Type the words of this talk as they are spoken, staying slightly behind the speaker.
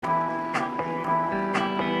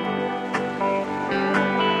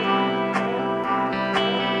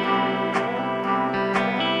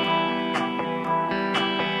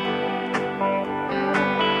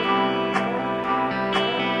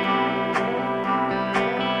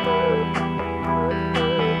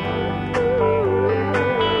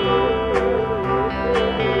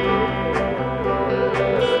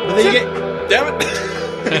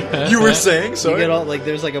were saying? You Sorry. get all like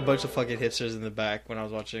there's like a bunch of fucking hipsters in the back when I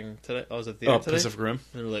was watching today. I was at the theater today. Pacific Rim.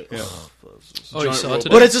 They were like, Yeah. Oh, you saw it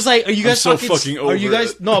today? but it's just like, are you guys so fucking? fucking Are you over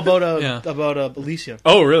guys it. no about Yeah. Elysium?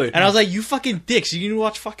 Oh, really? And I was like, you fucking dicks! You didn't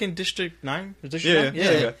watch fucking District 9? District 9?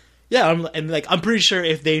 Yeah. Yeah, I'm pretty sure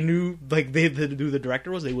if they knew like who the director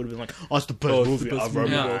was, they would have been like, "Oh, it's the best movie ever."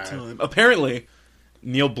 movie of all time. Apparently,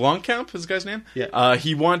 Neil Blomkamp is the guy's name. Yeah.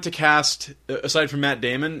 He wanted to cast, aside from Matt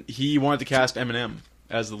Damon, he wanted to cast Eminem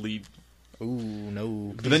as the lead. Ooh,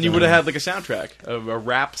 no. But then you would have had like a soundtrack, a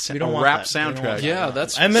rap, We don't a want rap that. We don't want soundtrack. that. Yeah,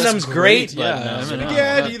 that's Eminem's great, but Yeah, no. Eminem.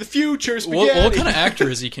 Spaghetti, the future, spaghetti. What kind of actor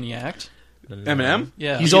is he? Can he act? Eminem?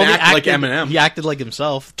 Yeah. He's He's he can only act like acted, Eminem. He acted like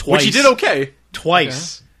himself twice. Which he did okay.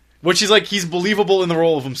 twice. Which is like, he's believable in the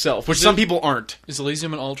role of himself, which some people aren't. Is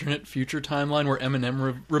Elysium an alternate future timeline where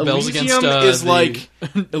Eminem rebels Elysium against is like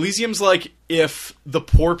Elysium's like if the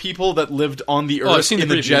poor people that lived on the I've Earth seen in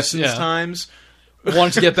the the previews, Jetsons yeah. times.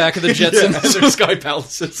 wanted to get back at the Yeah, Jetsons? they're Sky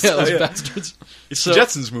Palaces. Yeah, those Yeah. bastards. It's So- the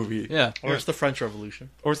Jetsons movie. Yeah. Or it's the French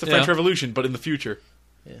Revolution. Or it's the Yeah. French Revolution, but in the future.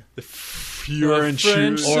 Yeah. The French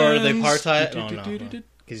French- Or the Sons. apartheid. No, because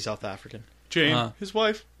he's South African. Jane, his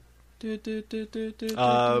wife.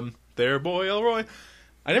 Um, Their boy Elroy.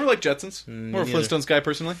 I never liked Jetsons. More a neither. Flintstones guy,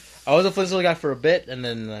 personally. I was a Flintstone guy for a bit, and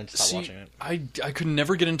then I stopped See, watching it. I could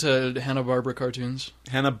never get into Hanna-Barbera cartoons.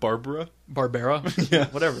 Hanna-Barbera. Barbera? Yeah.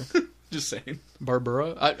 Whatever. Just saying.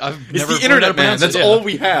 Barbera? I've It's never the internet, learned how to man. pronounce That's it, yeah. all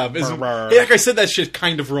we have. Is, Barbara. hey, like I said that shit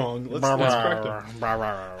kind of wrong. Let's correct him.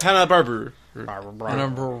 Hanna-Barbera.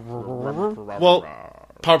 Well,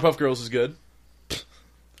 Powerpuff Girls is good.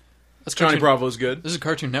 That's Johnny Cartoon- Bravo is good. This is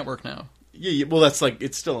Cartoon Network now. Yeah, well, that's like,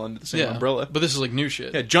 it's still under the same Yeah. umbrella. But this is like new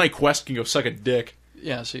shit. Yeah, Johnny Quest can go suck a dick.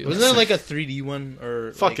 Yeah, see. Wasn't there like a 3D one?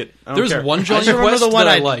 Or Fuck like, it. I don't There was care. one I Johnny just remember Quest the one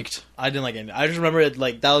that I I- liked. I didn't like it. I just remember it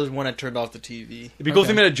like that was when I turned off the TV. It'd be cool if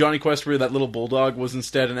Okay. they made a Johnny Quest where that little bulldog was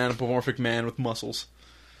instead an anthropomorphic man with muscles.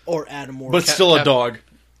 Or Adam or But still a dog.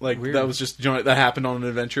 Like, Weird. that was just Johnny, that happened on an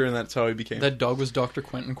adventure, and that's how he became. That dog was Dr.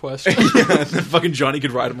 Quentin Quest. Yeah, and then fucking Johnny could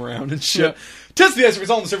ride him around and shit. Test the Ice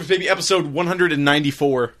Result on the Surface, baby, episode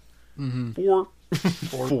 194. Mm-hmm.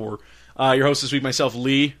 Four. Your host this week, myself,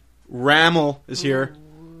 Lee. Rammel is here.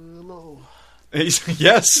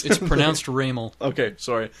 Yes. It's pronounced Ramel. Okay,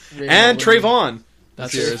 sorry. And Trayvon.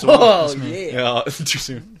 That's here it. as well. Oh That's me. yeah. Yeah, too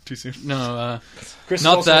soon. Too soon. No, Chris is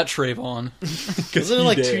not also- that Trayvon. Wasn't it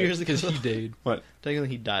like he 2 did. years ago? Because he died. What? Technically,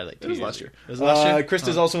 he died like 2 It was years last year. ago. It was last year. Chris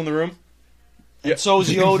is also in the room. And so is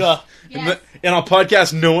Yoda. And on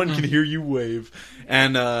podcast, no one can hear you wave.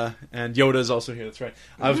 And Yoda is also here. That's right.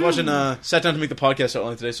 I was watching. Sat down to make the podcast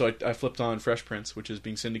outline today, so I flipped on Fresh Prince, which is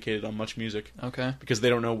being syndicated on Much Music Okay. because they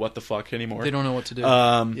don't know what the fuck anymore. They don't know what to do.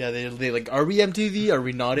 Yeah, they like. Are we MTV? Are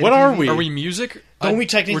we not? MTV? What are we? Are we music? Don't we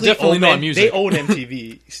technically? We're definitely own not M- music. They own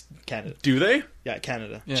MTV Canada. Do they? Yeah,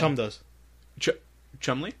 Canada. Yeah. Chum does.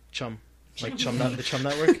 Chumley? Chum, like Chum, the Chum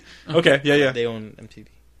Network. Okay. Yeah. They own MTV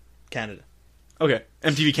Canada. Okay.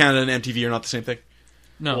 MTV Canada and MTV are not the same thing.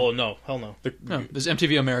 No. Well, no, hell no. No. There's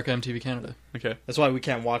MTV America, MTV Canada. Okay. That's why we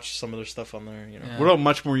can't watch some of their stuff on there. You know, Yeah. What about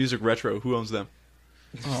Much More Music Retro? Who owns them?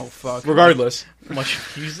 Oh, fuck. Regardless. much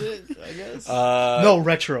music, I guess. Uh, no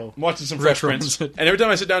retro. I'm watching some Fresh Retro Prince. owns it. And every time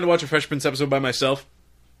I sit down to watch a Fresh Prince episode by myself,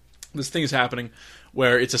 this thing is happening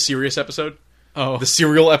where it's a serious episode. Oh. The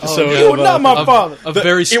serial episode. You of, not my father. A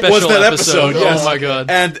very special it was that episode. Yes. Oh, my God.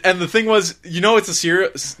 And the thing was, it's a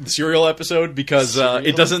serial episode because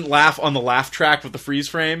it doesn't laugh on the laugh track with the freeze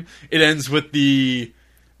frame. It ends with the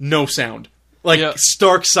no sound, like Yeah.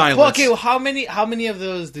 stark silence. Well, okay, well, how many of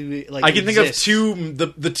those do we like? I can think of exist? two.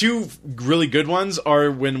 The two really good ones are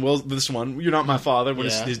when this one, You're Not My Father, when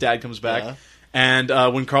Yeah. his dad comes back, Yeah.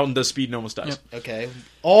 and when Carlton does speed and almost dies. Yep. Okay.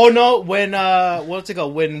 Oh no, when what's it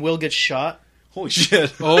called? When Will gets shot. Holy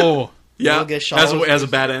shit! Oh. Yeah, Will get shot. has a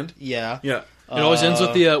bad end. Yeah. Yeah. It always ends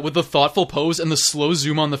with the thoughtful pose and the slow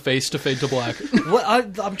zoom on the face to fade to black. What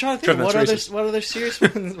I'm trying to think. Trevor, that's What other serious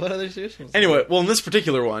ones? What other serious ones? Anyway, well, in this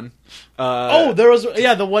particular one, There was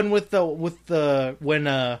the one with the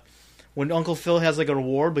when Uncle Phil has like a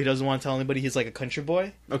reward, but he doesn't want to tell anybody he's like a country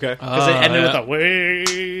boy okay, because it ended yeah. with a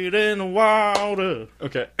wait in the water.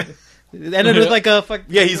 okay, It ended with like a fuck.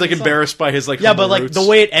 yeah, he's like embarrassed by his like Yeah, but humble like roots. the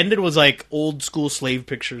way it ended was like old school slave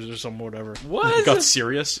pictures or some whatever. It got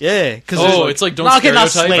serious. Yeah, because Oh, it's like don't not stereotype.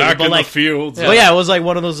 slave, Back but in like the fields. But yeah, it was like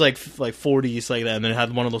one of those like 40s like that, and then it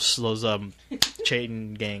had one of those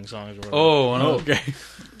chain gang songs. Or whatever. Oh, no. Oh, okay,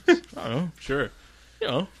 I don't know. sure. You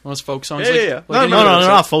know. Those folk songs. Yeah, like, yeah, yeah. Like No, any No, no, other- they're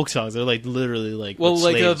not folk songs. They're like literally like Well,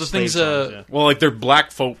 like, slave, the slave things, songs, yeah. Well, like they're black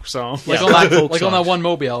folk songs. Like, Yeah, on, black that, folk like on that songs. one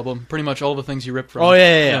Moby album, pretty much all the things you ripped from. Oh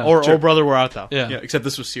yeah. Or sure. Oh Brother We're Out Thou. yeah. Yeah, except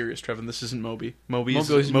this was serious, Trevin. This isn't Moby. Moby's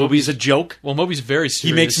Moby's- a joke. Well, Moby's very serious.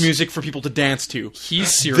 He makes music for people to dance to.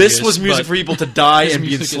 He's serious. This was music but- for people to die his and be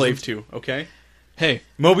music enslaved to. Okay. Hey,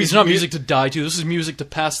 Moby's it's not mu- music to die to. This is music to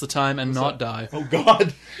pass the time and not die. Oh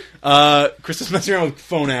God. Chris is messing around with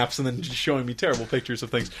phone apps and then just showing me terrible pictures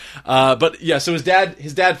of things. But yeah, so his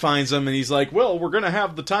dad finds him and he's like, "Well, we're gonna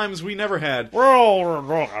have the times we never had."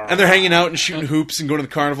 And they're hanging out and shooting hoops and going to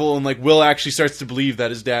the carnival. And like Will actually starts to believe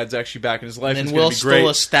that his dad's actually back in his life. And it's Will gonna be great. stole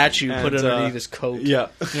a statue, put it And, underneath his coat. Yeah.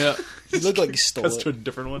 Yeah. He looked like he stole That's it. to a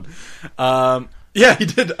different one. Yeah, he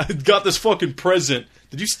did. I got this fucking present.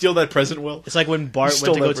 Did you steal that present, Will? It's like when Bart stole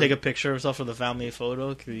went to go that take a picture of himself for the family photo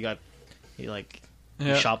because he Yeah.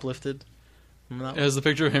 shoplifted. Remember that one? It was the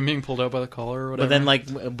picture of him being pulled out by the collar or whatever.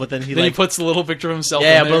 But then he then like he puts the little picture of himself.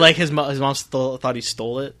 yeah, in there. but like his mom thought he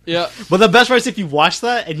stole it. yeah, But the best part is if you watch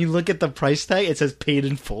that and you look at the price tag, it says paid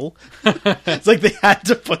in full. It's like they had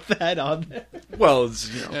to put that on there. Well, it's,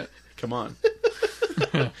 Yeah. come on.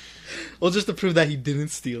 Well, just to prove that he didn't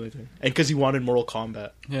steal anything, and because he wanted Mortal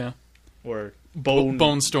Kombat yeah. or Bone.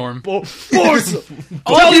 Bone Storm. Tell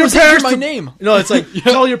Tell your parents my to- name. No, it's like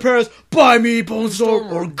tell your parents buy me Bone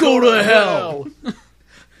Storm or go to hell.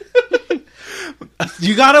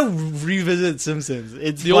 You gotta revisit Simpsons.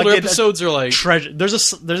 It's The older fucking episodes are like treasure. There's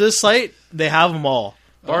a site. They have them all.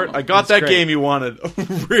 Bart, I got It's that great. game you wanted.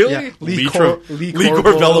 Really? Yeah. Lee Lee Corvello's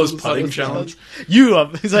Corvello's putting putting challenge. You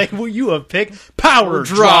have. He's like, well, you have picked Power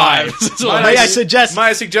Drive. So Might May I suggest Might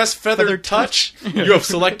I suggest Feather Feather Touch? You have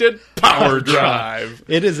selected Power Drive.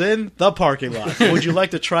 it is in the parking lot. Would you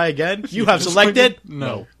like to try again? You have selected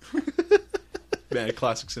no. Man,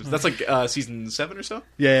 classic Simpsons. That's like season 7 or so.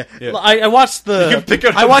 Yeah, Yeah. I watched the. You can pick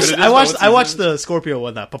out I how watched. good it is, I though, watched. what I watched season the Scorpio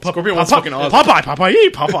one. That Scorpio one's fucking awesome.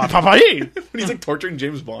 Popeye. When he's like torturing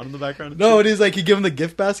James Bond in the background. and No, shit. it is like he give him the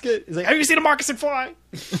gift basket. He's like, "Have you seen a moccasin fly?"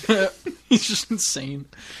 He's just insane.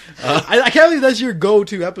 I can't believe that's your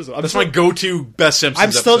go-to episode. That's my go-to best Simpsons.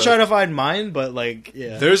 I'm still episode. trying to find mine, but like,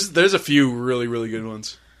 yeah. There's a few really really good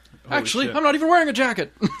ones. Holy Actually, shit. I'm not even wearing a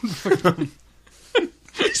jacket.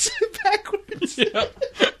 backwards. yeah.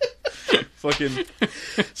 fucking.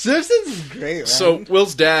 Simpsons is great. Man. So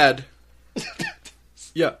Will's dad,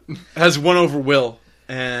 yeah, has won over Will,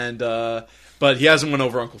 and but he hasn't won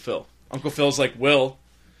over Uncle Phil. Uncle Phil's like, Will,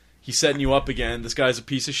 he's setting you up again. This guy's a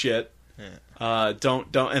piece of shit.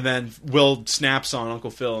 Don't. And then Will snaps on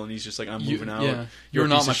Uncle Phil, and he's just like, I'm moving out. yeah. You're You're a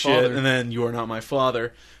not piece my of shit. father. And then you are not my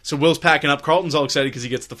father. So Will's packing up. Carlton's all excited because he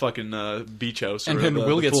gets the fucking beach house. And or then the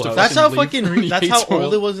Will gets pool to house. that's how fucking fucking. leave. That's He how hates Will.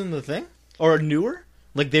 old it was in the thing, or newer.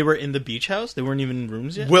 Like they were in the beach house. They weren't even in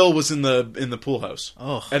rooms yet. Will was in the pool house.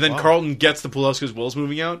 Oh, And then wow. Carlton gets the pool house because Will's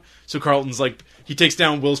moving out. So Carlton's like, he takes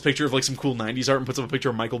down Will's picture of like some cool 90s art and puts up a picture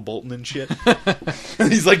of Michael Bolton and shit.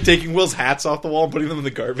 And he's like taking Will's hats off the wall and putting them in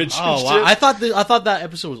the garbage. Oh and wow! shit. I thought that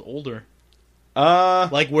episode was older. I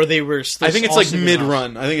Like where they were still. think it's all like sleeping mid house.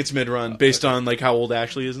 run. I think it's mid run based on like how old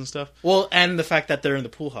Ashley is and stuff. Well, and the fact that they're in the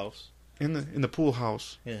pool house. In the pool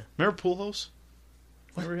house. Yeah. Remember Pool House?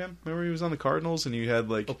 Remember him? Remember he was on the Cardinals and you had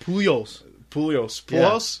like Oh, Puyos. Pulios. Yeah.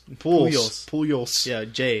 Pulos? Pulos. Pulios. Pulios. Yeah,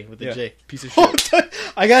 J with the Yeah. J. Piece of shit.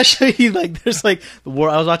 I gotta show you like there's like the war.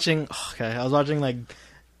 I was watching. I was watching like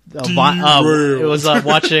Derailed. it was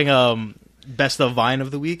watching best of Vine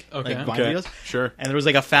of the week. Okay. Like Vine Okay. videos. Sure. And there was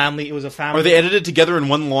like a family. It was a family. Or they edited together in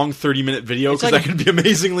one long 30-minute video It's because like that could be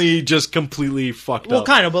amazingly just completely fucked Well, up.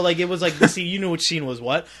 kind of, but like it was like the scene. You knew which scene was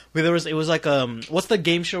what. But there was. It was like what's the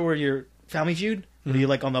game show where you're Family Feud? Where you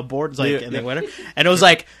like on the board, it's like Yeah, and then yeah. whatever. And it was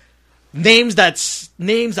like names that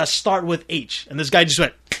start with H. And this guy just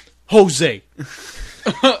went Jose.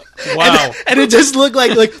 Wow. And it just looked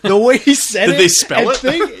like the way he said Did it. they spell and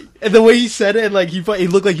it? and the way he said it, and like he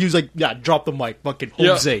looked like he was like, yeah, drop the mic, fucking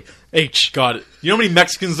Yeah. Jose H. Got it. You know how many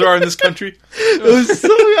Mexicans there are in this country? It was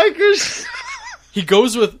so accurate. He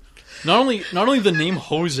goes with not only the name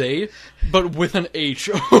Jose, but with an H.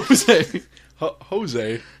 Jose.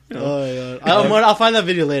 Jose. You know. Oh my god! I'll find that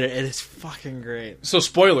video later. It is fucking great. So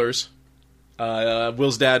spoilers.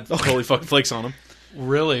 Will's dad totally fucking flakes on him.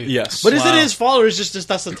 Really? Yes. But isn't Wow. his father is just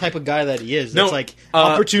that's the type of guy that he is. No, It's like uh,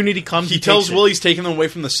 opportunity comes. He tells takes it. Will he's taking them away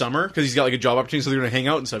from the summer because he's got like a job opportunity, so they're going to hang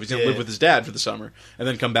out and stuff. He's going to Yeah. live with his dad for the summer and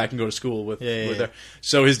then come back and go to school with Yeah. there.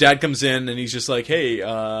 So his dad comes in and he's just like, "Hey,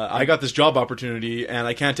 I got this job opportunity and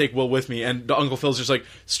I can't take Will with me." And Uncle Phil's just like,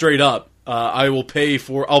 straight up, I'll pay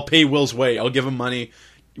Will's way. I'll give him money.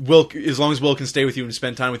 Will, as long as Will can stay with you and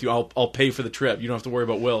spend time with you, I'll pay for the trip. You don't have to worry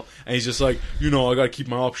about Will. And he's just like, I got to keep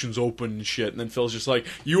my options open and shit. And then Phil's just like,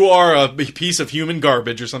 you are a piece of human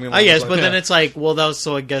garbage or something like that. I guess, but then it's like, well,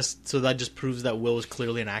 I guess that just proves that Will was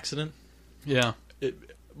clearly an accident. Yeah.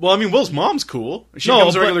 Well, I mean, Will's mom's cool. She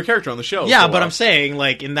becomes a regular character on the show. Yeah, but I'm saying,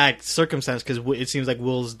 like, in that circumstance, because it seems like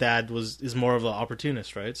Will's dad is more of an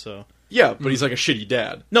opportunist, right? So yeah, but he's like a shitty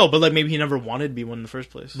dad. no, but like maybe he never wanted to be one in the first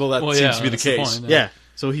place. Well, that seems to be the that's case. point, yeah.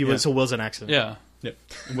 So so Will's an accident. Yeah. Yeah.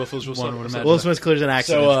 And Will feels real One sorry. would imagine. Will Smith's clearly an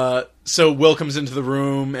accident. So Will comes into the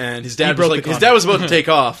room, and his dad broke was the like, his condom. dad was about to take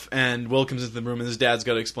off, and Will comes into the room, and his dad's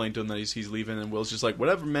got to explain to him that he's leaving, and Will's just like,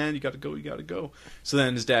 whatever, man, you got to go. So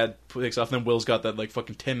then his dad takes off, and then Will's got that like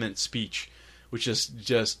fucking 10-minute speech, which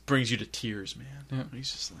just brings you to tears, man. Yeah.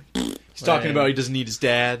 He's just like, he's talking about he doesn't need his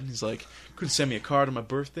dad. He's like, couldn't send me a card on my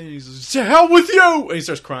birthday. And he's just, to hell with you! And he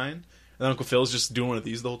starts crying, and then Uncle Phil's just doing one of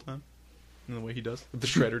these the whole time, in the way he does, the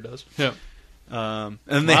Shredder does. Yeah. And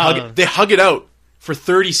then they hug it out for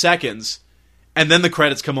 30 seconds, and then the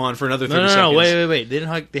credits come on for another 30 seconds. No, wait. They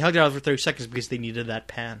hugged it out for 30 seconds because they needed that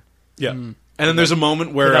pan. Yeah. And then there's a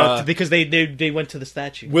moment where because they went to the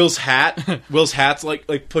statue. Will's hat's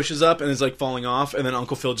like pushes up and is like falling off, and then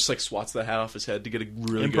Uncle Phil just like swats the hat off his head to get a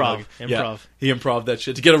really good hug. Yeah, he improv that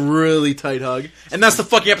shit to get a really tight hug, and that's the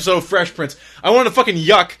fucking episode of Fresh Prince. I wanted to fucking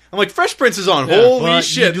yuck. I'm like, Fresh Prince is on. Holy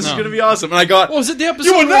shit, this is gonna be awesome. And I got, was it the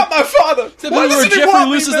episode? You are not my father. Why where Jeffrey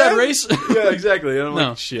loses that race? Yeah, exactly. And I'm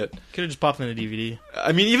like, shit. Could have just popped in a DVD.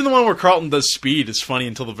 I mean, even the one where Carlton does speed is funny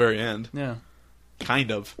until the very end. Yeah.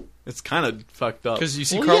 Kind of. It's kind of fucked up. Because you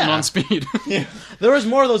see Carlton on speed. Yeah. There was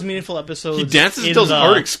more of those meaningful episodes. He dances until his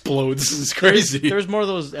heart explodes. It's crazy. There was more of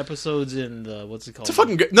those episodes in the what's it called? It's a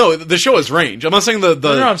fucking good. No, the show has range. I'm not saying the.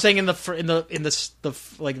 No, I'm saying in the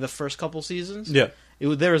first couple seasons. Yeah.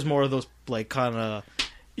 There was more of those like kind of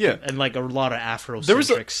and like a lot of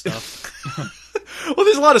Afrocentric stuff. Well,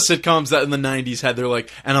 there's a lot of sitcoms that in the 90s had their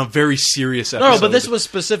like and a very serious episode. No, but this was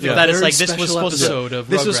specific. That it's like this was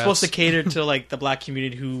supposed to cater to like the black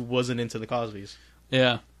community who wasn't into the Cosbys.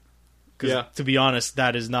 Yeah. Yeah. To be honest,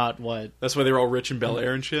 that is not what. That's why they were all rich in Bel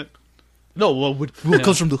Air and shit. No, Will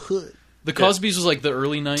comes from the hood. The Cosbys was like the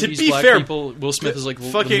early 90s to be black fair, people. Will Smith is like the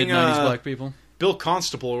fucking, mid-90s black people. Bill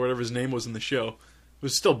Constable or whatever his name was in the show. It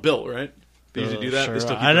was still Bill, right? They used to do that. Sure. They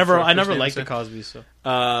still keep I never name liked the same. Cosbys.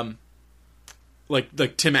 So.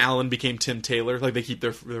 Like Tim Allen became Tim Taylor. Like they keep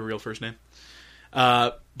their real first name.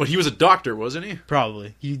 But he was a doctor, wasn't he?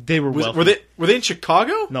 Probably. They were Were they in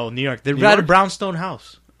Chicago? No, New York. They had a brownstone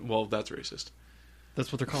house. Well, that's racist.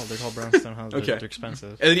 That's what they're called. They're called brownstone houses. Okay. They're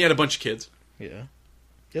expensive. And then he had a bunch of kids. Yeah.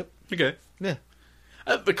 Yep. Okay. Yeah.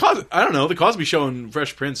 I don't know. The Cosby Show and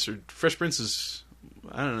Fresh Prince is.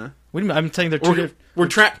 I don't know. What do you mean? I'm saying they're two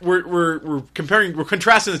different. We're comparing. We're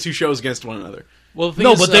contrasting the two shows against one another. Well,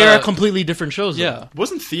 but they are completely different shows. Though. Yeah.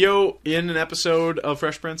 Wasn't Theo in an episode of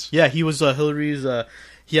Fresh Prince? Yeah, he was Hillary's.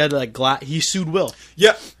 He had like he sued Will.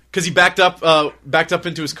 Yeah, because he backed up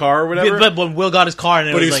into his car or whatever. But when Will got his car,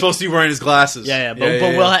 but he was supposed to be wearing his glasses. Yeah. But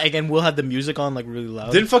Will had the music on like really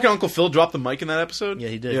loud. Didn't fucking Uncle Phil drop the mic in that episode? Yeah,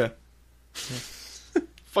 he did. Yeah.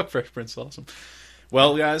 Fuck Fresh Prince, awesome.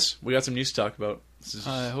 Well, guys, we got some news to talk about.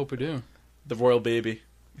 I hope we do. The royal baby.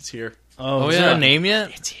 It's here. Oh, is there a name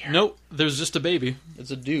yet? It's here. Nope, there's just a baby.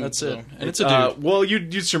 It's a dude. That's it. And it's It's a dude. well,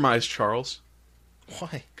 you'd surmise Charles.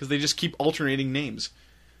 Why? Because they just keep alternating names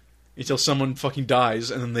until someone fucking dies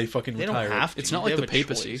and then they fucking They retire. don't have to. It's not They like the have a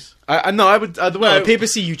papacy. choice. I know. I would. The way No, the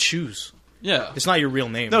papacy you choose. Yeah. It's not your real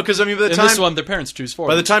name. No, because I mean, by the In time this one, their parents choose for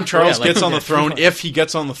by the them. time Charles Yeah, like- gets on the yeah, throne, pretty much. if he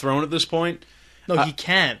gets on the throne at this point, No, he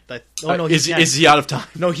can't. No, he can't. is he out of time?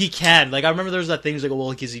 No, he can. Like I remember, there was that thing. He's like, well,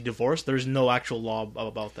 is he divorced? There's no actual law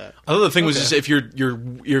about that. I thought the thing was just if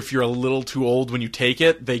you're a little too old when you take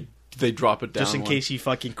it, they drop it down Just in one. case you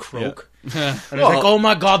fucking croak. Yeah. And it's like, oh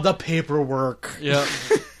my god, the paperwork. Yeah.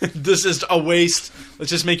 This is a waste. Let's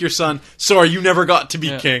just make your son. Sorry, you never got to be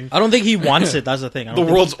Yeah. king. I don't think he wants it. That's the thing. I don't The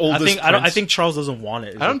think- world's oldest I prince. think Charles doesn't want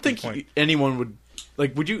it. I don't think anyone would.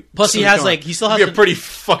 Like, would you? Plus, he has, like, he still has It'd be the- a pretty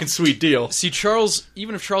fucking sweet deal. See, Charles,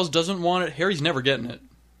 even if Charles doesn't want it, Harry's never getting it.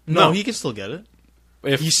 No, he can still get it.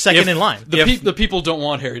 If, He's second in line. The people don't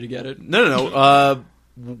want Harry to get it. No.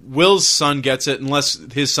 Will's son gets it unless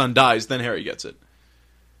his son dies. Then Harry gets it.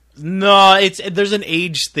 No, there's an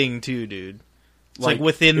age thing too, dude. It's like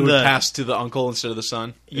within it would the pass to the uncle instead of the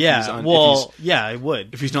son. If he's yeah. It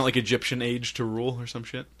would. if he's not like Egyptian age to rule or some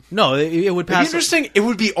shit. No, it would It'd be pass. interesting. It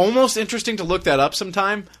would be almost interesting to look that up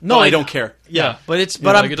sometime. No, but I don't care. Yeah, but Yeah,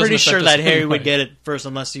 I'm like, it doesn't pretty affect sure us that Harry anyway. would get it first,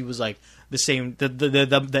 unless he was like the same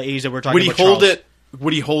the age that we're talking Would he about. hold Charles. it?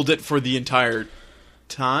 Would he hold it for the entire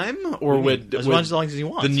time, or would as long as he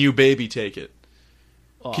wants the new baby take it?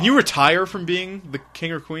 Can you retire from being the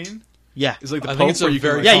king or queen? Yeah. Is like the I Pope think it's a where you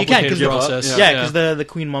very can, Yeah, you can, complicated 'cause process. Yeah, because the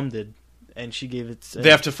Queen Mum did, and she gave it. they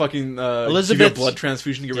have to fucking give you a Elizabeth's- blood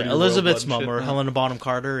transfusion to get rid of your Elizabeth's royal blood mum, and or shit. Helena Bonham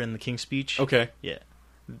Carter in the King's Speech. Okay. Yeah,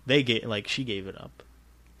 they gave she gave it up.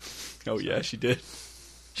 Oh yeah, she did.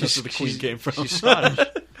 That's where the queen came from. She's Scottish.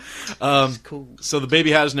 Cool. So the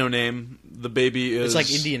baby has no name. The baby is It's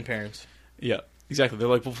like Indian parents. Yeah, exactly. They're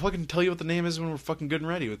like, we'll fucking tell you what the name is when we're fucking good and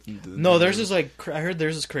ready with. No, there's this I heard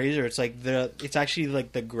there's this crazier. It's like it's actually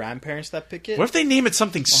like the grandparents that pick it. What if they name it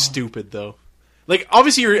something stupid though? Like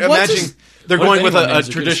obviously you're What's imagining they're what going if with anyone a names a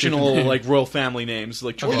good traditional stupid name? like royal family names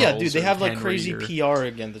like Charles. Well, yeah, dude, they or have like Henry crazy or, PR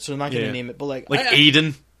again, so they're not going to Yeah. name it. But like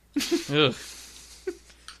Aiden, Ugh.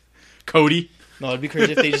 Cody. no, it'd be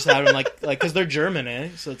crazy if they just had them like because they're German, eh?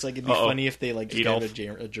 So it's like it'd be Uh-oh. funny if they like just Adolf.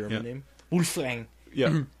 gave it a German Yeah. name. Wolfgang.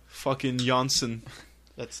 Yeah, fucking Janssen,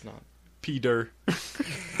 That's not. Peter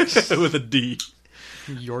with a D.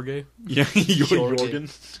 Jorge. Yeah, Jorgen.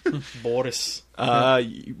 Jorgen. Boris.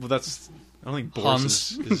 Well, that's. I don't think Boris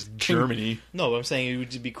Hans. is Germany. No, but I'm saying it would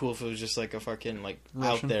just be cool if it was just like a fucking like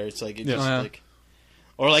Russian? out there. It's like it Yeah. just Oh, yeah. like,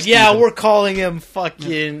 or like Steven. we're calling him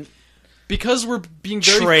fucking. Because we're being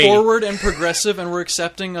very Trey. forward and progressive, and we're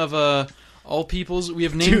accepting of all peoples, we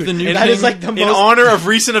have named Dude, the new and that king. is like the In most. honor of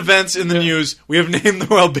recent events in the news, we have named the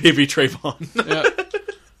royal baby Trayvon. Yeah.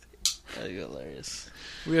 That's hilarious.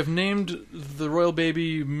 We have named the royal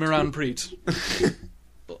baby Miran Preet.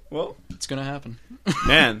 Well, It's gonna happen.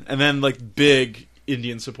 man, and then like big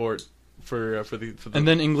Indian support for the And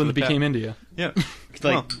then England for the became cat. India. Yeah,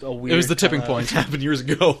 Like a weird. It was the tipping kinda- point. it happened years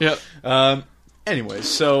ago. Yep. Anyways,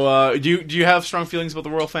 so do you have strong feelings about the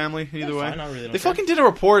royal family either way? fine, not really, They don't fucking did a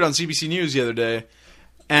report on CBC News the other day,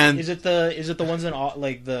 and Is it the ones in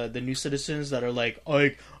like the new citizens that are like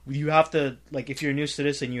you have to like if you're a new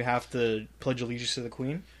citizen you have to pledge allegiance to the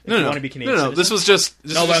Queen if no, you no, want to be Canadian. no. citizen? This was just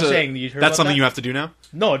No, but I'm saying, you heard that's about something that? you have to do now.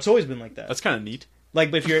 No, it's always been like that. That's kind of neat. Like,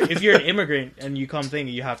 but if you're an immigrant and you come thing,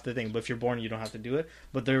 you have to think. But if you're born, you don't have to do it.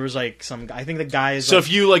 But there was like some guy. I think the guy is. So like,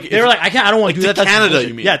 if you like, they were like, I don't want to do to that. That's Canada, bullshit.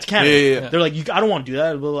 you mean? Yeah, to Canada. Yeah. They're like, I don't want to do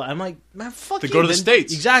that. Blah, blah. I'm like, man, fuck To you. go to the Then-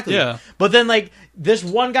 States. Exactly. Yeah. But then like this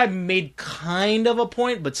one guy made kind of a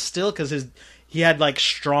point, but still because he had like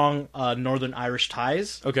strong Northern Irish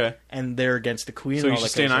ties, okay, and they're against the Queen. so and you all should that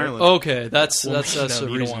stay in kind of Ireland. Okay, that's Well, a no, you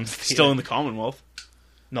don't reason. want to- Still in the Commonwealth.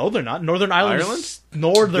 No, they're not. Northern Ireland. Ireland?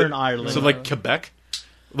 Northern Ireland. So like Quebec,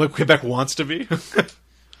 like Quebec wants to be.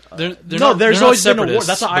 They're no, there's not always been a war. separatists,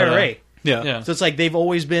 That's an but, IRA. yeah. So it's like they've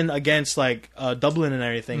always been against like Dublin and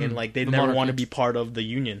everything, and like they the never monarchy. want to be part of the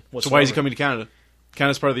union. So why is he whatsoever. coming to Canada?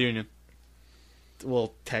 Canada's part of the union.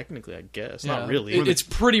 Well, technically, I guess Yeah. not really. It's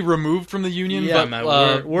pretty removed from the union, Yeah, but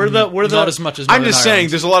man, we're the not as much as I'm Northern just saying,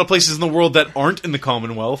 Ireland. there's a lot of places in the world that aren't in the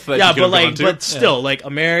Commonwealth. That yeah, you could but have like, gone to. but still, like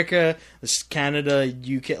America, Canada,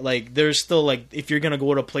 UK, like there's still like if you're gonna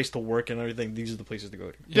go to a place to work and everything, these are the places to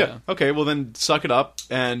go to. yeah. Okay, well then suck it up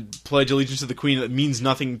and pledge allegiance to the Queen. That means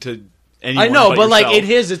nothing to anyone. I know, but like yourself. it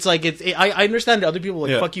is. It's like I understand that other people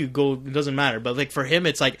like Yeah. fuck you, go. It doesn't matter. But like for him,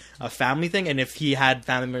 it's like a family thing. And if he had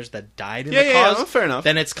family members that died in Yeah, the yeah, cause, well, fair enough.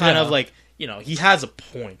 then it's kind Yeah. of like he has a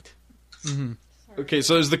point. Okay,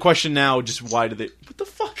 so is the question now just why do they? What the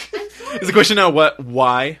fuck? Is the question now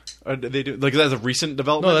why do they do? Like that's a recent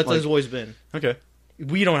development. No, that like, has always been. okay.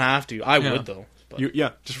 We don't have to. I Yeah. would though. But.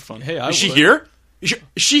 Yeah, just for fun. Hey, I is she would. here? Is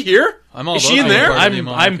she here? I'm all Is about she in being there? part of the I'm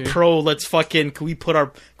monarchy. pro. Let's fucking. Can we put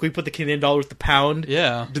the Canadian dollar with the pound?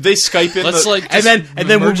 Yeah. Did they Skype in? Let's the, like And just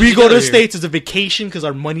then when merge we go to together the here. States, it's a vacation because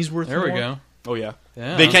our money's worth There more. we go. Oh yeah.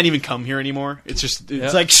 Yeah. They can't even come here anymore. It's just it's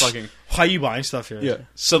It's like fucking why are you buying stuff here? yeah.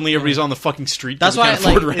 Suddenly everybody's on the fucking street. That's 'cause they why can't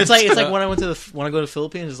afford like rent. it's like when I went to when I go to the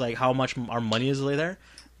Philippines, it's like how much our money is there.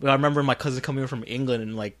 But I remember my cousin coming over from England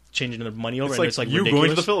and like changing their money over, it's and like, it's like you ridiculous. going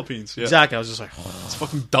to the Philippines. Yeah. Exactly. I was just like, It's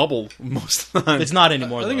fucking double most of the time. it's not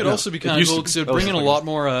anymore. I think though. it'd also be It kind of used cool to because be- it would bring in a oh, lot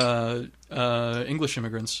more English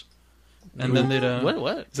immigrants, and then they'd what? Is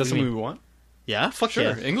What? that do you something mean? we want? Yeah, fuck sure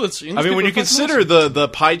yeah. English. I mean, when people you are fucking consider awesome. the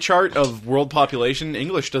pie chart of world population,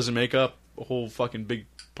 English doesn't make up a whole fucking big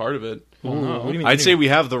part of it. Ooh, what do you mean? I'd say we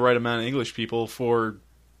have the right amount of English people for.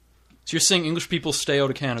 So you're saying English people stay out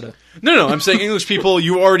of Canada? No, I'm saying English people.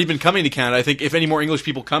 You already been coming to Canada. I think if any more English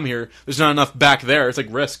people come here, there's not enough back there. It's like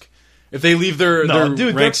risk. If they leave their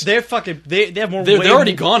dude, ranks, they're fucking. They have more. They're way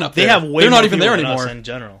already more- gone up They there. have way. They're not more even people there than us anymore. in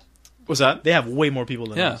general. was that? They have way more people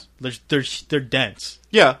than Yeah. us. They're dense.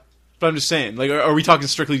 Yeah, but I'm just saying. Like, are we talking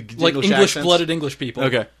strictly Like English accents? English-blooded English people.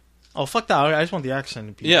 Okay. Oh fuck that! I just want the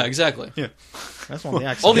accent. People. Yeah, exactly. Yeah. I just want the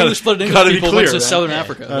accent. All the Gotta- English-blooded gotta English be people clear, went to man. Southern Yeah.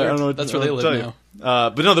 Africa. I don't know. That's where they I'll live tell now.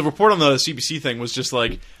 you. But no, the report on the CBC thing was just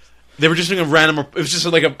like They were just doing a random. It was just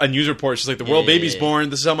like a news report. It's just like the world baby's born.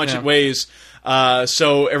 This is how much it weighs.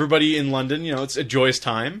 So everybody in London, it's a joyous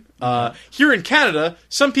time. Here in Canada,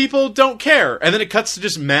 some people don't care, and then it cuts to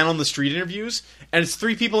just man on the street interviews, and it's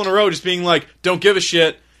 3 people in a row just being like, "Don't give a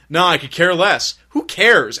shit." No, I could care less. Who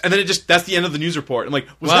cares? And then that's the end of the news report. I'm like,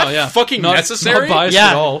 was that fucking necessary? Not biased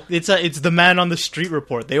at all. It's the man on the street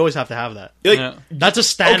report. They always have to have that. That's a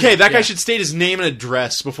standard. Okay, that guy should state his name and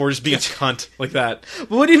address before just being a cunt like that.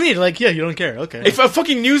 But what do you mean? Like, you don't care. Okay. If a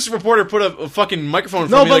fucking news reporter put a fucking microphone in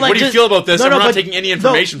front of me, what do you feel about this? And we're not taking any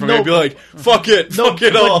information from you. I'd be like, fuck it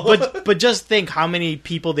all. But just think how many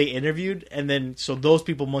people they interviewed, and then so those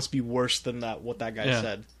people must be worse than what that guy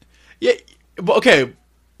said. Yeah. Okay.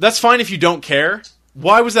 That's fine if you don't care.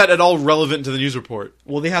 Why was that at all relevant to the news report?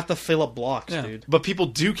 Well, they have to fill up blocks, dude. But people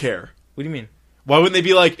do care. What do you mean? Why wouldn't they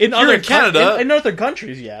be like, in Canada... In other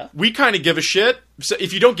countries, we kind of give a shit. So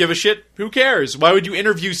if you don't give a shit, who cares? Why would you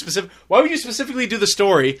Why would you specifically do the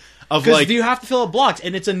story of like... Because you have to fill up blocks,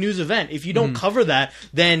 and it's a news event. If you don't cover that,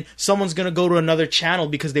 then someone's going to go to another channel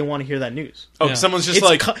because they want to hear that news. Oh, someone's just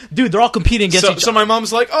dude, they're all competing against each other. So my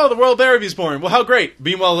mom's like, oh, the world baby's born. Well, how great.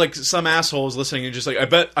 Meanwhile, like, some asshole's listening and just like,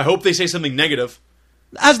 I hope they say something negative.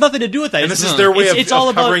 It has nothing to do with that. And this is their way of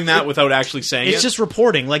covering that without actually saying it. It's just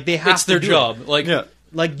reporting. Like, they have It's their job.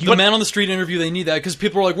 Like the man on the street interview, they need that because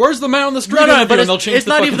people are like, "Where's the man on the street interview?" And they'll change it's the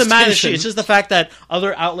not even the man on the street. station. It's just the fact that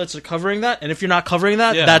other outlets are covering that, and if you're not covering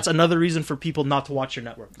that, that's another reason for people not to watch your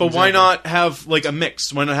network. But why not have like a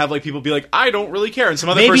mix? Why not have like people be like, "I don't really care," and some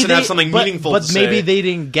other person have something meaningful to say? But maybe they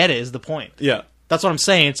didn't get it. Is the point? Yeah. That's what I'm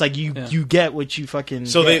saying. It's like you get what you fucking.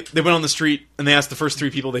 So get. they went on the street and they asked the first 3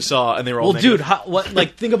 people they saw, and they were all dude.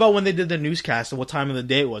 Think about when they did the newscast and what time of the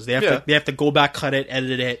day it was. They have to go back, cut it,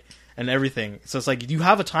 edit it, and everything. So it's like you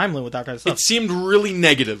have a time limit with that kind of stuff. It seemed really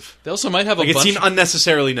negative. They also might have it seemed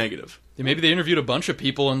unnecessarily negative. Maybe they interviewed a bunch of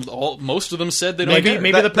people, and most of them said they don't maybe, care.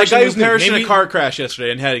 Maybe the guy who perished in a car crash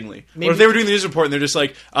yesterday in Headingley. Or if they were doing the news report and they're just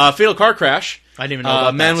like, fatal car crash. I didn't even know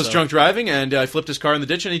about man was drunk driving and flipped his car in the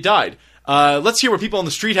ditch and he died. Let's hear what people on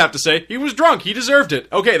the street have to say. He was drunk. He deserved it.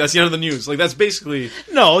 Okay, that's the end of the news. Like, that's basically...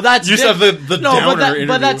 No, that's... You just have the downer interview.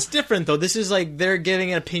 But that's different, though. This is like, they're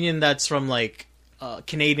getting an opinion that's from, like,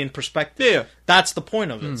 Canadian perspective. Yeah. That's the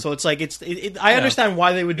point of it. So it's like, I understand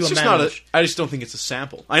why they would do I just don't think it's a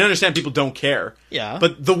sample. I understand people don't care. Yeah.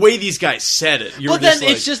 But the way these guys said it,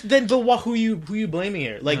 who you blaming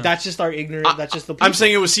here? Like, that's just our ignorance. That's just the people. I'm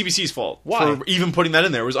saying it was CBC's fault. Why? For even putting that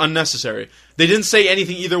in there. It was unnecessary. They didn't say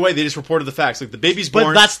anything either way. They just reported the facts. Like, the baby's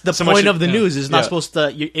born. But that's the point of the news. It's not supposed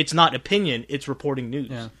to... It's not opinion. It's reporting news.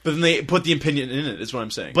 Yeah. But then they put the opinion in it, is what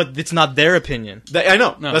I'm saying. But it's not their opinion. I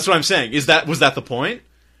know. No. That's what I'm saying. Was that the point?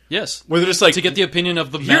 Yes. Where they're just like... To get the opinion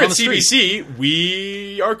of the man here on at the CBC, street.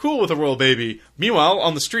 we are cool with a royal baby. Meanwhile,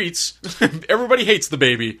 on the streets, everybody hates the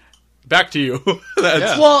baby. Back to you.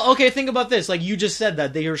 Well, okay, think about this. Like, you just said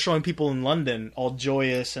that they were showing people in London all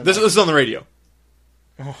joyous. And this is on the radio.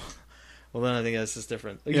 Oh. Well, then I think that's just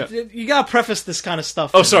different. You gotta preface this kind of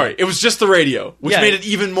stuff. Oh, sorry. It was just the radio, which made it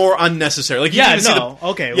even more unnecessary. Like, you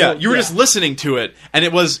you were just listening to it, and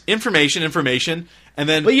it was information, and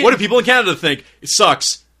then what do people in Canada think? It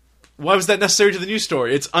sucks. Why was that necessary to the news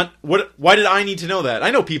story? Why did I need to know that? I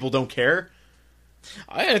know people don't care.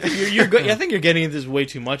 I think I think you're getting into this way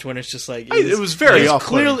too much when it's just like... It was very off.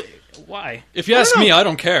 Clearly... Why? If you ask me, I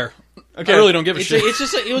don't care. Okay. I really don't give a shit. It's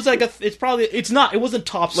just it was like it wasn't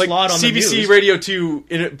top slot on CBC the news. CBC Radio 2,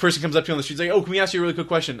 a person comes up to you on the street and like, oh, can we ask you a really quick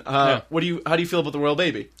question? How do you feel about the royal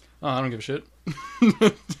baby? Oh, I don't give a shit.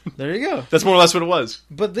 There you go. That's more or less what it was.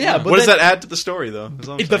 But what does that add to the story, though?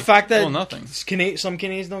 The fact that nothing. Some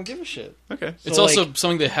Canadians don't give a shit. Okay. It's also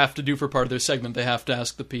something they have to do for part of their segment. They have to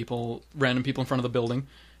ask the random people in front of the building.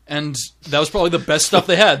 And that was probably the best stuff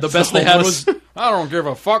they had. The best they had was, I don't give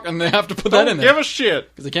a fuck, and they have to put that in there. Don't give a shit.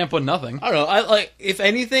 Because they can't put nothing. I don't know. If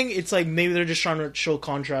anything, it's like maybe they're just trying to show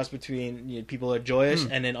contrast between people are joyous,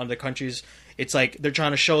 and in other countries, it's like they're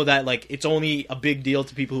trying to show that like it's only a big deal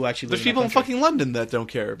to people who actually live in people in fucking London that don't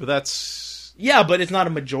care, but that's... Yeah, but it's not a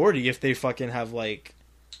majority if they fucking have like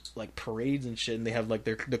parades and shit, and they have like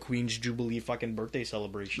the Queen's Jubilee fucking birthday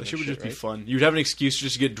celebration. That shit would just be fun. You'd have an excuse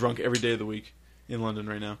just to get drunk every day of the week in London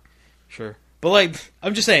right now. Sure. But like,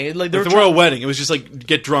 I'm just saying, like the royal wedding, it was just like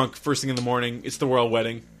get drunk first thing in the morning. It's the royal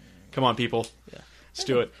wedding. Come on, people. Yeah. Let's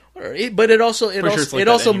do it. But it also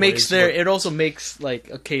makes like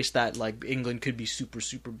a case that like England could be super,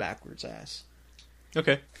 super backwards ass.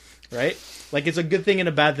 Okay. Right? Like, it's a good thing and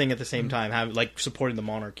a bad thing at the same time, supporting the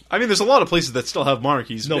monarchy. I mean, there's a lot of places that still have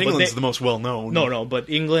monarchies. No, England's the most well-known. No, but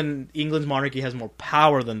England's monarchy has more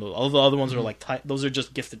power than those. All the other ones are those are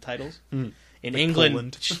just gifted titles. In Like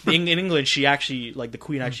England, Poland. in England, she actually the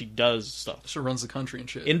Queen actually does stuff. She runs the country and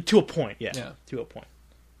shit. To a point, yeah. Yeah. To a point.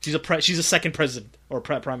 She's a second president or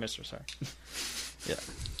prime minister. Sorry.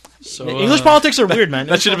 So, English politics are weird, man.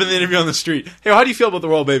 That should have been the interview on the street. Hey, how do you feel about the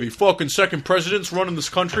royal baby? Fucking second president's running this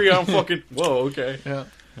country. I'm fucking. Whoa, okay. Yeah.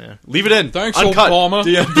 Leave it in. Thanks, Uncut. Obama.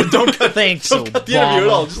 Yeah, don't cut. Thanks, Don't cut the interview at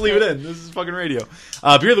all. Obama. Just leave it in. This is fucking radio.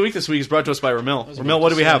 Beer of the week this week is brought to us by Ramil. Ramil, what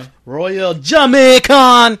do we have? Royal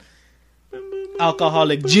Jamaican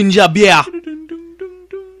alcoholic ginger beer.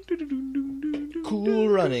 Cool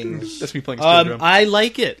runnings. That's me playing steel drum. I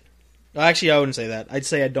like it. Actually, I wouldn't say that. I'd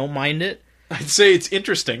say I don't mind it. I'd say it's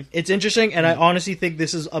interesting. It's interesting, and I honestly think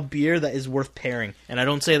this is a beer that is worth pairing. And I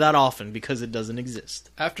don't say that often because it doesn't exist.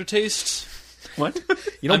 Aftertaste. What?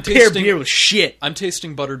 You don't I'm pair tasting- beer with shit. I'm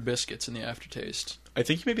tasting buttered biscuits in the aftertaste. I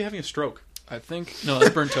think you may be having a stroke. I think no,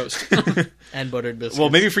 that's burnt toast. And buttered biscuits. Well,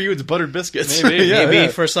 maybe for you it's buttered biscuits. Maybe. Yeah, Maybe yeah.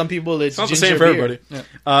 for some people it's It's not the ginger same for beer. everybody.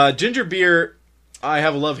 Yeah. Ginger beer, I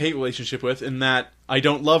have a love-hate relationship with in that I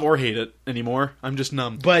don't love or hate it anymore. I'm just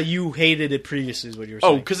numb. But you hated it previously is what you were Oh,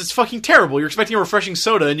 saying. because it's fucking terrible. You're expecting a refreshing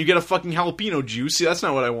soda and you get a fucking jalapeno juice. See, that's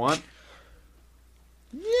not what I want.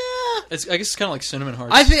 Yeah. I guess it's kind of like cinnamon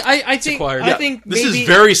hearts. I think acquired. I Yeah, think This maybe, is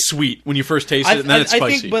very sweet when you first taste it, and then it's I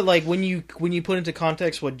spicy. think, but like when you put into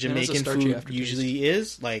context what it's a Jamaican starchy food aftertaste. usually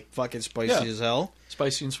is, like fucking spicy Yeah. as hell.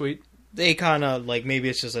 Spicy and sweet. They kind of like maybe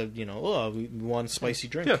it's just a we want a spicy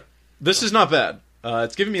drink. Yeah. This is not bad.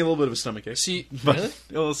 It's giving me a little bit of a stomach ache. See, But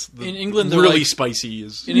Really? the In England, they're really like- spicy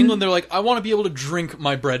is. in England, they're like, I want to be able to drink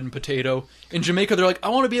my bread and potato. In Jamaica, they're like, I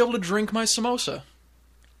want to be able to drink my samosa.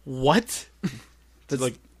 What? It's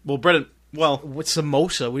like, well, bread and, well, What's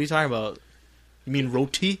samosa? What are you talking about? You mean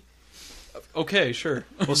roti? Okay, sure.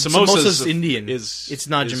 Samosa's Indian. It's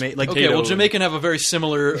not is Jamaican. Like Okay, potato. well, Jamaican have a very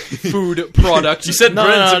similar food product. You said no,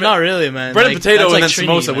 bread, no, and not really, man. bread Like, and potato, that's and like then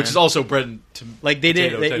Trini, samosa, man. which is also bread and like they potato,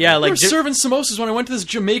 did. technically. Yeah, they like were serving samosas when I went to this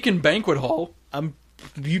Jamaican banquet hall.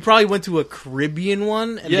 you probably went to a Caribbean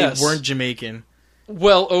one and Yes. they weren't Jamaican.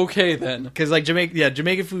 Well, okay then. Because like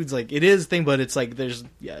Jamaican food's like it is a thing, but it's like it's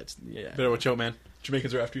Better watch out, man.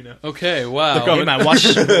 Jamaicans are after you now. Okay, wow. They're coming. Hey man, watch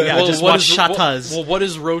just what watch is- shatas. Well, what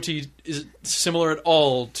is roti? Is it similar at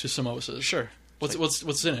all to samosas? Sure. What's in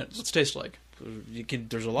it? What's it taste like?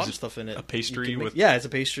 There's a lot of stuff in it. a pastry You can with- it's a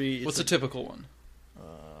pastry. It's What's a typical one?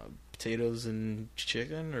 potatoes and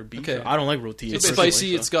chicken or beef. Okay. I don't like roti. It's personally,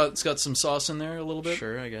 spicy. so- It's got some sauce in there a little bit.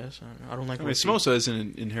 Sure, I guess. I don't like I mean, roti. samosa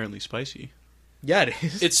isn't inherently spicy. Yeah, it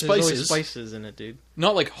is. It's There's always spices. spices in it, dude.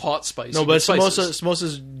 Not like hot spicy. No, but spices.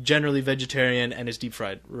 samosa's generally vegetarian and it's deep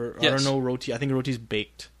fried. I Yes. don't know roti. I think roti's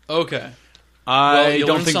baked. Okay. I you'll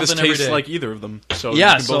don't learn think this something every tastes day. like either of them. So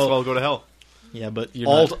Yeah, you can both so- well go to hell. Yeah, but you're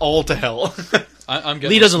All to hell. I'm getting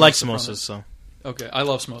Lee doesn't like samosa from samosas, it. so Okay, I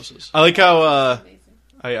love samosas. I like how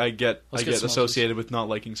I get Let's get samosas. associated with not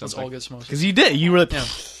liking Let's all something. get samosas. because you did. You were like, Yeah.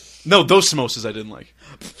 No, those samosas I didn't like.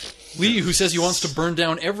 Lee, who says he wants to burn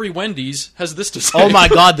down every Wendy's, has this to say. oh my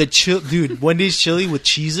god, dude, Wendy's chili with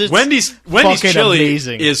cheeses. Wendy's Fucking chili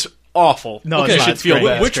amazing. is awful. No, Okay, it's not. should It's feel great.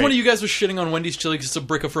 bad. It's Which great. one of you guys was shitting on Wendy's chili because it's a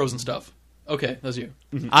brick of frozen stuff? Okay, that's you.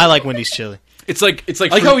 I like Wendy's chili. It's like I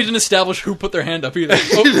like how we didn't establish who put their hand up either.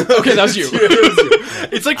 Oh, okay, that was you.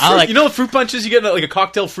 it's like, I fruit, like- you know the fruit punches you get like a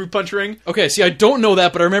cocktail fruit punch ring. Okay, see, I don't know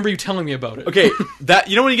that, but I remember you telling me about it. Okay, that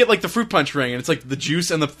you know when you get like the fruit punch ring and it's like the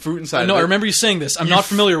juice and the fruit inside. No, of I it? remember you saying this. I'm not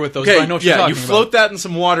familiar with those, Okay, but I know what you're yeah, talking you float about. that in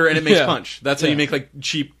some water and it makes Yeah. punch. That's how you Yeah. make like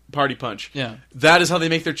cheap party punch. Yeah. That is how they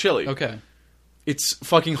make their chili. Okay. It's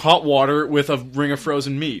fucking hot water with a ring of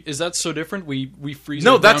frozen meat. Is that so different? We freeze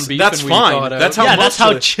No, our ground that's beef that's and we fine. thaw it out? That's how Yeah, most that's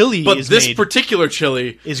how chili But is this made. particular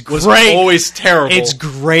chili Is was great. always terrible. It's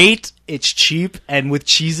great. It's cheap, and with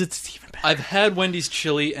cheese, it's even better. I've had Wendy's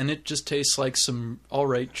chili, and it just tastes like some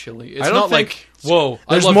alright chili. It's I don't not think- like, whoa,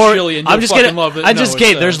 I There's love more. chili, and I'm you just fucking kidding. love it. I'm No, just it's,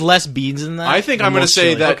 kidding. There's less beans in that. I think than I'm going to most say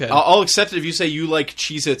chili. that Okay. I'll accept it if you say you like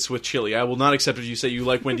Cheez-Its with chili. I will not accept it if you say you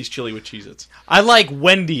like Wendy's chili with Cheez-Its. I like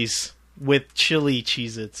Wendy's with chili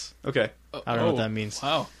Cheez-Its. Okay. I don't know what that means.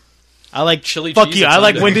 Wow. I like Chili Fuck Cheez-Its you. I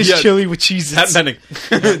like on it. Wendy's Yeah. chili with Cheez-Its. Hat bending.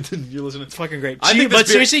 you listening? It's fucking great. I think this But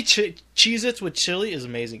beer- seriously, Cheez-Its with chili is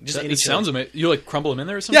amazing. Just any It sounds chili. amazing. You like crumble them in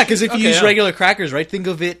there or something? Yeah, because if you Okay, use yeah. regular crackers, right? Think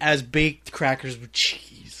of it as baked crackers with cheese.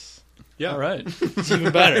 Yeah. All right. It's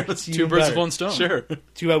even better. It's Two even birds better. of one stone. Sure.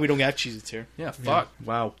 Too bad we don't have Cheez-Its here. Yeah, fuck.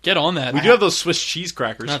 Wow. Get on that. We do have those Swiss cheese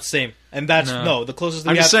crackers. Not the same. And that's No. the closest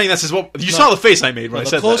thing I'm we just have. saying that's as well. You No. saw the face I made when I The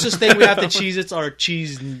said closest that. thing we have to Cheez-Its are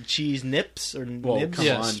cheese nips or Whoa, nibs. come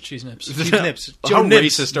yes, on. cheese nips. Cheese nips. How Joe,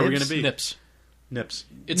 nibs. racist are we Nibs? going to be? Nips. Nips.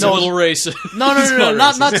 It's No, a little racist. No,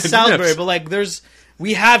 It's not racist. Salisbury, Nips. but like there's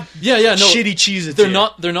We have No, shitty Cheez-Its. They're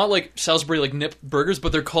here. not like Salisbury like nip burgers,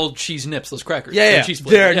 but they're called cheese nips. Those crackers. Yeah. Cheese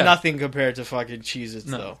flavored. They're Yeah. nothing compared to fucking Cheez-Its,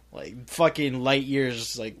 No. though. Like, fucking light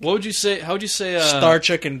years, like, What would you say? How would you say? Star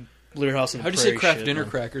Trek and Little House on the How would you say Prairie Kraft shit, dinner man.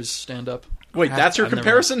 crackers stand up? Wait, that's your I've never-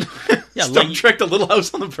 comparison? Yeah, Star like- Trek to Little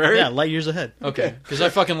House on the Prairie? Yeah, light years ahead. Okay, because I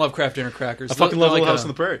fucking love Kraft dinner crackers. I fucking They're love like Little House on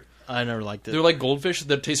the Prairie. I never liked it. They're like goldfish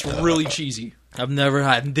that taste really cheesy. I've never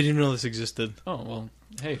had. Didn't even know this existed. Oh well,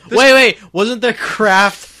 hey. Wait. Wasn't there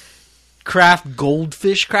Kraft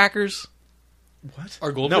goldfish crackers? What?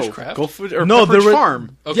 Are goldfish No, Kraft? Goldfish or No, Pepperidge there were-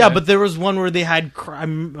 Farm. Okay. Yeah, but there was one where they had.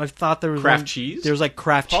 I thought there was Kraft one- cheese? There was like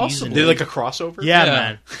Kraft cheese. In They it. like a crossover? Yeah,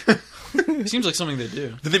 Yeah. man. Seems like something they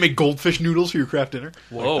do. Did they make goldfish noodles for your Kraft dinner?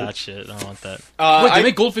 Whoa. Fuck that shit. I don't want that. Wait, they I-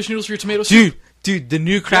 make goldfish noodles for your tomato soup? Dude, the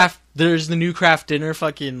new Kraft. There's the new Kraft dinner.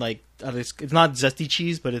 Fucking like, it's not zesty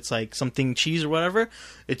cheese, but it's like something cheese or whatever.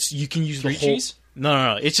 It's you can use Street the whole. cheese?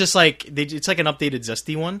 No. It's just like it's like an updated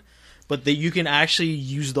zesty one, but you can actually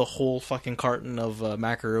use the whole fucking carton of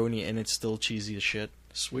macaroni, and it's still cheesy as shit.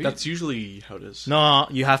 Sweet. That's usually how it is. No,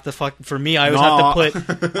 you have to For me, I always have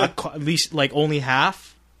to put at least like only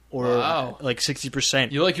half or Wow. like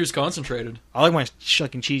 60%. You like yours concentrated. I like my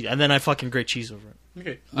fucking cheese, and then I fucking grate cheese over it.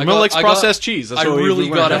 Okay. I Mel got- likes I got- processed cheese. That's I what we really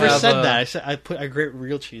learned. gotta I never have, said that. I grate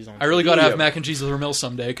real cheese on. I really got to Yeah. have mac and cheese with Ramil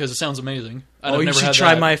someday because it sounds amazing. And I've you never should had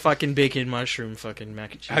try that. my fucking bacon mushroom fucking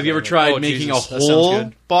mac and cheese. Have you ever on it. tried Oh, making Jesus, a that sounds whole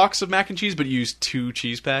good. box of mac and cheese but use 2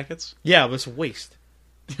 cheese packets? Yeah, but it's a waste.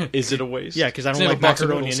 Is it a waste? Yeah, because I don't Same like with box of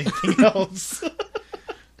macaroni or noodles. anything else.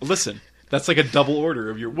 Listen, that's like a double order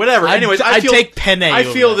of your whatever. I'd- Anyways, I'd take penne I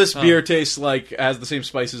over feel that. this beer tastes like has the same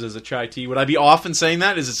spices as a chai tea. Would I be off in saying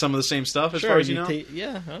that? Is it some of the same stuff as far as you know?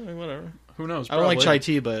 Yeah, I mean, whatever. Who knows? I don't like Probably. chai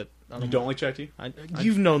tea, but You don't like chai tea?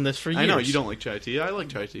 you've known this for years. I know you don't like chai tea. I like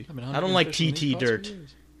chai tea. I've been I don't like hunting fish in TT these dirt. years.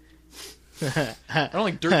 I don't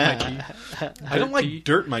like dirt in my tea. I don't like tea.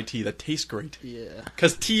 dirt in my tea. That tastes great. Yeah.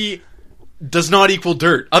 Because tea does not equal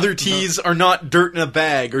dirt. Other teas are not dirt in a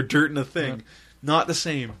bag or dirt in a thing. Not the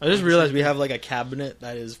same. I just realized we have like a cabinet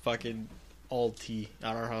that is fucking all tea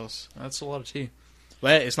at our house. That's a lot of tea.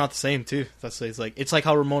 But it's not the same too. It's like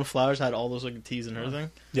how Ramona Flowers had all those like teas and her thing.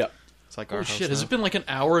 Yeah. It's like Oh our house shit! Has now. it been like an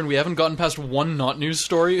hour and we haven't gotten past one not news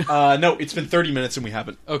story? No, it's been 30 minutes and we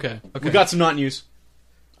haven't. Okay. We got some not news.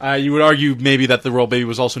 You would argue maybe that the Royal Baby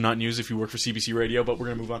was also not news if you work for CBC Radio, but we're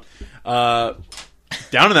going to move on.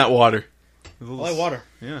 Down in that water. I like water.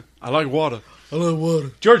 Yeah, I like water. I like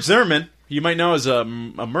water. George Zimmerman, you might know as a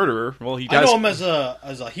murderer. Well, he I does. know him as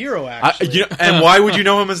a hero. Actually, and why would you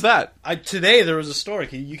know him as that? Today there was a story.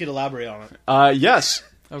 You could elaborate on it. Yes.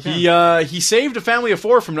 Okay. He saved a family of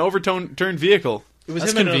 4 from an overturned vehicle. It was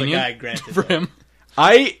That's him and another convenient guy. Granted, for though. him.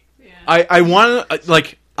 I want to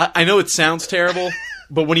like. I know it sounds terrible,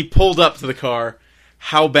 but when he pulled up to the car,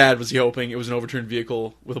 how bad was he hoping it was an overturned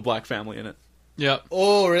vehicle with a black family in it? Yeah.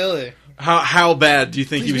 Oh, really? How bad do you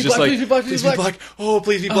think he was be just black, like, please be black, please please be be black. Oh,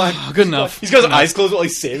 please be black. Oh, good enough. He's got his eyes closed while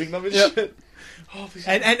he's saving them and Yep. shit. Oh, please.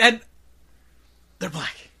 And they're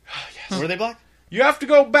black. Were they black? You have to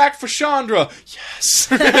go back for Chandra. Yes.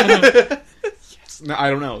 Yes. No, I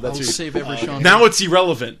don't know. I'll That's save every Sean. now it's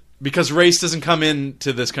irrelevant because race doesn't come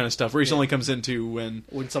into this kind of stuff. Race only comes into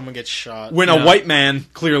When someone gets shot. when Yeah. a white man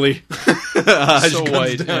clearly has So guns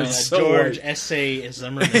white, down. yeah. So George white. S.A.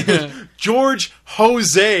 Zimmerman. George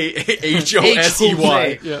Jose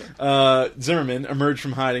Hosey Yeah. Zimmerman emerged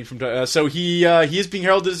from hiding from. So he is being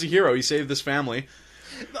heralded as a hero. He saved this family.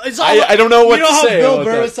 It's all, I don't know what you know to how say Bill about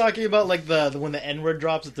Burr that. was talking about like the when the N word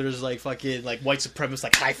drops that there's like fucking like white supremacists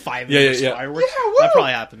like high fiving Yeah. fireworks. Yeah, woo! That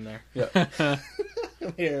probably happened there. Yeah.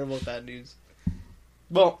 I hear about that news.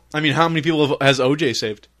 Well, I mean, how many people has OJ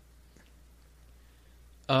saved?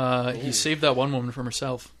 He saved that one woman from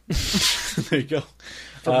herself. There you go.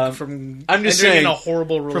 From I'm just entering saying, in a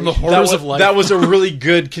horrible from the relationship. horrors of life. That was a really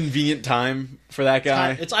good, convenient time for that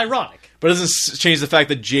guy. It's ironic. But it doesn't change the fact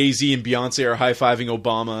that Jay-Z and Beyonce are high-fiving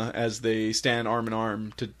Obama as they stand arm in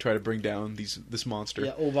arm to try to bring down this monster.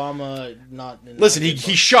 Yeah, Obama not. Listen, he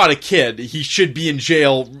shot a kid. He should be in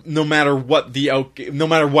jail no matter what no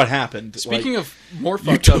matter what happened. Speaking of more you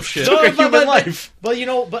fucked up took, shit. took a human life. But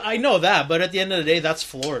I know that. But at the end of the day, that's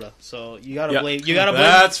Florida. So you gotta Yeah. blame. You gotta blame.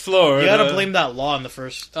 That's Florida. You gotta blame that law in the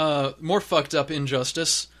first. More fucked up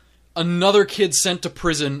injustice. Another kid sent to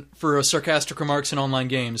prison for sarcastic remarks in online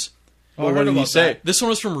games. Oh, I Well, heard what did he about say? that. This one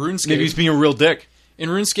was from RuneScape. Maybe he's being a real dick. In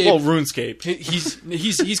RuneScape, Well, RuneScape.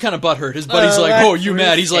 he's kind of butthurt. His buddy's like, that's "Oh, you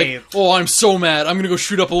mad?" He's like, RuneScape. "Oh, I'm so mad. I'm gonna go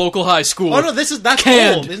shoot up a local high school." Oh no, that's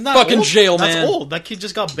Canned. old. Isn't that Fucking old? jail, That's man. old. That kid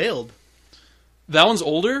just got bailed. That one's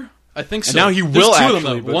older. I think so. And now he There's will two of actually,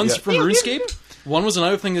 them, though. but One's yeah. from RuneScape, One was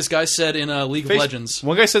another thing this guy said in League of Legends.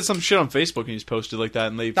 One guy said some shit on Facebook and he's posted like that,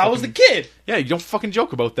 and That was the kid. Yeah, you don't fucking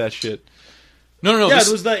joke about that shit. No. Yeah, This,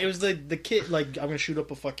 it was the kid. Like, I'm gonna shoot up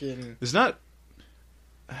a fucking. There's not.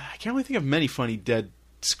 I can't really think of many funny dead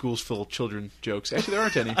schools full of children jokes. Actually, there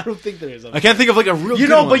aren't any. I don't think there is. I can't think of like a real. You good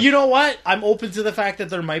know, one. but you know what? I'm open to the fact that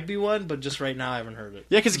there might be one, but just right now I haven't heard it.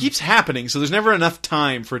 Yeah, because it keeps happening, so there's never enough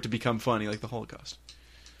time for it to become funny, like the Holocaust.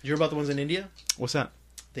 Did you hear about the ones in India? What's that?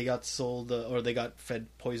 They got sold or they got fed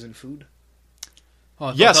poison food. oh, I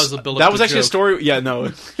thought Yes, that was, a build-up that to was the actually a joke. story. Yeah, no,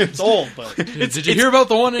 It's old, but Did you hear about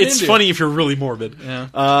the one in it's India? funny if you're really morbid. Yeah.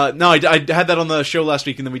 No, I had that on the show last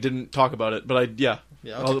week, and then we didn't talk about it. But Yeah,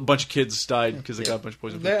 okay. a bunch of kids died because they got a bunch of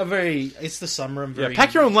poison. it's the summer. I'm very. Yeah,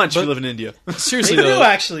 pack your own lunch if But- you live in India. Seriously, They do though,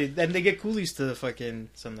 actually, and they get coolies to fucking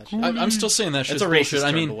send that shit. I'm still saying that shit's It's a bullshit. racist I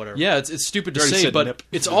term, mean, but whatever. yeah, it's stupid to You already say, said but nip.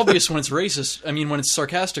 it's obvious when it's racist. I mean, when it's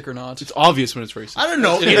sarcastic or not. It's obvious when it's racist. I don't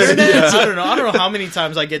know. It is. Internet. Yeah. I don't know how many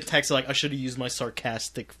times I get texts like I should have used my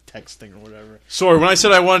sarcastic texting or whatever. Sorry, when I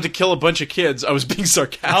said I wanted to kill a bunch of kids, I was being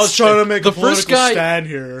sarcastic. I was trying to make The a first political guy- stand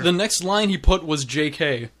here. The next line he put was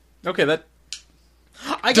JK. Okay, that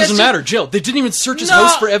I guess Doesn't matter, Jill. They didn't even search his No,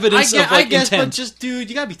 house for evidence of I like guess, intent. but just dude,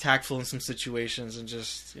 you gotta be tactful in some situations and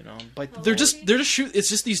just bite the They're bullet. just shoot. It's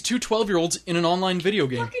just these two 12-year-olds in an online video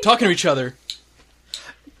game talking to each other.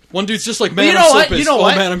 One dude's just like, But man, you know I'm so what? pissed. You know oh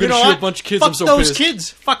what? man, I'm You gonna know shoot what? a bunch of kids. Fuck I'm so those pissed. kids.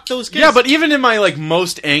 Fuck those kids. Yeah, but even in my like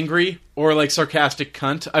most angry or like sarcastic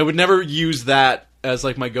cunt, I would never use that as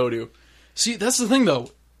like my go-to. See, that's the thing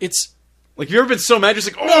though. It's Like, have you ever been so mad,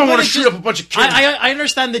 just like, oh, No, I but want to it's shoot just- up a bunch of kids? I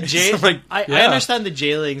understand the jail. It's like, I yeah. understand the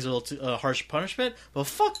jailing's a little too, harsh punishment, but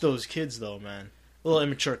fuck those kids though, man. Little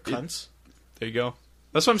immature cunts. There you go.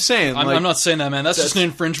 That's what I'm saying. I'm, like, I'm not saying that, man. That's just an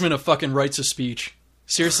infringement of fucking rights of speech.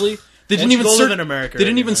 Seriously, they didn't you even go search. live in America They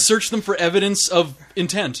didn't already, even man. search them for evidence of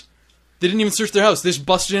intent. They didn't even search their house. They just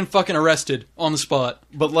busted in, fucking arrested on the spot.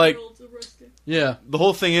 But like, Yeah, the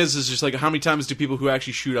whole thing is just like, how many times do people who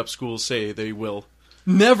actually shoot up schools say they will,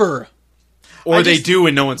 never. or I they just- do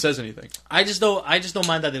and no one says anything? I just don't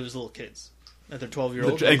mind that they was little kids. That they're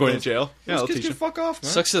 12-year-olds. And going to jail. Yeah, Those I'll kids teach can you. fuck off, man.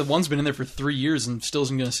 Sucks that one's been in there for 3 years and still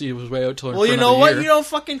isn't going to see his way out till. Well, you know what? You don't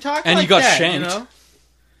fucking talk And like you got that, shanked. You know?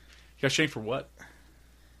 You got shanked for what?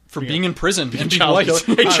 for being in prison and being child white. killer.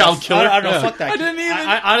 Hey, child killer. I don't know. Yeah. Fuck that I kid. didn't even-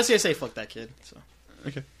 I honestly, I say fuck that kid. So.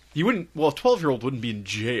 Okay. You wouldn't. Well, a 12-year-old wouldn't be in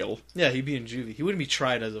jail. Yeah, he'd be in juvie. He wouldn't be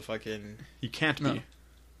tried as a fucking... He can't No. be.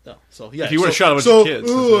 No. So, yeah. If he would've shot a bunch of kids,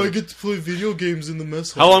 that's it. get to play video games in the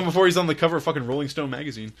mess hall. How long before he's on the cover of fucking Rolling Stone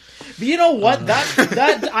magazine? But you know what?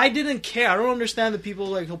 That I didn't care. I don't understand that people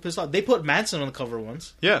like who pissed off. They put Manson on the cover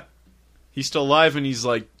once. Yeah. He's still alive and he's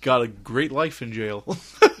like got a great life in jail.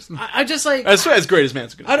 I just like... as great as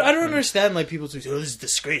Manson. I don't understand like people say, oh, this is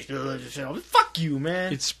disgrace. Fuck you,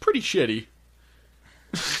 man. It's pretty shitty.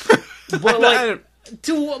 But like,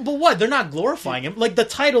 but what? They're not glorifying him. Like the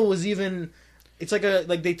title was even. It's like they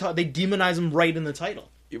demonize him right in the title.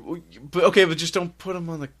 But okay, but just don't put them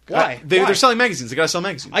on the. Why? They're Why? selling magazines. They gotta sell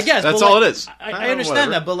magazines. I guess that's but, all like, it is. I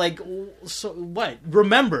understand that, but like, so what?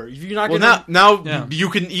 Remember, if you're not Well, gonna. now Yeah. you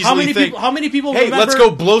can easily how many think. people? How many people? Hey, remember? let's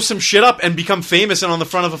go blow some shit up and become famous and on the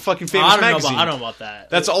front of a fucking famous I don't magazine. know about that.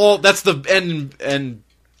 That's all. That's the end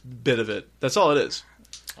bit of it. That's all it is.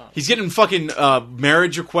 He's getting fucking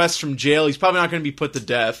marriage requests from jail. He's probably not going to be put to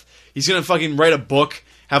death. He's going to fucking write a book,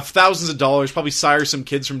 have thousands of dollars, probably sire some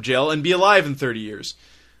kids from jail, and be alive in 30 years.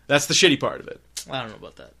 That's the shitty part of it. I don't know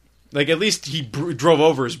about that. Like, at least he drove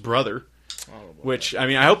over his brother. I don't know about Which, I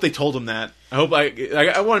mean, I hope they told him that. I hope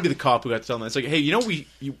I want to be the cop who got to tell him that. It's like, hey, you know,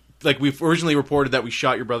 we've originally reported that we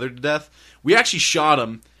shot your brother to death. We actually shot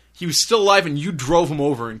him. He was still alive, and you drove him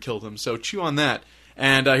over and killed him. So chew on that.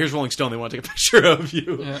 And here's Rolling Stone. They want to take a picture of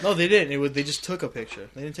you. Yeah. that. No, they didn't. They just took a picture.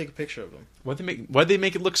 They didn't take a picture of him. Why'd they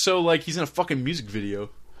make it look so like he's in a fucking music video?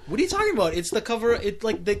 What are you talking about? It's the cover.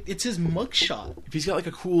 It's his mugshot. If he's got like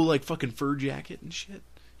a cool like fucking fur jacket and shit,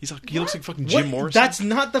 he looks like fucking Jim What? Morrison. That's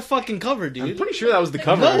not the fucking cover, dude. I'm pretty sure that was the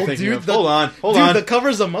cover. No, I'm thinking dude, of. the- Hold on. Dude, the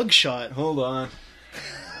cover's a mugshot. Hold on.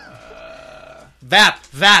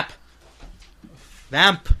 Vamp.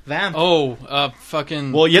 Oh,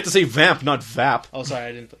 fucking Well, you have to say vamp, not vap. Oh, sorry,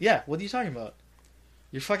 I didn't. Yeah, what are you talking about?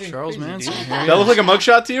 You're fucking Charles crazy, Manson. dude. Here he That look is. like a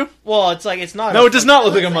mugshot to you? Well, it's not. No, it does not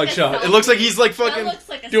look like a Looks like a mugshot. It selfie. looks like he's like fucking That looks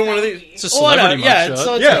like a doing one of selfie. these. It's a Oh, whatever. celebrity Yeah, mugshot.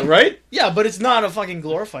 so it's Yeah, like- right? Yeah, but it's not a fucking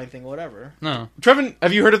glorifying thing. Whatever. No. Trevin,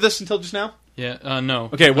 have you heard of this until just now? Yeah. No.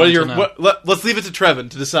 Okay, Not what are your until now. let's leave it to Trevin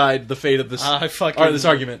to decide the fate of this I fucking. or this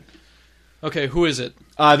argument. Okay, who is it?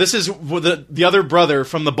 This is the other brother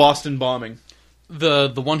from the Boston bombing.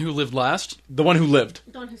 The one who lived last? The one who lived.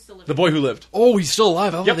 The one who's still living. The boy who lived. Oh, he's still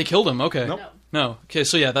alive. I thought Yep. they killed him. Okay. Nope. No. Okay,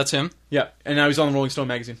 so yeah, that's him. Yeah, and now he's on the Rolling Stone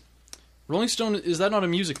magazine. Rolling Stone, is that not a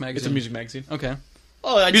music magazine? It's a music magazine. Okay.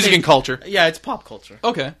 Oh, I'd Music say- and culture. Yeah, it's pop culture.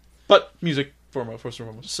 Okay. But music, first and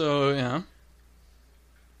foremost. So, yeah.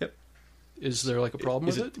 Yep. Is there like a problem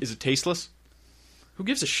Is with it it? is it tasteless? Who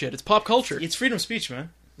gives a shit? It's pop culture. It's freedom of speech, man.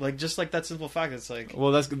 Like, just like that simple fact. It's like,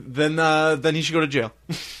 Well, then he should go to jail.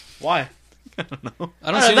 why? I don't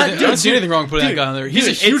I see, don't know, anything, I don't see dude, anything wrong with putting that guy on there. He's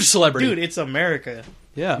a huge celebrity. Dude, it's America.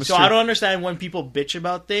 Yeah. So I don't understand when people bitch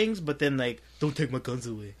about things, but then like, don't take my guns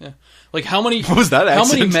away. Like how many What was that How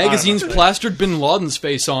many accent? magazines plastered Bin Laden's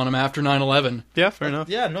face on him after 9/11? Yeah, fair enough.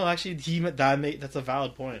 Yeah, no, actually, that's a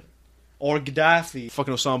valid point. Or Gaddafi.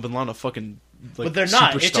 Fucking Osama bin Laden, a fucking like, But they're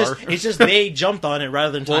not. superstar. It's just they jumped on it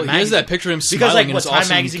rather than Time Well, he Magazine. has that picture of him Because smiling like in what his Time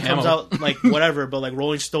awesome Magazine comes camo. out like whatever, but like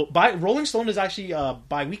Rolling Stone is actually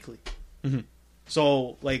bi-weekly. Mm-hmm.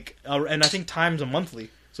 So like, and I think Time's a monthly.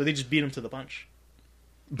 So they just beat him to the punch.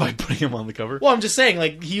 By putting him on the cover. Well, I'm just saying,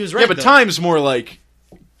 like he was right. Yeah, but though. Time's more like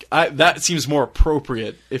that seems more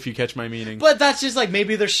appropriate if you catch my meaning. But that's just like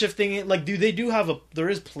maybe they're shifting it. Like, there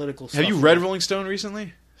is political stuff. Have you read Rolling Stone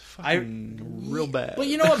recently? I Real bad. But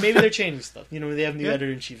you know what? Maybe they're changing stuff. You know, they have new Yeah.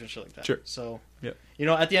 editor in chief and shit like that. Sure. So Yeah. you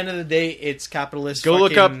know, at the end of the day, it's capitalist. Go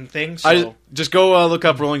look up thing. So I just go look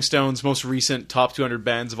up Rolling Stone's most recent top 200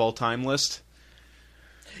 bands of all time list.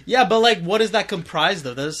 yeah, but like, what is that comprised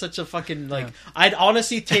of? That is such a fucking like. I'd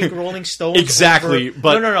honestly take Rolling Stones Exactly, over,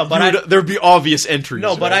 but no. But there'd be obvious entries.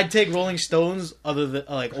 no, but right? I'd take Rolling Stones other than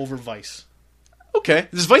like over Vice. Okay,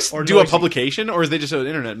 does Vice Or do a Noisy. publication, or is they just an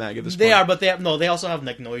internet mag at this point? They are, but they also have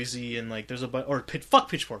like Noisy and like there's a fuck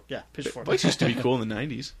Pitchfork. Yeah, Pitchfork. Vice used to be cool in the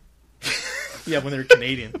 90s. Yeah, when they were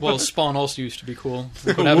Canadian. Well, Spawn also used to be cool.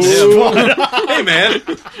 What happened to him? Hey man,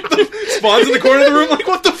 Spawn's in the corner of the room like,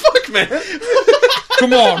 what the fuck, man?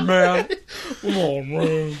 Come on, man. Come on,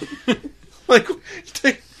 man. Like,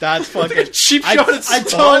 take That's fucking cheap shot at I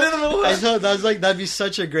Spawn in the middle of I that. told that was like that'd be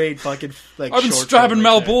such a great fucking like. I've been short stabbing film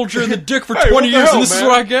Mal right there. Bolger in the dick for Hey, 20 what the years, hell, and this is man?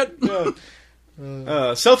 what I get?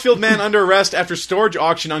 Southfield man under arrest after storage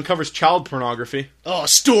auction uncovers child pornography. Oh,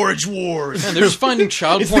 Storage Wars. Man, they're just finding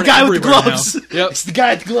child It's porn the guy with the everywhere gloves. now. Yep. It's the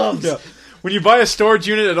guy with the gloves. When you buy a storage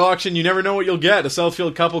unit at auction, you never know what you'll get. A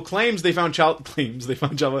Southfield couple claims they found child.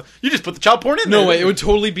 You just put the child porn in there. No way, it would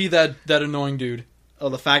totally be that annoying dude. Oh,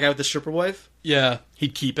 the fat guy with the stripper wife. Yeah.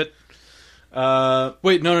 He'd keep it.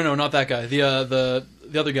 Wait, no, not that guy. The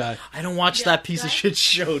other guy. I don't watch that piece of shit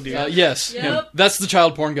show, dude. Yes, Yep. him. That's the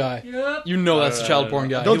child porn guy. Yep. You know that's the child porn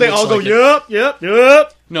guy. Don't He they looks all go, like it.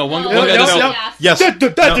 yep? No, one No, guy no, doesn't. no. Yes. That's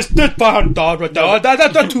 $500 right there.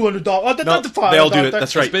 That's $200. No, they all do it.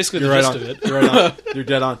 That's right. basically You're the right gist on. of it. You're right on. You're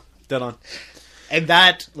dead on. Dead on. And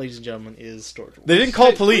that, ladies and gentlemen, is Storage Wars. They didn't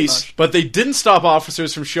call police, but they didn't stop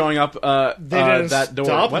officers from showing up didn't that door.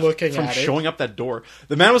 stop What? looking from at it. showing up that door.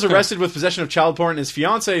 The man was arrested with possession of child porn, and his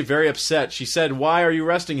fiancee very upset. She said, "Why are you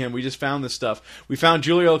arresting him? We just found this stuff. We found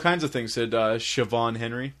Julie all kinds of things," said Siobhan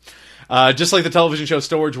Henry. Just like the television show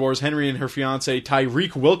Storage Wars, Henry and her fiance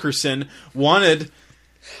Tyreek Wilkerson wanted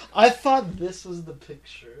I thought this was the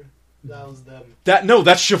picture. That was them. that. No,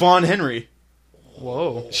 that's Siobhan Henry.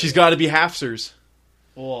 Whoa. She's got to be Hafsers,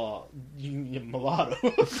 Well, you're mulatto,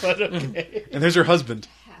 but okay. and there's her husband.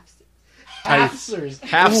 Halfsers.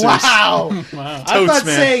 Halfsers. Wow. Wow. I'm not Totes,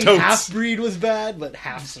 man. saying Totes. half-breed was bad, but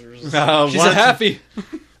halfsers. She's a Wanted to- happy.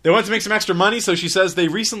 They wanted to make some extra money, so she says they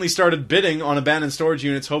recently started bidding on abandoned storage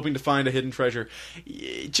units, hoping to find a hidden treasure.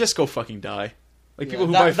 Just go fucking die. Like people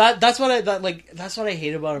who buy that's what I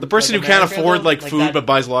hate about the person like, who can't America, afford though, like food that- but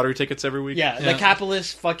buys lottery tickets every week. yeah, Yeah. the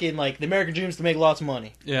capitalist fucking like the American dream is to make lots of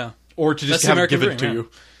money. Yeah. Or to just That's the have it American given dream, to yeah. you.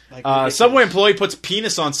 Like, ridiculous. Subway employee puts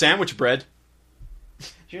penis on sandwich bread. Did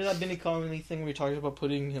you hear that Benny Connolly thing where he talked about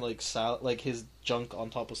putting like like his junk on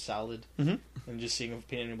top of salad Mhm. and just seeing if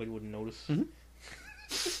anybody would notice? Mhm.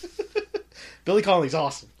 Billy Connolly's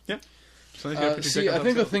awesome. See, I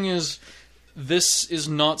think the thing is, this is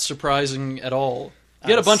not surprising at all. You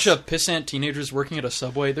get a bunch of pissant teenagers working at a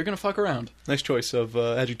Subway, they're going to fuck around. Nice choice of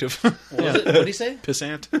adjective. What was it? What did he say?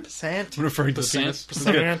 Pissant. Sant. I'm referring to the Pissant.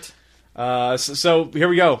 penis. Sant. So here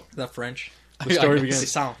we go. Is that French? The story I begins.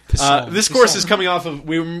 Pissant. This course is coming off of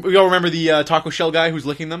we all remember the taco shell guy who's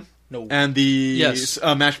licking them, No. and the Yes.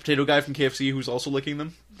 mashed potato guy from KFC who's also licking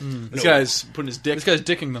them. This No. guy's putting his dick. This guy's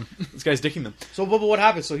dicking them. This guy's dicking them. So, but what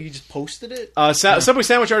happened? So he just posted it? Subway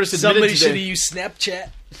sandwich artist admitted Somebody should have today. used Snapchat.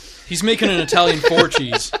 He's making an Italian four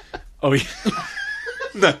cheese. Oh, yeah.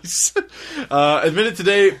 Nice. Admitted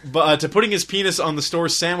today to putting his penis on the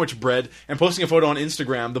store's sandwich bread and posting a photo on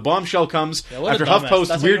Instagram. The bombshell comes Yeah, what a after dumbass. HuffPost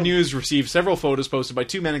That's Weird what you- News received several photos posted by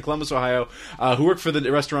two men in Columbus, Ohio, who work for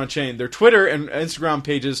the restaurant chain. Their Twitter and Instagram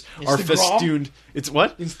pages are Instagram? festooned. It's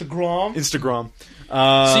what? Instagram. Instagram.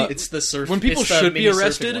 It's the surf. When people it's the should be mini surfing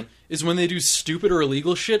arrested one. is when they do stupid or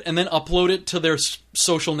illegal shit and then upload it to their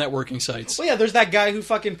social networking sites. Well, yeah, there's that guy who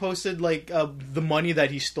fucking posted like the money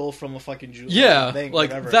that he stole from a fucking jewelry Yeah, thing, like,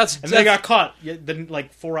 whatever. that's- and then they got caught. Yeah, then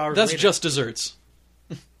like 4 hours. That's later. just desserts.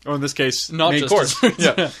 Or in this case, Not main just course.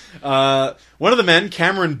 desserts. Yeah. One of the men,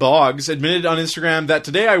 Cameron Boggs, admitted on Instagram that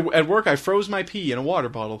today at work I froze my pee in a water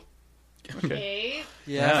bottle. Okay.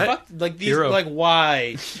 Yeah. Fuck, like these. Hero. Like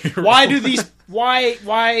why? Why do these? Why?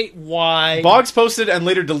 Boggs posted and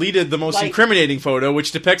later deleted the most Like- incriminating photo,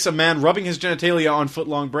 which depicts a man rubbing his genitalia on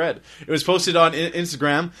foot-long bread. It was posted on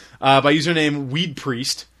Instagram by username Weed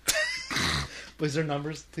Priest. Was there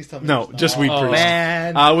numbers? Please tell me. No, there's just not. Weed Oh, Priest.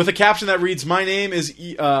 man. With a caption that reads, "My name is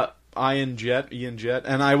Ian Jett,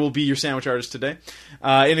 and I will be your sandwich artist today."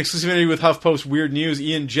 In exclusivity with HuffPost Weird News,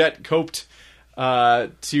 Ian Jett coped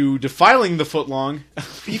to defiling the footlong.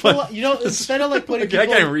 People, you know, instead of like putting Okay, I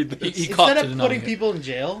people, can't even read this. He caught instead to of denying putting it. people in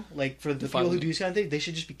jail, like for the people who Defiling. do this kind of thing, they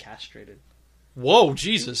should just be castrated. Whoa,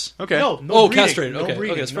 Jesus. Okay. No Oh, breeding, castrated. No Okay,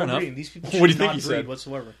 breeding, okay, that's no fair enough. breeding. These people What should do you think not he breed said?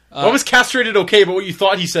 whatsoever. What was castrated okay, but what you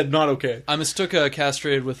thought he said not okay? I mistook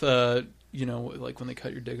castrated with, you know, like when they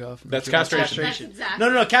cut your dick off. That's That's castration. exactly.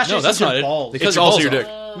 No, castration. No, that's your not it. balls. They It's cut your also balls your off.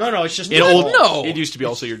 dick. No, it's just In balls. old, No. it used to be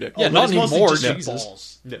also your dick. Yeah, but not it's mostly anymore, just Jesus. balls.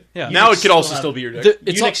 Yeah. You Now it still could also have- still be your dick.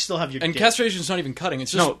 It's Eunuchs still have your and dick. castration's not even cutting.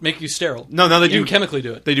 It's just No. make you sterile. No, now they You do can chemically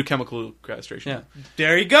do it. They do chemical castration. Yeah.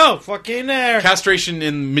 There you go. Fucking there. Castration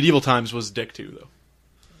in medieval times was dick too, though.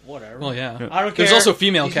 Whatever. Well, yeah. I don't care. There's also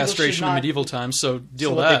female These people should castration in not- medieval times, so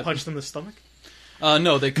deal So with what, they that. punched them in the stomach?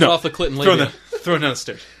 No, they cut off the clit and Throw labia. down the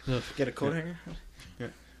stairs. Get a coat hanger?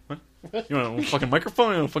 You want a fucking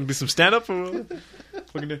microphone? You want to fucking do some stand up?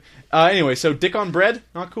 Anyway, so dick on bread,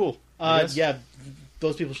 not cool. I guess. Yeah.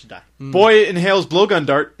 Those people should die. Boy inhales blowgun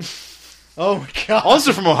dart. Oh my god.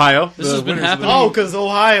 Also from Ohio. This has been happening. Oh, because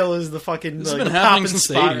Ohio is the fucking This has like, been the happening poppin' since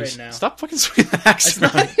the spot 80s. right now. Stop fucking swinging that axe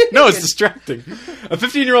around. No, it's distracting. A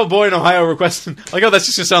 15-year-old boy in Ohio requested... Like, oh, that's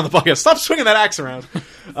just going to sound on the podcast. Stop swinging that axe around.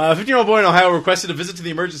 A 15-year-old boy in Ohio requested a visit to the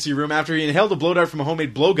emergency room after he inhaled a blow dart from a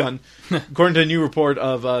homemade blowgun, according to a new report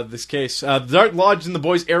of this case. The dart lodged in the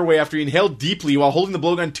boy's airway after he inhaled deeply while holding the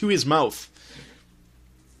blowgun to his mouth.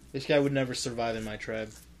 This guy would never survive in my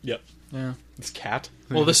tribe. Yep. Yeah. This cat.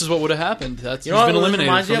 Well, this is what would have happened. That's You he's know been what it eliminated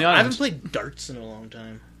reminds from me the of? I island. haven't played darts in a long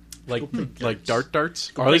time. Like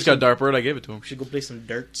darts. Go Arlie's play got dartboard. I gave it to him. We should go play some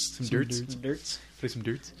darts. Some dirts. Some darts. Play some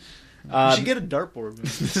dirts. We should get a dartboard. man.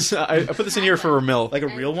 This, I put this in here for Ramil. Like a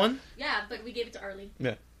real one? Yeah, but we gave it to Arlie.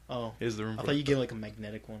 Oh. Is the room I for thought it. you gave like a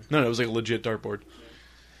magnetic one. No, it was like a legit dartboard.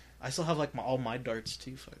 I still have like all my darts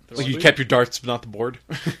too. Like you kept your darts, but not the board.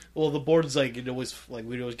 Well, the board's like it always like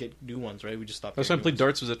we'd always get new ones, right? We just stopped. Last time I getting played new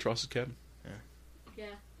darts was at Tross's cabin. Yeah.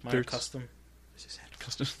 ones. Mine are darts. custom.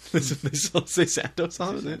 Custom. They still say Santos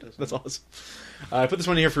on it. Santos. That's awesome. I put this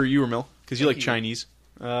one in here for you, Ramil, because you Thank like you. Chinese.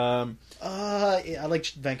 I like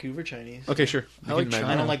Vancouver Chinese. Okay, sure. I like You can China. I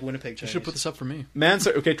imagine. don't like Winnipeg You Chinese. should put this up for me.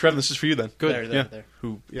 Okay, Trev, this is for you then. Good. There. Yeah.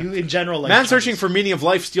 Who? Yeah. You in general like Man Chinese. searching for meaning of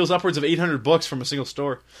life steals upwards of 800 books from a single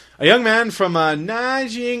store. A young man from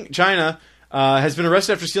Nanjing, China, has been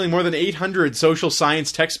arrested after stealing more than 800 social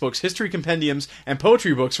science textbooks, history compendiums, and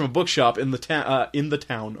poetry books from a bookshop in the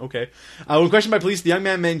town. Okay. When questioned by police, the young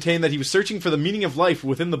man maintained that he was searching for the meaning of life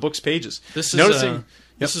within the book's pages. This is Noticing,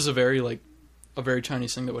 this is a very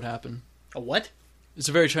Chinese thing that would happen. A what? It's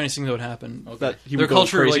a very Chinese thing that would happen. that he Their would go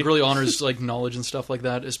culture crazy. like really honors like knowledge and stuff like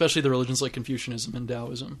that, especially the religions like Confucianism and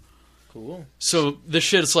Taoism. Cool. So this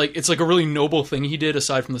shit, it's like a really noble thing he did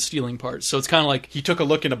aside from the stealing part. So it's kind of like He took a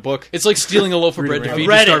look in a book. it's like stealing a loaf of bread to Read feed it.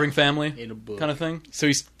 your starving family, In a book. kind of thing. So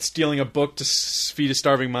he's stealing a book to feed a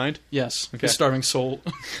starving mind. Yes, Okay. a starving soul.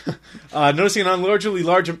 Noticing an unusually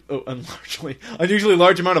large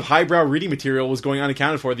amount of highbrow reading material was going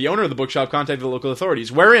unaccounted for, the owner of the bookshop contacted the local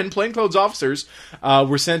authorities, wherein plainclothes officers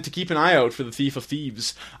were sent to keep an eye out for the thief of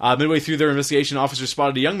thieves. Midway through their investigation, officers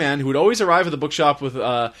spotted a young man who would always arrive at the bookshop with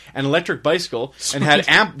an electric bicycle and had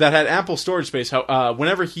ample storage space.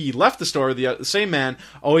 Whenever he left the store, the same man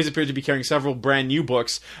always appeared to be carrying several brand new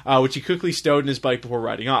books, which he quickly stowed in his bike before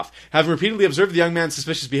riding off. Having repeatedly observed the young man's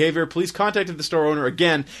suspicious behavior, police contacted the store owner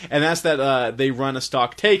again and asked that they run a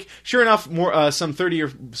stock take. Sure enough, some 30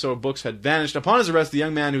 or so books had vanished. Upon his arrest, the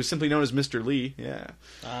young man, who was simply known as Mr. Lee,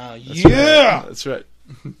 that's right.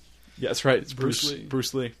 Yeah, that's right. It's Bruce Bruce Lee.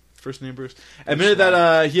 Bruce Lee. First name Bruce. Admitted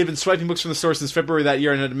that he had been swiping books from the store since February that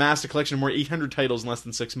year and had amassed a collection of more 800 titles in less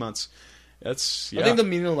than 6 months. That's I think the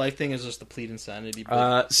meaning of life thing is just the plead insanity.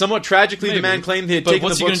 But somewhat tragically, the Maybe. man claimed he had But taken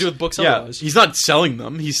what's the he books. gonna do with books Yeah, otherwise? he's not selling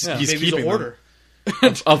them. He's Yeah. he's maybe he's keeping an order.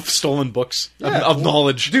 them of stolen books of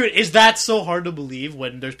knowledge. Dude, is that so hard to believe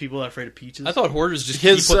when there's people that are afraid of peaches? I thought hoarders just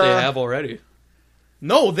His, keep what they have already.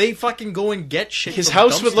 No, they fucking go and get shit. His from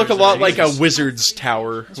house would look a dumpsters lot and like a everything. wizard's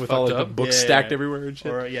tower with all like fucked the up. books Yeah, stacked yeah. everywhere and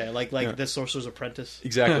shit. Or like Yeah. the Sorcerer's Apprentice.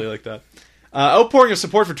 Exactly like that. Outpouring of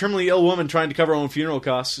support for terminally ill woman trying to cover her own funeral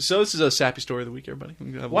costs. So this is a sappy story of the week, everybody.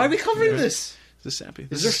 Why are we covering this? This is sappy.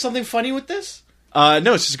 Is there something funny with this?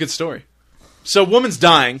 No, it's just a good story. So, woman's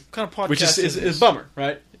dying, What kind of podcast which is this? a bummer,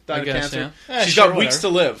 right? Died I of guess, cancer. yeah. She's Sure, got weeks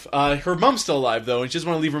whatever. to live. Her mom's still alive, though, and she doesn't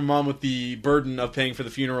want to leave her mom with the burden of paying for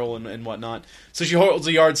the funeral and whatnot. So she holds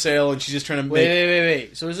a yard sale, and she's just trying to make...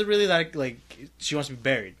 Wait. So is it really that like she wants to be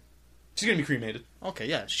buried? She's going to be cremated. Okay,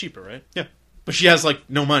 yeah, it's cheaper, right? Yeah. But she has, like,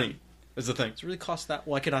 no money, is the thing. Does it really cost that?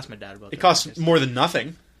 Well, I could ask my dad about that. It costs more than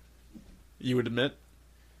nothing, you would admit.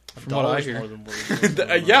 From what I Dollars hear. more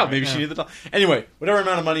than Yeah, maybe Yeah. she needed the... Anyway, whatever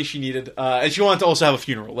amount of money she needed. And she wanted to also have a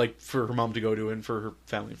funeral, like, for her mom to go to and for her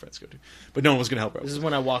family and friends to go to. But no one was going to help her out. This is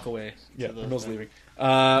when I walk away. Yeah, to the- Mill's leaving.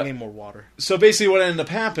 I need more water. So basically, what ended up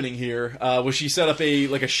happening here was she set up a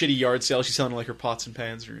shitty yard sale. She's selling like her pots and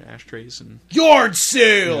pans and her ashtrays and Yard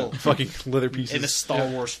sale fucking leather pieces in a Star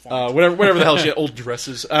Wars font. whatever the hell she had, old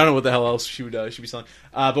dresses. I don't know what the hell else she would be selling.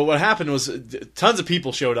 But what happened was tons of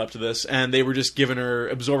people showed up to this, and they were just giving her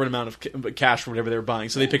absorbent amount of cash for whatever they were buying.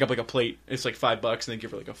 So they pick up like a plate. It's like $5, and they give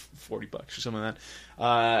her like a $40 or something like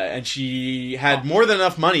that. And she had more than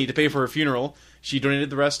enough money to pay for her funeral. She donated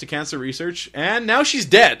the rest to cancer research, and now she's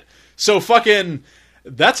dead. So fucking,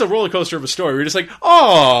 that's a roller coaster of a story. We're just like,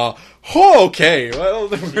 oh, okay. Well,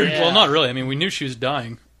 Yeah. Well, not really. I mean, we knew she was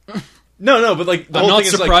dying. no, but like the I'm whole not thing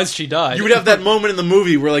is like, surprised she died. you would have that moment in the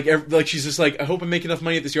movie where like she's just like, I hope I make enough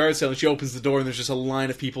money at this yard sale, and she opens the door and there's just a line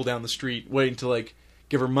of people down the street waiting to like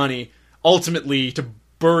give her money, ultimately to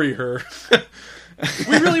bury her.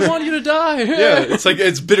 We really want you to die. Yeah, it's like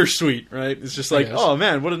it's bittersweet, right? It's just like, guess. oh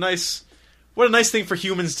man, what a nice thing for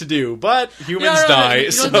humans to do. But humans Yeah, no, die. You know,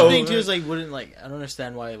 so the thing too is like, wouldn't like I don't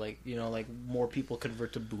understand why like more people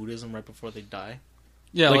convert to Buddhism right before they die.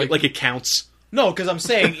 Yeah, like it counts. No, because I'm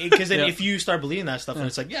saying because then Yeah. if you start believing that stuff, and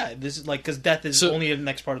it's like this is like because death is So- only the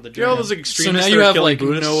next part of the You know all journey. those extremists so now you that are have killing like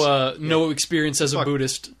Buddhists? no experience as a Fuck.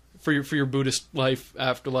 Buddhist for your Buddhist life,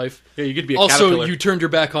 afterlife. Yeah, you could be a Also, caterpillar. you turned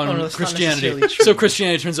your back on Oh, no, that's not Christianity. necessarily true. So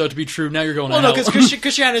Christianity turns out to be true. Now you're going Well, to no, hell. because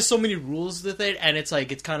Christianity has so many rules with it, and it's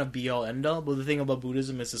like it's kind of be all end all. But the thing about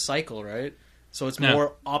Buddhism is the cycle, right? So it's Yeah.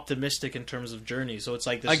 more optimistic in terms of journey. So it's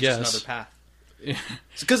like this I is just guess. another path.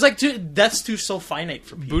 Because like death's too so finite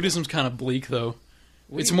for people. Buddhism's kind of bleak, though.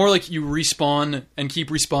 It's more like you respawn and keep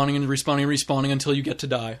respawning and respawning and respawning until you get to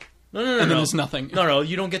die. No, And then no. there's nothing. No,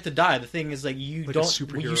 you don't get to die. The thing is, like you Like a don't.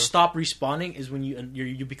 superhero. When you stop respawning is when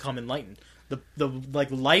you become enlightened. The like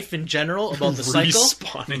life in general about the cycle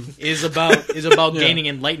Respawning. is about Yeah. gaining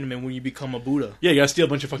enlightenment when you become a Buddha. Yeah, you gotta steal a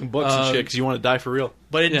bunch of fucking books and shit Um, because you want to die for real.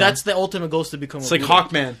 But Yeah. that's the ultimate goal is to become. It's a like Buddha.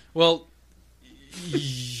 Hawkman. Well,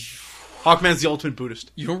 Hawkman's the ultimate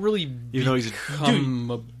Buddhist. you don't really You know he's a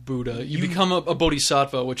become a Buddha. You become a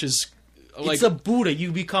bodhisattva, which is like It's a Buddha.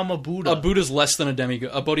 You become a Buddha. a Buddha's less than a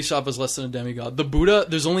demigod. A bodhisattva is less than a demigod. The Buddha,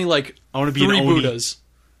 there's only like I want to be 3 an Oni. Buddhas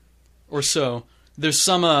or so. There's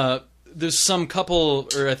some couple,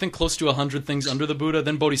 or I think close to 100 things under the Buddha.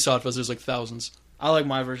 Then bodhisattvas, there's like thousands. I like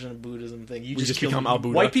my version of Buddhism thing. You We just kill become Al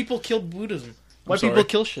Buddha. White people kill Buddhism. White sorry. people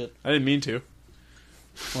kill shit. I didn't mean to.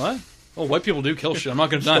 What? Oh, white people do kill shit. I'm not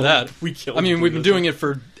going to deny that. We killed. I mean, we've been doing it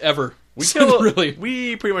forever. We So kill. really.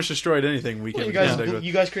 We pretty much destroyed anything we Well, can.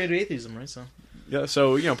 you guys created atheism, right? So Yeah,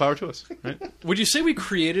 so power to us, right? Would you say we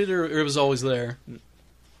created or it was always there?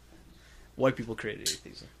 white people created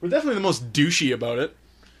atheism. We're definitely the most douchey about it.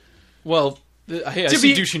 Well, hey, I To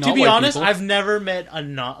see be, douchey to not be white honest, people. I've never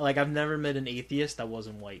met an atheist that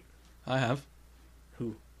wasn't white. I have.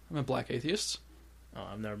 Who? I met black atheists. Oh,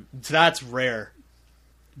 I've never. That's rare.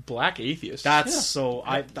 Black atheist. That's Yeah. so.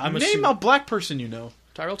 I'm Name assuming. a black person you know.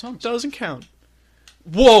 Tyrell Thomas. Doesn't count.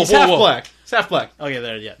 Whoa, He's half black. He's half black. Oh yeah,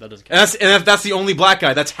 there. Yeah, that doesn't And count. if that's the only black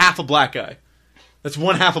guy, that's half a black guy. That's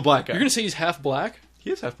one half a black guy. You're going to say he's half black? He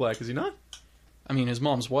is half black, is he not? I mean, his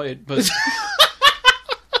mom's white, but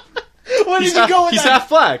What He's did you go with He's that? half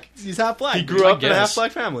black. He's half black. He grew up in a guess. half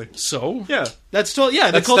black family. so? Yeah. That's totally. Yeah,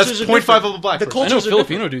 the That's cultures are 0.5 different. of a black The person. I know cultures are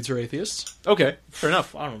Filipino dudes are atheists. Okay, fair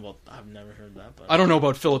enough. I don't know about. I've never heard that. But I don't know about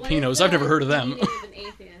What is Filipinos. the I've never heard of them. meaning of an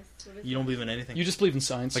atheist? What is you don't believe in anything. You just believe in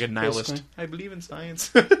science. Like a nihilist. basically. I believe in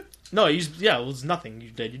science. No, well, it's nothing.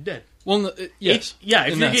 You're dead. You're dead. Well, yes. Yeah,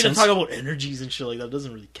 if in you're that going to sense. talk about energies and shit like that, it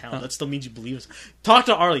doesn't really count. That still means you believe it. Talk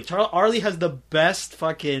to Arlie. Arlie has the best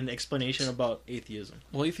fucking explanation about atheism.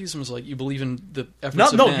 Well, atheism is like you believe in the efforts No,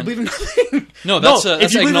 of no, man. you believe in nothing. No, that's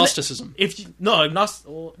if you believe in- agnosticism. If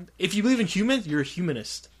you believe in humans, you're a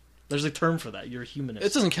humanist. There's a term for that. You're a humanist.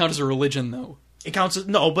 It doesn't count as a religion, though. It counts as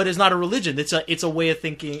no, but it's not a religion. It's a way of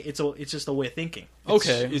thinking. It's just a way of thinking.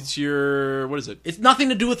 Okay. It's your what is it? It's nothing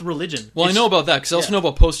to do with religion. Well, I It's- know about that because I also know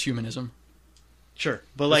about post-humanism. Sure,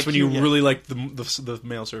 but That's like when you yeah. really like the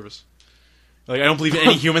mail service. Like I don't believe in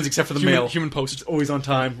any humans except for the mail. Human post. It's always on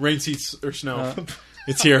time. Rain, seats, or snow.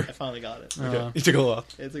 It's here. I finally got it. Okay. It took a while.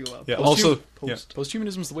 It took a while. Yeah. Post- Also, post.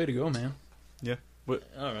 Post-humanism is the way to go, man. yeah. What?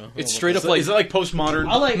 I don't know. It's straight up Is like that like postmodern?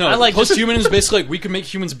 I like. no. I like Post-humanism is basically like we can make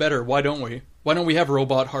humans better. Why don't we? Why don't we have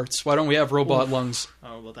robot hearts? Why don't we have robot lungs? I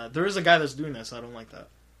don't know about that. There is a guy that's doing that, so I don't like that.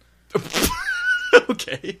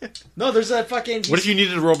 Okay. No, there's that fucking. What if you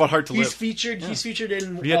needed a robot heart to He's live? featured. He's featured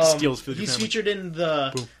in. You had to steal his food, He's family. featured in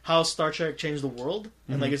the Boom. how Star Trek changed the world,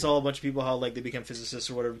 and like it's all a bunch of people how like they became physicists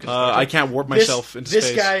or whatever. because of Star I Trek. can't warp This- myself into this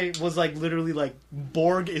space. guy was like literally like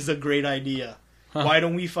Borg is a great idea. Why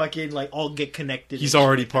don't we fucking like all get connected? He's and shit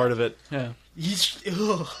already like part of it. Yeah. that? He's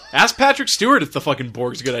ugh. Ask Patrick Stewart if the fucking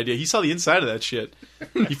Borg's a good idea. He saw the inside of that shit.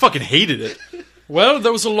 He fucking hated it. Well,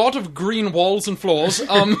 there was a lot of green walls and floors.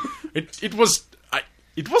 It was.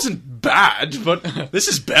 It wasn't bad, but this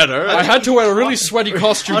is better. I had to wear a really sweaty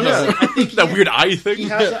costume. Honestly, though. I think that weird eye thing. he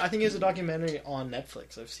has. I think he has a documentary on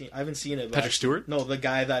Netflix. I haven't seen it. But Patrick Stewart? No, the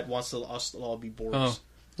guy that wants us to all be Borgs. Oh.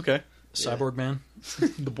 Okay. Cyborg man.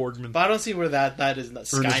 The Borgman. But I don't see where that is not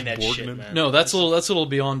Ernest Skynet shit, Borgman. man. No, that's a little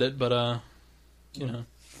beyond it, but you know, Like,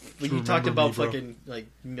 he Remember talked about me, bro. fucking like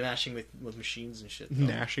mashing with machines and shit.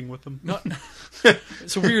 Gnashing with them. not.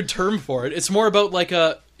 It's a weird term for it. It's more about like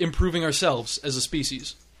improving ourselves as a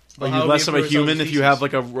species. But Like how you're would less we of a improve human ourselves if you as have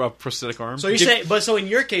like a prosthetic arm. So you're saying, but so in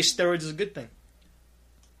your case, steroids is a good thing.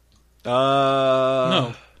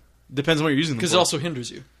 No, Depends on what you're using them because for. it also hinders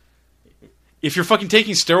you. If you're fucking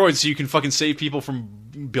taking steroids so you can fucking save people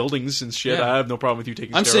from buildings and shit, Yeah. I have no problem with you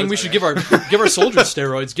taking I'm steroids. saying we should give our soldiers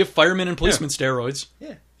steroids, give firemen and policemen steroids,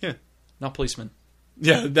 Yeah. Yeah. not policemen.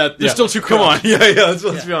 Yeah, that. They're yeah. still too Come on. corrupt. Yeah.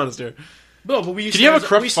 Let's be honest here. No, but we used Can you to have a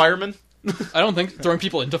corrupt fireman? I don't think throwing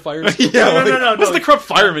people into fires. No, no, What's no. the corrupt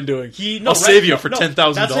fireman doing? I'll save you for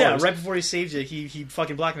 $10,000. That's yeah. Right before he saves you, he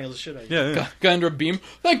fucking blackmails the shit out of you. Yeah. Guy under a beam.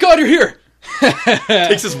 Thank God you're here.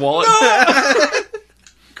 Takes his wallet.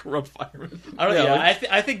 Corrupt fireman. I don't. Yeah, Yeah, like-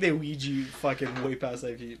 I think they weed you fucking way past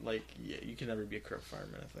that. If you like, yeah, you can never be a corrupt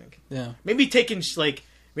fireman. I think Yeah. maybe taking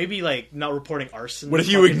maybe not reporting arson. What if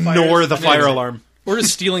you fucking ignore fires? the That's fire it. alarm? Or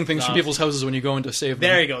just stealing things from No. people's houses when you go in to save them.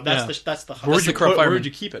 There you go. That's Yeah. that's the. Where'd you the corrupt put, where fireman. would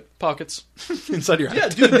you keep it? Pockets. Inside your Yeah,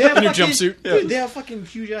 house. dude, they have In your fucking, jumpsuit. Dude, they have fucking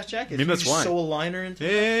huge ass jackets. Maybe that's you why. Sew a liner into.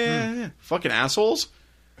 Yeah. Fucking assholes.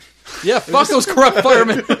 Yeah, fuck those corrupt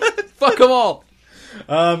firemen. Fuck them all.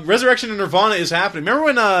 Resurrection in Nirvana is happening. Remember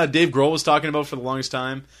when Dave Grohl was talking about for the longest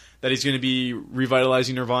time that he's going to be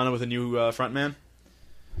revitalizing Nirvana with a new frontman?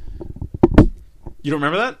 You don't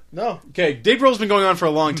remember that? No, Okay, Dave Grohl's been going on for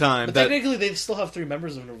a long time. but that- technically they still have 3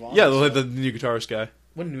 members of Nirvana. yeah, so- the new guitarist guy.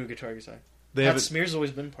 What new guitar guitar? They Pat have Smear's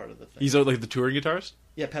always been part of the thing. he's like the touring guitarist.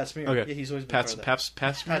 Yeah, Pat Smear. Okay. Yeah, he's always been Pat part of that.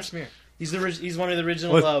 Pat Pat Smear. He's he's one of the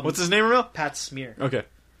original. What's his name, real? Pat Smear. Okay,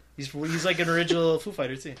 He's like an original Foo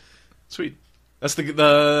Fighter too. sweet. That's the You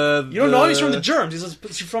don't know he's from the Germs.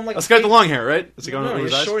 He's from like. That's the guy with the long hair, right? That's the guy No, with he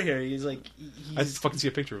his has eyes? short hair. He's like. I fucking see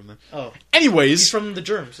a picture of him. Then. Oh, Anyways, he's from the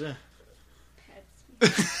Germs. Yeah.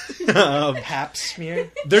 um, Pap Smear.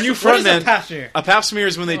 their new What is a frontman. Pap Smear? A pap smear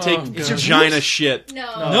is when they take God. It's your vagina boobs? shit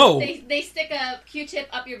No. No. They stick a Q-tip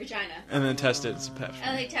up your vagina. and then test it. It's a pap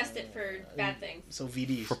And they test it for bad things. So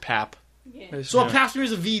VD. for pap. Yeah. So a Pap Smear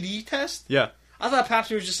is a VD test? Yeah, I thought Pap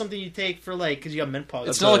Smear was just something you take for like because you got menopause.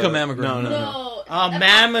 It's not like a mammogram. No. No. a A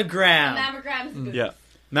mammogram. mammogram is good. yeah.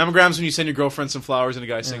 Mammograms when you send your girlfriend some flowers and a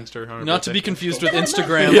guy sings to her. On her Not to birthday. be confused with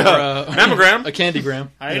Instagram Yeah. or Mammogram. a candygram.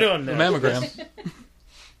 How you doing? A There? mammogram.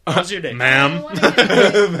 How's your day? I Ma'am. want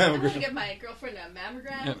to give my girlfriend a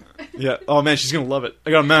mammogram. Yeah. Oh man, she's gonna love it.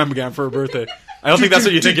 I got a mammogram for her birthday. I don't think that's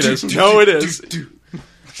what you think it is. No, it is.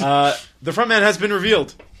 The frontman has been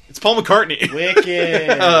revealed. It's Paul McCartney.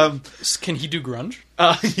 Wicked. Can he do grunge?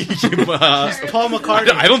 Paul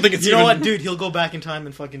McCartney. I don't think it's You know even- what, dude? He'll go back in time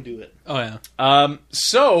and fucking do it. Oh yeah.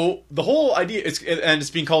 So the whole idea, and it's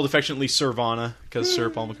being called affectionately Sirvana because Sir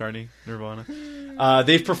Paul McCartney, Nirvana.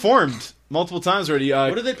 They've performed multiple times already.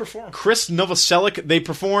 What did they perform? Chris Novoselic. They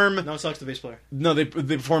perform. No, it sucks. The bass player. No, they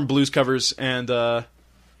perform blues covers, and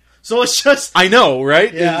So it's just. I know,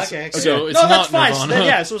 right? Yeah. It's- Okay. So it's no, not that's fine. Nirvana. Then,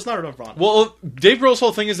 yeah. So it's not Nirvana. Well, Dave Grohl's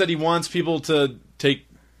whole thing is that he wants people to take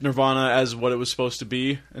Nirvana as what it was supposed to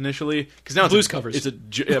be initially, because now Blues it's covers. It's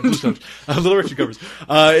blues covers. Little Richard covers.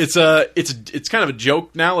 It's kind of a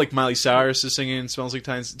joke now. Like Miley Cyrus is singing "Smells Like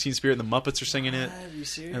Teen Spirit," and the Muppets are singing it. Are you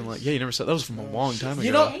serious? And like, yeah, you never saw that was from a long time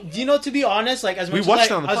ago. You know, to be honest, like as We much watched as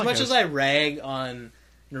it on the as much podcast. as I rag on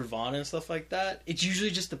Nirvana and stuff like that, it's usually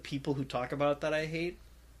just the people who talk about it that I hate.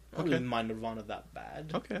 I don't Okay. really mind Nirvana that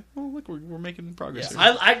bad. Okay. Well, look, we're making progress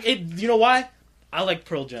Yeah. here. You know why? I like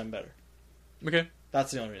Pearl Jam better. Okay.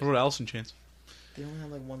 That's the only What reason. about Alice in Chains? They only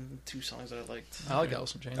have like 1-2 songs that I liked. I like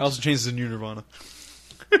Alice in Chains. Alice in Chains is the new Nirvana.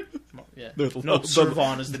 Yeah. They're the- No, the-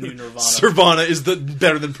 Nirvana's the new Nirvana. Nirvana is the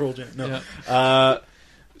better than Pearl Jam. No. Yeah.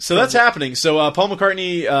 So that's happening. So Paul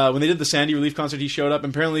McCartney, when they did the Sandy Relief concert, he showed up.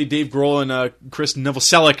 And apparently Dave Grohl and Chris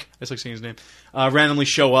Novoselic, I just like saying his name, randomly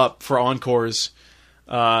show up for encores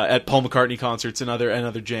at Paul McCartney concerts and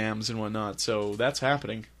other jams and whatnot. So that's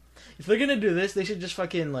happening. If they're gonna do this, they should just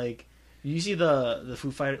fucking like. You see the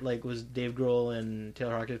Foo Fighter like was Dave Grohl and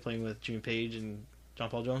Taylor Hawkins playing with Jimmy Page and John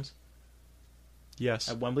Paul Jones Yes.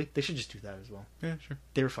 at Wembley. They should just do that as well. Yeah, sure.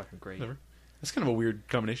 They were fucking great. Whatever. That's kind of a weird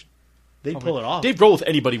combination. They pull it off. Dave Grohl with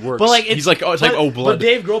anybody works. But like he's like, oh, it's like, oh, blood. But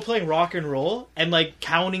Dave Grohl playing rock and roll and like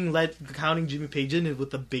counting Jimmy Page in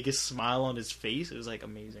with the biggest smile on his face. It was like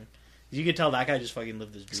amazing. You could tell that guy just fucking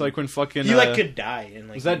lived his dream. It's like when fucking he like could die and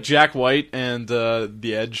like. was that Jack White and The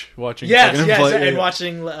Edge watching? Yes, fucking him yes, play? and Yeah.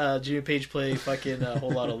 watching Jimmy Page play fucking a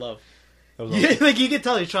whole lot of love. That was Yeah, awesome. like you could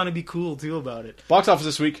tell he's trying to be cool too about it. Box office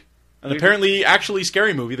this week. An apparently actually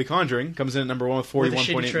scary movie, The Conjuring, comes in at number 1 with 41.8 With a shitty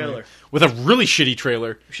million. trailer. With a really shitty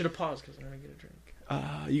trailer. We should have paused because I'm gonna get a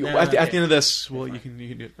drink. At the end of this, well, you can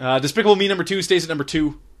do it. Despicable Me number 2 stays at number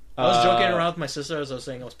 2. I was joking around with my sister as I was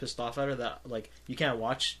saying I was pissed off at her that like you can't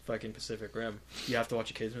watch fucking Pacific Rim. You have to watch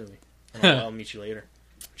a kids movie. I'm like, I'll meet you later.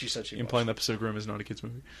 She said she Implying that Pacific Rim is not a kids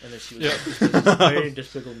movie. and then she was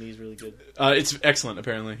Despicable Me is really good. It's excellent,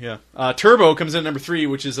 apparently. Yeah. Turbo comes in at number 3,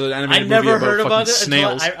 which is an I animated never movie about heard about fucking it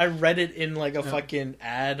snails. until I read it in like a fucking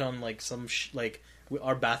ad on like some like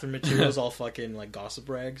our bathroom materials all fucking like gossip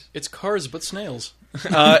rags. It's Cars, but snails.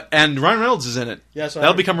 And Ryan Reynolds is in it. Yeah, so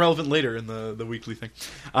That'll become relevant later in the weekly thing.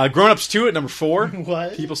 Grown Ups 2 at number 4.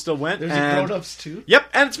 What? People still went. There's and, a Grown Ups too. Yep,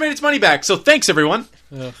 and it's made its money back. So thanks, everyone.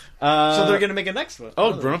 Ugh. So they're gonna make a next one.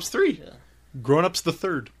 Oh, Grown Ups 3. Yeah. Grown Ups the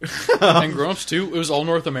Third. And Grown Ups 2, it was all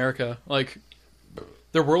North America. Like,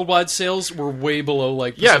 their worldwide sales were way below,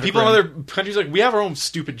 like, Yeah, Pacific people in Rim. other countries are like, we have our own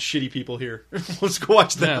stupid, shitty people here. Let's go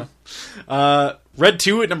watch them. Red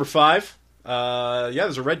 2 at number 5.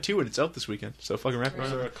 There's a Red 2 and it's out this weekend. So fucking wrap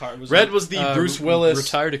Was it there up. a car? Was Red was the Bruce Willis.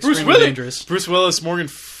 Retired Bruce Extremely Willis. Dangerous. Bruce Willis, Morgan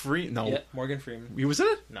Freeman. No. Yeah, Morgan Freeman. He was in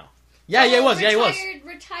it? No. Yeah, he was. Yeah, he was.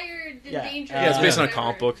 Retired and Yeah. dangerous. Yeah, it's based on a whatever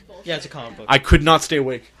comic book. bullshit. Yeah, it's a comic book. I could not stay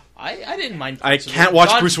awake. I didn't mind. I Bruce can't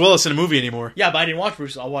Willis. watch Bruce Willis in a movie anymore. Yeah, but I didn't watch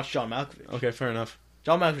Bruce. I'll watch John Malkovich. Okay, fair enough.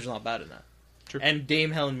 John Malkovich is not bad in that. True. And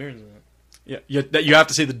Dame Helen Mirren's in it. Yeah, you have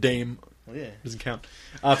to say the Dame. Well, yeah. Doesn't count.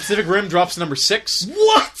 Pacific Rim drops to number 6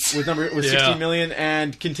 What? with Yeah. 16 million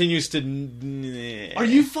and continues to. Are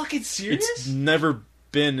you fucking serious? It's never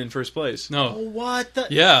been in first place. Oh, No. what the?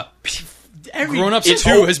 Yeah. Grown Grown Ups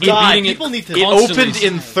 2 has been beating it. People need to. It Constantly. opened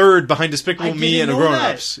in third behind Despicable I Me didn't and know Grown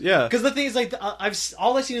that. Ups. Yeah, Because the thing is, like,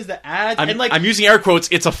 all I've seen is the ads, and like, I'm using air quotes.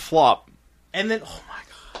 It's a flop. and then oh my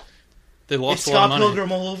god, They it's lost a lot of Scott money.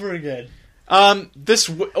 Pilgrim all over again. This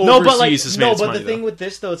overseas No, but like, has made no, its but money, the thing though. with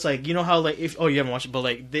this though, it's like you know how like if you haven't watched it, but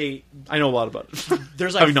like I know a lot about it.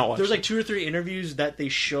 there's Having like not watched there's it. like 2 or 3 interviews that they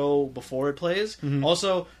show before it plays. Mm-hmm.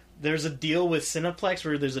 Also, there's a deal with Cineplex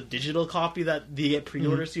where there's a digital copy that they get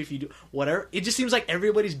pre-orders Mm-hmm. to if you do whatever. It just seems like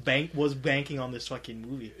everybody's banking on this fucking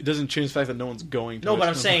movie. It doesn't change the fact that no one's going to. No, it. but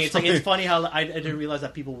I'm saying it's like it's funny how I didn't realize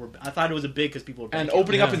that people were. I thought it was a big because people were. And banking on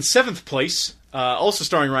opening it. up in 7th place, also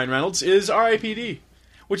starring Ryan Reynolds, is R.I.P.D.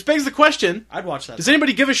 Which begs the question: I'd watch that. does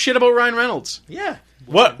anybody give a shit about Ryan Reynolds? Yeah.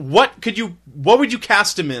 What would you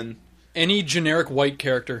cast him in? Any generic white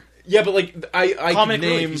character. Yeah, but like I Comic could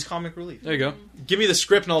relief. name. He's comic relief. There you go. Give me the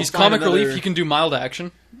script and I'll. He's find comic another- relief. He can do mild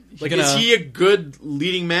action. Like, in is a- he a good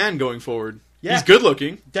leading man going forward? Yeah. He's good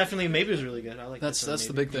looking. Definitely, maybe was really good. I like That's Definitely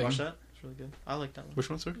the Maybe. big You thing. watch that? It's really good. I like that one. Which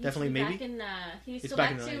one, sir? He's Definitely maybe. Back in, he's It's still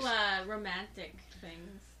back back in the to romantic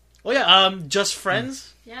things. Oh yeah, Just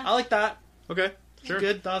Friends. Yeah. I like that. Okay, sure.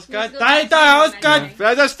 Good. That was He's good. good That was at good. romantic.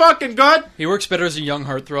 That's fucking good. He works better as a young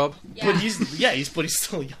heartthrob. Yeah. But he's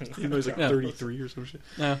still young. Even though he's like Yeah. 33 or some shit.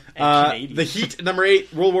 Yeah. And Canadian. The Heat at number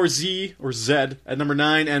 8, World War Z or Z at number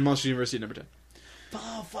 9, and Monsters University at number 10.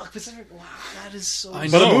 Oh fuck, Pacific. Wow, that is so. I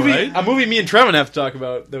But know, a right? movie me and Trevin have to talk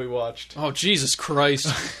about that we watched. Oh, Jesus Christ.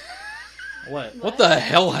 What? What the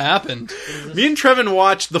hell happened? Me and Trevin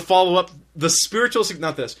watched the follow-up, the spiritual.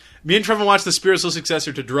 Not this. Me and Trevin watched the spiritual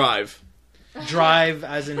successor to Drive. Drive,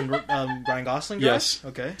 as in Ryan Gosling. Drive? Yes.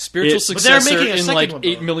 Okay. Spiritual But they're successor making a in second like one,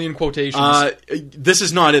 8 though. million quotations. This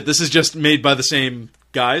is not it. This is just made by the same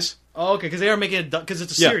guys. Oh, okay, because they are making it because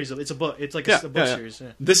it's a Yeah. series. It's a book. It's like Yeah, a book yeah, yeah. series. Yeah.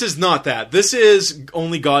 This is not that. This is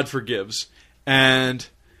Only God Forgives, and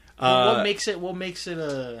What makes it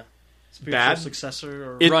a spiritual Bad?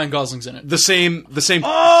 successor? Or... Ryan Gosling's in it. The same.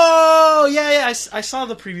 Oh yeah. I saw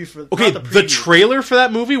the preview for. Okay, not the preview. trailer for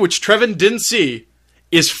that movie, which Trevin didn't see,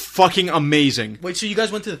 is fucking amazing. Wait, so you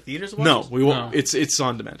guys went to the theaters? To watch No, this? we won't. No. It's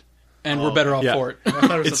on demand. And we're better off Yeah. for it. I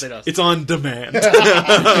thought it was It's, something else. it's on demand.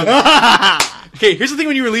 Okay, here's the thing: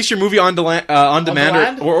 when you release your movie on demand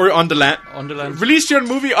land? or on demand, Under the release your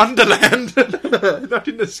movie on the land, not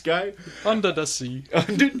in the sky. under the sea.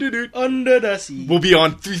 Under the sea. We'll be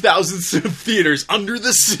on 3,000 theaters under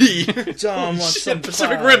the sea. John wants Shit, some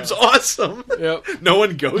Pacific pie. Rim's awesome. Yep. No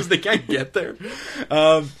one goes; they can't get there.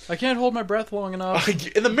 I can't hold my breath long enough.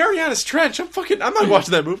 In the Marianas Trench, I'm not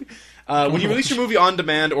watching that movie. When you release your movie on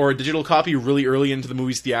demand or a digital copy really early into the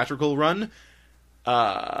movie's theatrical run,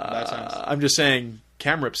 I'm just saying,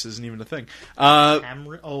 cam rips isn't even a thing. Cam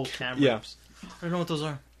Yeah. rips. I don't know what those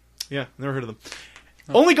are. Yeah, never heard of them.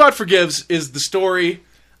 Only God Forgives is the story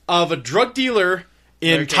of a drug dealer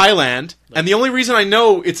in Okay. Thailand, and the only reason I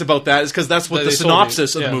know it's about that is because that's what That the they told me.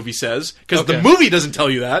 synopsis of Yeah. the movie says. Because the Okay. movie doesn't tell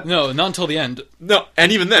you that. No, not until the end. No,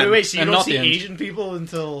 and even then, Wait, so you And don't not see the end. Asian people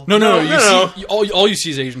until... No. No, You no. see, all you see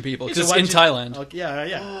is Asian people because So it's in why'd you- Thailand. Okay,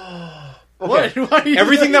 yeah. Okay. What? Why are you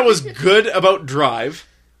Everything that was good about Drive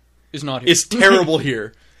Is not here. is terrible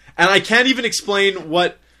here, and I can't even explain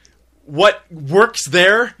what works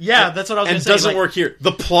there. Yeah, that's what I was and gonna say. doesn't work here.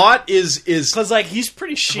 The plot is Because, like, he's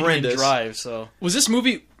pretty shitty in Horrendous. Drive, so... Was this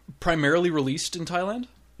movie primarily released in Thailand?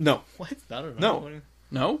 no, What? I don't No. know.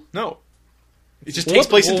 No. no. It just takes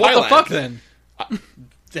place in What Thailand. the fuck then?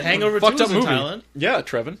 The Hangover 2 Fucked was up in movie. Thailand. Yeah,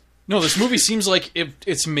 Trevin. No, this movie seems like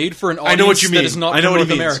it's made for an audience I know what you that mean. is not I know from what North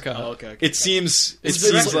he means. America. Oh, okay. It seems It's Who's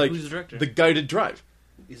the director? like Who's the director? the guy did Drive.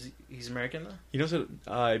 He's American, though? He knows it.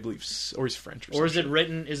 I believe, or he's French, Or is some it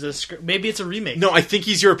written... Is the script... Maybe it's a remake. shit. No, I think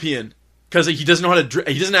he's European because he doesn't know how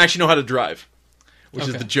to. He doesn't actually know how to drive, which is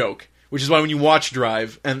Okay. the joke. Which is why when you watch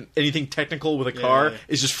Drive and anything technical with a car yeah.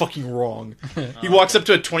 is just fucking wrong. He walks up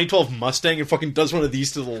to a 2012 Mustang and fucking does one of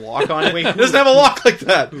these to the lock on it. Wait, It doesn't have a lock like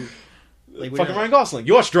that. Like, Fucking Ryan Gosling.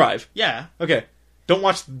 You watch Drive. Yeah. Okay. Don't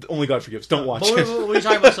watch Only God Forgives. Don't watch But it. what are you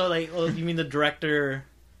talking about? So, like, oh, you mean the director...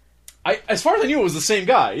 As far as I knew, it was the same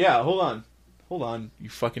guy. Yeah, hold on. You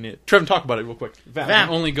fucking idiot. Trevin, talk about it real quick. Vamp.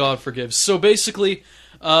 Only God forgives. So basically,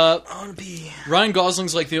 Ryan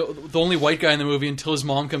Gosling's like the only white guy in the movie until his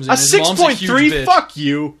mom comes in. A His mom's a huge 6.3? bitch. Fuck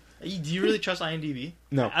you. Do you really trust IMDb?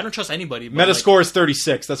 No. I don't trust anybody. But Metascore is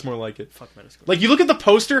 36. That's more like it. Fuck Metascore. Like, you look at the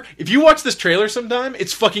poster. If you watch this trailer sometime,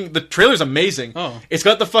 it's fucking... The trailer's amazing. Oh. It's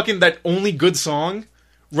got the fucking... That only good song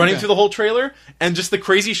running Okay. through the whole trailer, and just the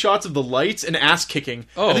crazy shots of the lights and ass kicking.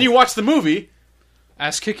 Oh. And then you watch the movie.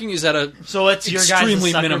 Ass kicking is at a So it's your guys'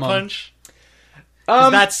 extremely Sucker minimum. Punch? 'Cause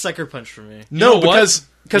Um, that's Sucker Punch for me. no, know what?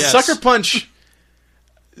 because Yes. Sucker Punch...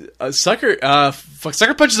 Sucker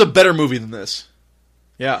Punch is a better movie than this.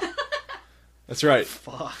 Yeah. That's right.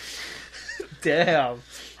 Fuck. Damn.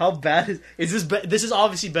 How bad is this? This is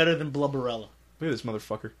obviously better than Blubberella. Look at this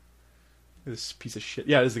motherfucker. Look at this piece of shit.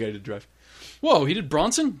 Yeah, this is the guy who did Drive. Whoa, he did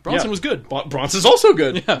Bronson? Bronson Yeah. was good. Bronson's also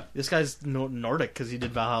good. Yeah. This guy's Nordic because he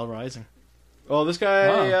did Valhalla Rising. Oh, this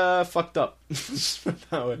guy Wow. fucked up. Just put it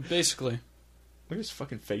that way. Basically. Look at his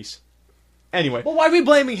fucking face. Anyway, Well, why are we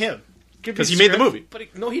blaming him? because he made the movie.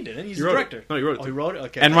 But no, he didn't. He's He the wrote director. it. No, he wrote it. Oh, he wrote it.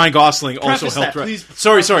 Okay. And Ryan Gosling also Preface helped that, write. please.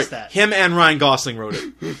 Sorry. Preface that. Him and Ryan Gosling wrote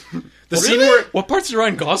it. The scene where What parts did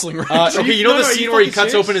Ryan Gosling write? okay, you know the are scene you where he fucking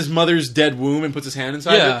cuts serious? open his mother's dead womb and puts his hand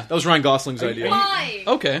inside Yeah. it? That was Ryan Gosling's idea. Why?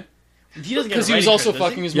 Okay. He doesn't get Because a he was writing also credit, does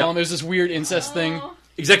fucking his Yeah. mom. There's this weird incest thing. Oh.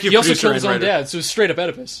 Executive He also producer killed his and own writer. dad, so it's straight up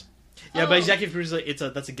Oedipus. Yeah, but executive producer,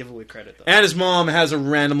 that's a giveaway credit though. And his mom has a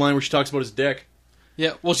random line where she talks about his dick.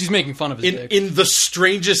 Yeah, well, she's making fun of his dick. In the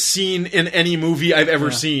strangest scene in any movie I've ever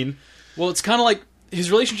Yeah. seen. Well, it's kind of like his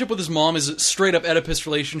relationship with his mom is a straight up Oedipus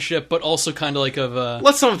relationship, but also kind of like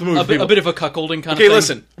Let's sum up the movie. a people. bit of a cuckolding kind Okay, of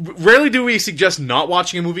thing. listen. Rarely do we suggest not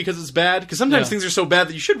watching a movie because it's bad, because sometimes Yeah. things are so bad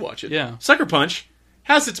that you should watch it. Yeah. Sucker Punch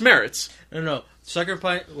has its merits. No. Sucker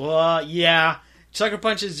Punch. Well, yeah. Sucker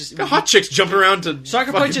Punch is just Got hot chicks jumping around to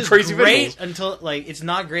Sucker fucking Punch is crazy great visuals. until it's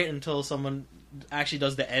not great until someone actually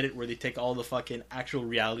does the edit where they take all the fucking actual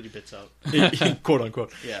reality bits out. Quote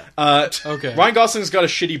unquote. Yeah. Okay. Ryan Gosling's got a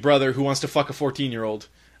shitty brother who wants to fuck a 14-year-old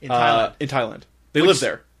In Thailand. In Thailand, they Which- live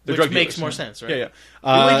there. They're which drug makes dealers. more sense, right? Yeah, yeah.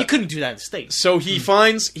 Well, you couldn't do that in the States. So he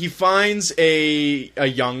finds a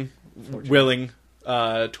young, willing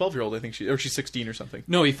 12-year-old. I think she's 16 or something.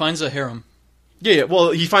 No, he finds a harem. Yeah.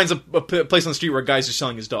 Well, he finds a place on the street where guys are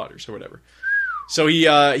selling his daughters or whatever. So he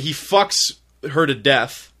fucks her to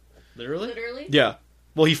death. Literally? Yeah.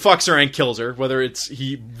 Well, he fucks her and kills her, whether it's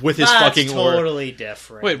with his That's fucking or totally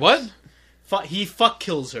different. Wait, what? he fuck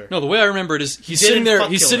kills her. No, the way I remember it is he's didn't sitting there. fuck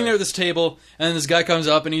He's kill sitting her. there at this table, and then this guy comes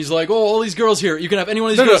up and he's like, "Oh, all these girls here. You can have any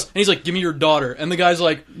one of these No, girls." no. And he's like, "Give me your daughter." And the guy's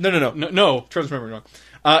like, No. "No." Trevor's remembering wrong.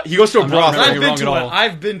 He goes to a I'm not brothel. remembering wrong at all.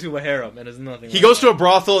 I've been to a harem, and it's nothing. He goes to a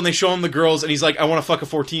brothel and they show him the girls, and he's like, "I want to fuck a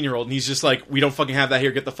 14-year-old," and he's just like, "We don't fucking have that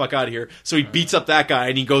here. Get the fuck out of here." So he beats up that guy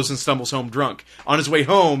and he goes and stumbles home drunk. On his way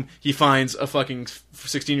home, he finds a fucking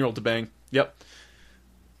 16-year-old to bang. Yep.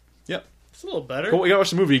 It's a little better. But we gotta watch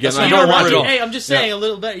the movie again. That's I not don't right want at to. all. Hey, I'm just saying Yeah. a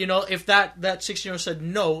little bit. You know, if that 16-year-old said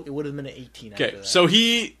no, it would have been an 18. Okay, after that. so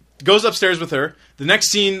he goes upstairs with her. The next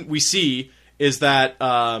scene we see is that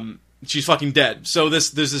she's fucking dead. So there's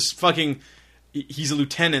this fucking. He's a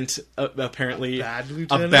lieutenant, apparently. bad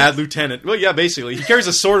lieutenant? A bad lieutenant. Well, yeah, basically. He carries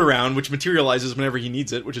a sword around, which materializes whenever he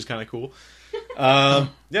needs it, which is kind of cool.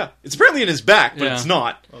 Yeah, it's apparently in his back, but Yeah. it's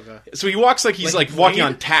not. Okay. So he walks like he's Like like walking Blade?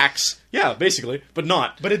 on tacks. Yeah, basically, but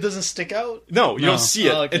not. But it doesn't stick out. No, you No. don't see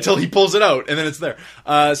it Oh, okay. until he pulls it out, and then it's there.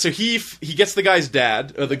 So he gets the guy's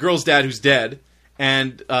dad, or the girl's dad, who's dead,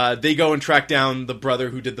 and they go and track down the brother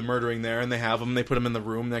who did the murdering there, and they have him. They put him in the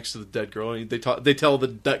room next to the dead girl, and they tell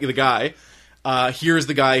the guy, "Here's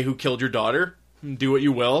the guy who killed your daughter. Do what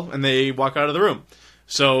you will," and they walk out of the room.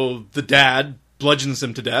 So the dad bludgeons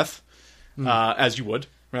him to death, as you would,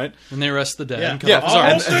 right? And they arrest the dad. Yeah. And cut Yeah. off his arm.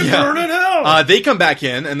 Almost and- in yeah. burning hell. They come back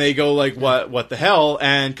in and they go like, "What the hell?"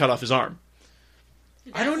 and cut off his arm.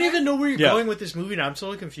 I don't even know where you're Yeah. going with this movie now. I'm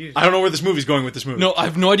totally confused. I don't know where this movie's going with this movie. No, I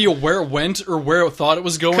have no idea where it went or where it thought it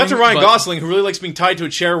was going. Cut to Ryan but- Gosling, who really likes being tied to a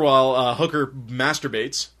chair while Hooker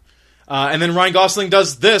masturbates. And then Ryan Gosling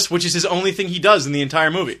does this, which is his only thing he does in the entire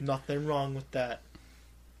movie. Nothing wrong with that.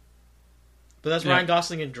 But that's Yeah. Ryan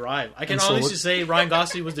Gosling in Drive. I can And so honestly what- say Ryan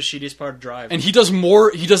Gosling was the shittiest part of Drive. And he does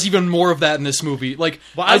more. He does even more of that in this movie. Like,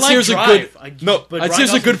 but I I'd say like there's Drive. a good. But I'd Ryan say there's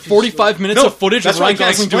a Gosling good is 45 minutes of footage that's of why I Ryan can't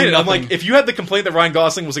Gosling explain doing it. I'm nothing. like, if you had the complaint that Ryan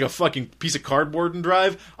Gosling was like a fucking piece of cardboard in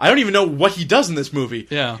Drive, I don't even know what he does in this movie.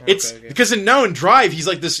 Yeah. It's Okay. because now in Drive, he's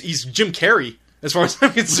like this. He's Jim Carrey, as far as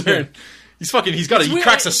I'm concerned. He's fucking. He Weird.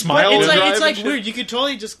 cracks a smile. But in It's like, Drive it's and like shit. weird. You could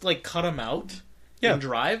totally just like cut him out Yeah. in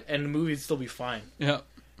Drive, and the movie would still be fine. yeah.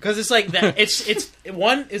 Because it's like that. It's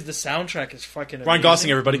one is the soundtrack is fucking amazing. Ryan Gosling,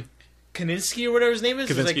 everybody. Kaninsky or whatever his name is.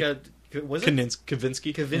 He's like was it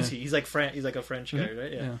Kavinsky. Kavinsky? He's like He's like a French guy,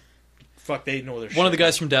 right? Yeah. Fuck, they know their shit. One of the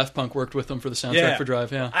guys from Daft Punk worked with them for the soundtrack Yeah. for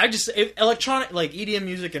Drive. Yeah. I just electronic like EDM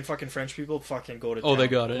music and fucking French people fucking go to. Oh, town. they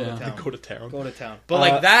got it, Go yeah. to town. Go to town. Go to town. But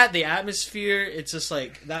like that, the atmosphere, it's just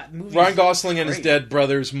like that movie. Ryan Gosling and his great. dead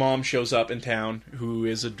brother's mom shows up in town, who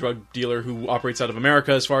is a drug dealer who operates out of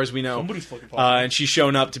America, as far as we know. Somebody's fucking popping. And she's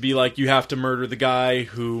shown up to be like, you have to murder the guy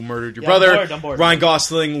who murdered your Yeah, I'm brother. bored, I'm bored. Ryan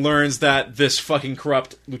Gosling learns that this fucking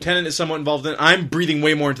corrupt lieutenant is somewhat involved in it. I'm breathing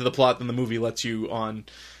way more into the plot than the movie lets you on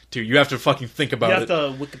to. You have to fucking think You about have it.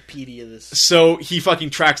 to Wikipedia this. So he fucking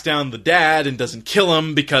tracks down the dad and doesn't kill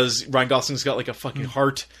him because Ryan Gosling's got like a fucking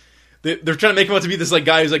heart. They're trying to make him out to be this like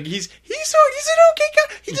guy who's like he's an okay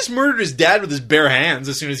guy. He just murdered his dad with his bare hands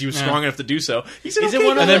as soon as he was Yeah. strong enough to do so. He's an Is okay it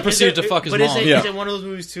one guy. of And then the- proceeded is it- to fuck his but mom. Is it, Yeah. is it one of those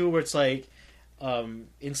movies too where it's like,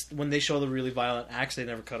 when they show the really violent acts, they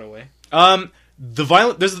never cut away? The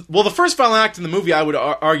first violent act in the movie I would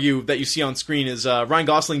argue that you see on screen is Ryan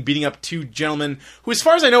Gosling beating up two gentlemen who, as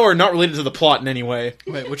far as I know, are not related to the plot in any way.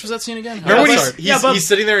 Wait, which was that scene again? Remember when sorry. he's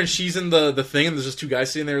sitting there and she's in the thing and there's just two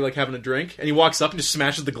guys sitting there like having a drink and he walks up and just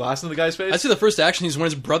smashes the glass into the guy's face? I'd say the first action is when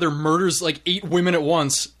his brother murders like 8 women at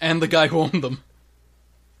once and the guy who owned them.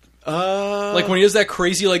 Like when he does that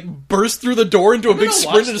crazy like burst through the door into a big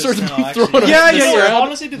sprint and starts throwing Yeah.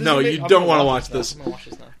 Honestly, dude, this No, is you big- I'm don't gonna wanna watch watch this. now. I'm gonna watch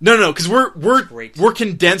this now. No, because Great. we're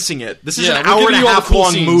condensing it. This is Yeah, an we're hour giving and a you all the half cool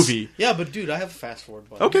long scenes. movie. Yeah, but dude, I have a fast forward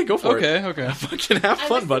button. Okay, go for it. Okay. Fucking have I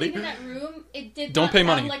fun, was buddy. sitting in that room. It did Don't not pay sound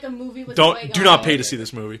money. like a movie was going Do not on. pay to see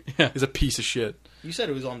this movie. Yeah. It's a piece of shit. You said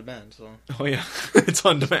it was on demand, so. Oh yeah, it's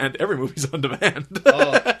on demand. Every movie's on demand.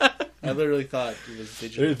 Oh, I literally thought it was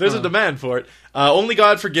digital. There's a demand for it. Only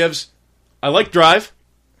God Forgives. I like Drive.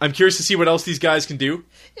 I'm curious to see what else these guys can do.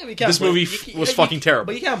 Yeah, but you can't This blame- movie you was you- fucking terrible.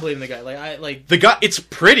 But you can't blame the guy. Like The guy, it's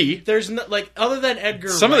pretty. there's no like other than Edgar.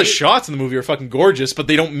 Some of the Wright- shots in the movie are fucking gorgeous, but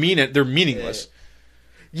they don't mean it. They're meaningless.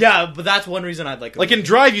 Yeah, but that's one reason I'd like. Like in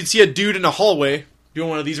Drive, you'd see a dude in a hallway doing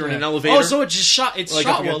one of these or in an elevator. Oh, so it's just shot. It's Like,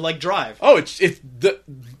 shot okay. well, like Drive. Oh,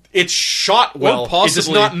 it's shot well. Or It does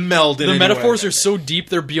possibly. not meld in The any metaphors way. are so deep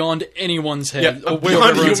they're beyond anyone's head. Yeah, Way beyond over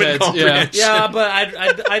everyone's human heads. comprehension. Yeah, but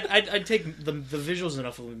I'd take the visuals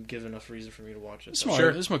enough would give enough reason for me to watch it. Smart.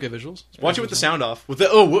 Sure. There's some okay visuals. Watch it with the sound off. Watch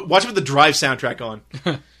it with the Drive soundtrack on.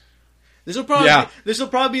 This will probably Yeah. this will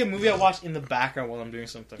probably be a movie I watch in the background while I'm doing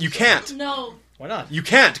something. You can't. No. Why not? You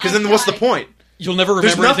can't, because I'll then what's the try. point? You'll never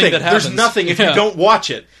There's remember anything nothing. that happens. There's nothing if Yeah. you don't watch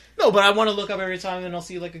it. No, but I want to look up every time and I'll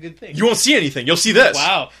see like a good thing. You won't see anything. You'll see this.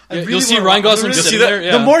 Wow. I Yeah, really you'll see wanna Ryan watch- Gosling the just see sitting that? there.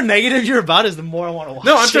 Yeah. The more negative you're about is the more I want to watch.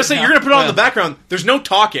 No, I'm trying to say it you're now. gonna put it on Yeah. the background. There's no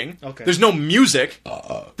talking. Okay. There's no music.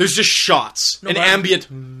 There's just shots and but I- ambient.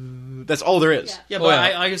 That's all there is. Yeah. Yeah, Oh,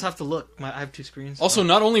 but yeah. I just have to look. I have two screens. Also,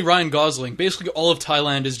 not only Ryan Gosling, basically all of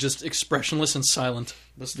Thailand is just expressionless and silent.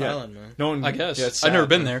 That's Yeah. Thailand, man. No one. I guess. Yeah, it's I've never sad,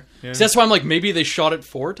 been man. there. Yeah. See, that's why I'm like, maybe they shot it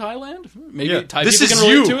for Thailand? Maybe Yeah. Thai This people is can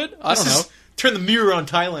relate you. to it? I don't This know. is- Turn the mirror on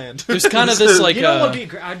Thailand. There's kind of this like You know what uh, would be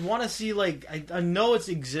great? I'd want to see like I know it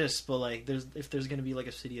exists, but like if there's gonna be like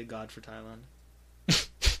a city of God for Thailand.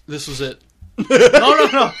 this was it.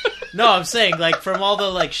 No. I'm saying like from all the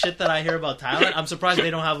like shit that I hear about Thailand, I'm surprised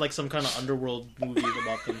they don't have like some kind of underworld movies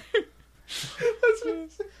about them.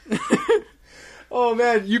 Oh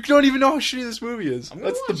man, you don't even know how shitty this movie is. I'm gonna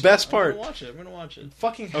That's the watch it. best I'm part. gonna watch it.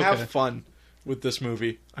 Fucking have Okay. fun with this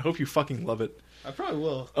movie. I hope you fucking love it. I probably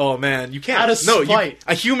will. Oh man, you can't. Out of no, spite.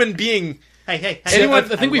 a human being. Hey. Anyone, I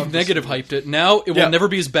think I we've love this negative movie. hyped it. Now it will Yeah. never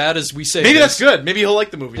be as bad as we say. Maybe it that's is. good. Maybe he'll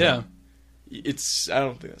like the movie. Yeah, It's. I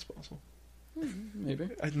don't think that's possible. maybe.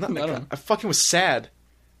 I don't know. fucking was sad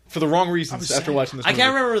for the wrong reasons after watching this I movie.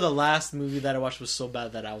 can't remember the last movie that I watched was so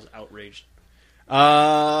bad that I was outraged.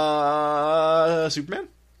 Superman.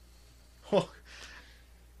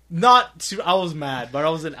 I was mad, but I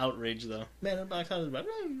wasn't outraged though. Man, I'm not kind of bad.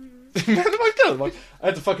 Man, I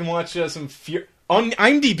had to fucking watch some on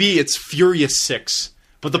IMDb. It's Furious 6,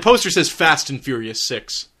 but the poster says Fast and Furious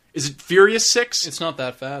 6. Is it Furious 6? It's not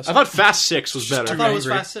that fast. I thought Fast 6 was I better. thought it was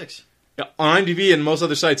angry. Fast 6. Yeah, on IMDb and most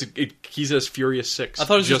other sites, he says Furious 6. I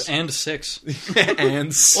thought it was just and 6.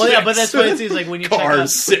 and Well, yeah, but 6. that's what it seems like when you check out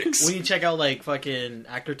Cars 6. when you check out like fucking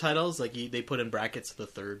actor titles, like they put in brackets the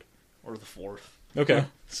third or the fourth. Okay.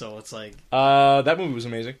 So it's like That movie was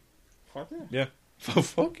amazing. fuck yeah. Yeah.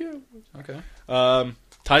 Fuck yeah. Okay.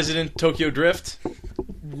 Ties it in Tokyo Drift,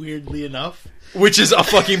 Weirdly enough, which is a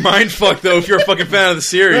fucking mindfuck though if you're a fucking fan of the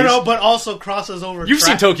series. no, but also crosses over. You've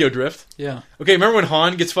seen Tokyo Drift. Yeah. Okay, remember when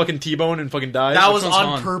Han gets fucking T-boned and fucking dies? That was one's on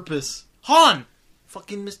Han? purpose. Han,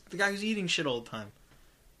 fucking the guy who's eating shit all the time.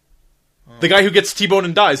 the guy who gets T-boned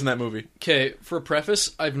and dies in that movie. Okay, for a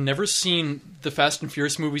preface, I've never seen the Fast and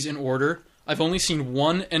Furious movies in order. I've only seen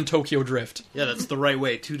 1 and Tokyo Drift. Yeah, that's the right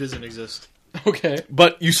way. 2 doesn't exist. Okay.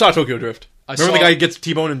 But you saw Tokyo Drift. I Remember saw- the guy who gets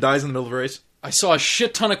T-boned and dies in the middle of a race? I saw a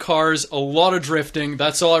shit ton of cars, a lot of drifting.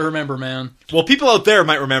 That's all I remember, man. Well, people out there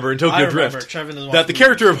might remember in Tokyo I remember. Drift Trevor doesn't watch that the movies.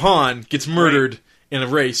 character of Han gets murdered in a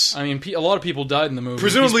race, I mean, a lot of people died in the movie.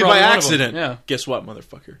 presumably He's by probably one of them. accident. Yeah. Guess what,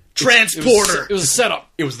 motherfucker? Transporter. It was a setup.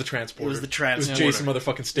 It was the transporter. It was the It transporter. was Jason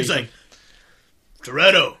motherfucking Statham. He's like,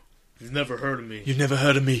 Toretto, you've never heard of me. You've never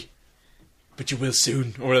heard of me, but you will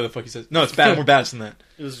soon, or whatever the fuck he says. No, it's bad. More badass than that.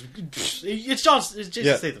 It was. It's Jason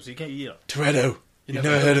Yeah. Statham, so you can't. You know. Toretto, you've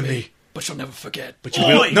never heard of me, But you'll never forget. but you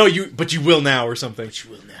Oi. will. No, but you will now, or something. You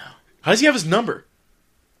will now. How does he have his number?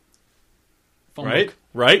 Phone Right, book.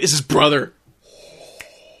 right. It's his brother.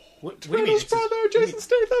 What do you mean? His It's his- brother, Jason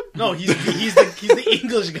Statham. No, he's the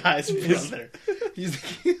English guy's brother. He's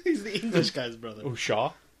the English guy's brother. Oh,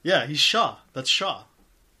 Shaw. Yeah, he's Shaw. That's Shaw.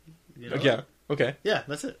 You know? Yeah. Okay. Yeah,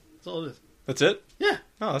 that's it. That's all it is. That's it. Yeah.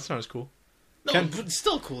 Oh, that's not as cool. No, Ken- but it's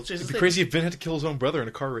still cool. Jason It'd be Statham. crazy if Vin had to kill his own brother in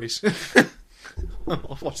a car race.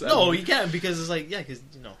 I'll watch that. No, movie. you can't because it's like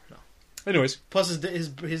no. Anyways, Plus,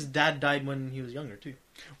 his dad died when he was younger too.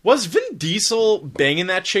 was Vin Diesel banging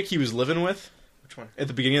that chick he was living with Which one? at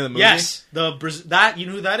the beginning of the movie? Yes, that you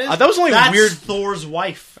know who that is? That was only That's weird- Thor's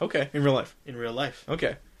wife Okay, in real life. in real life.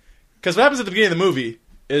 Okay. Because what happens at the beginning of the movie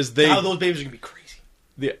is they How those babies are gonna be crazy.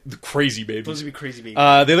 the crazy Those are babies. gonna be crazy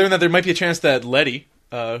babies. They learn that there might be a chance that Letty,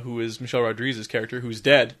 who is Michelle Rodriguez's character, who's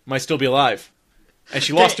dead, might still be alive, and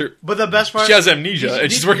she lost her. But the best part, She has amnesia,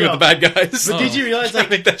 and she's working with the bad guys. But did you realize, Can't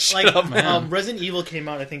make that shit up, man. Resident Evil came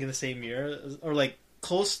out, I think, in the same year, or like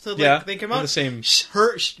close to Yeah, they came in out. the same-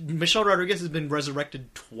 Michelle Rodriguez has been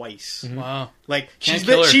resurrected twice. Wow. Like Can't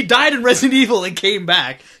kill her. she died in Resident Evil and came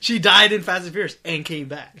back. She died in Fast and Furious and came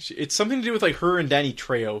back. It's something to do with like her and Danny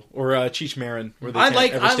Trejo or Cheech Marin, where they can't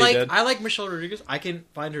ever stay dead. I like Michelle Rodriguez. I can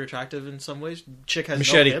find her attractive in some ways. Chick has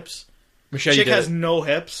Machete. no hips. Machete Chick did has it. no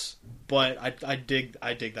hips, but I dig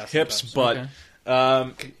that hips, sometimes.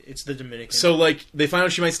 but It's the Dominican. so like they find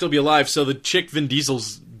out she might still be alive. So the chick Vin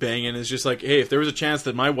Diesel's banging is just like, hey, if there was a chance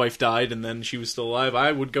that my wife died and then she was still alive,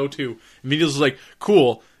 I would go too. And Vin Diesel's like,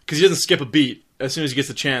 cool, because he doesn't skip a beat. As soon as he gets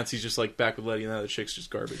the chance, he's just like back with Letty, and that other chick's just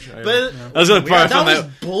garbage. But That was the only part I that found was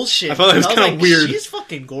that. bullshit. I thought that was kinda like, weird. She's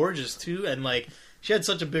fucking gorgeous too, and like she had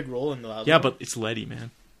such a big role in the last. Yeah, but it's Letty, man.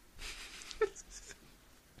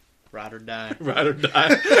 ride or die. Ride or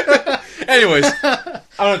die. Anyways, I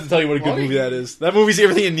don't have to tell you what a good movie that is. That movie's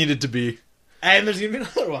everything it needed to be. And there's gonna be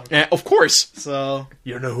another one. Of course. So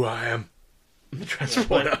You know who I am. I'm the yeah,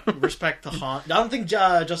 Transporter. but respect to Han. I don't think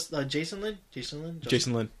Jason Lin. Jason Lin.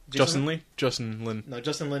 Jason Justin Lee? Justin Lin. No,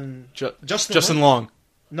 Justin Lin. Justin Lin? Long.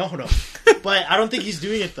 No. But I don't think he's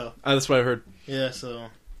doing it though. That's what I heard. Yeah. So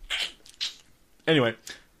Anyway,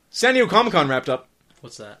 San Diego Comic-Con wrapped up.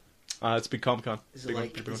 what's that? It's a big Comic-Con. Is it Big one,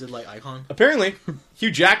 like big one. is it like Icon? Apparently, Hugh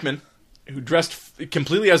Jackman, who dressed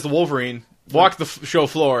completely as the Wolverine, walked the show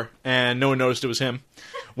floor, and no one noticed it was him.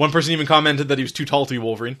 One person even commented that he was too tall to be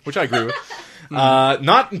Wolverine, which I agree with.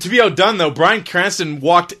 Not to be outdone, though, Bryan Cranston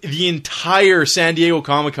walked the entire San Diego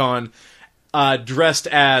Comic-Con dressed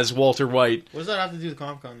as Walter White. What does that have to do with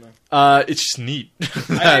Comic Con though? It's just neat.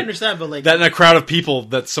 I understand, but like that in a crowd of people,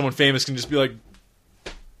 that someone famous can just be like,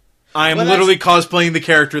 I am But literally cosplaying the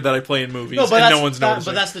character that I play in movies, no, but and no one's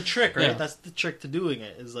noticing. But that's the trick, right? Yeah. That's the trick to doing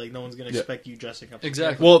it. Is like no one's gonna expect you dressing up.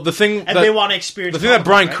 Exactly. Well, the thing And that, they want to experience. the thing that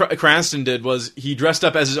Bryan Comic-Con, right? Cranston did was he dressed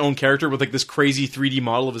up as his own character with like this crazy 3D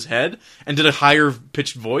model of his head and did a higher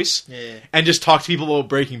pitched voice Yeah. and just talked to people about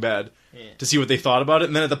Breaking Bad Yeah. to see what they thought about it.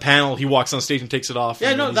 And then at the panel, he walks on stage and takes it off. Yeah,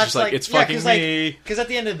 and no, he's that's just like, like it's fucking me. Because at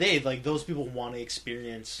the end of the day, like those people want to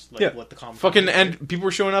experience like Yeah. what the comic. Fucking and people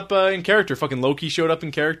were showing up in character. Fucking Loki showed up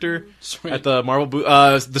in character Sweet. at the Marvel booth.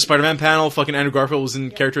 The Spider-Man panel. Fucking Andrew Garfield was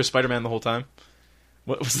in character as Spider-Man the whole time.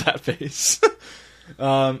 What was that face?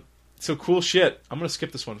 So cool shit. I'm gonna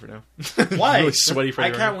skip this one for now. Why? Really sweaty for I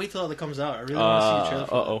can't wait till it comes out. I really want to see a trailer.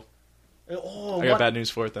 For oh. that. Oh, I got what? bad news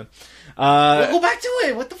for it then. Well, go back to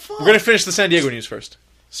it. What the fuck? We're gonna finish the San Diego news first.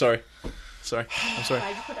 Sorry. I'm sorry.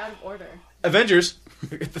 I just put out of order. Avengers.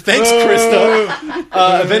 Thanks,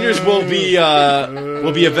 Krista. Avengers will be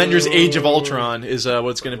Avengers: Age of Ultron is what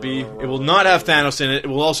it's going to be. It will not have Thanos in it. It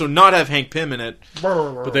will also not have Hank Pym in it.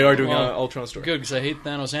 But they are doing an Well, Ultron story. Good, because I hate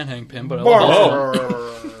Thanos and Hank Pym, but I love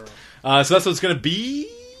Ultron. So that's what it's going to be.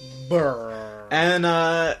 And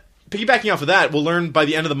piggybacking off of that, we'll learn by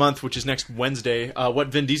the end of the month, which is next Wednesday, what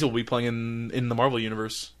Vin Diesel will be playing in the Marvel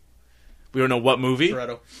universe. We don't know what movie.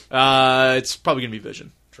 Toretto. It's probably going to be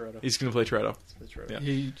Vision. Toretto. He's going to play Toretto. Yeah.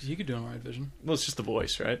 He could do an alright Vision. Well, it's just the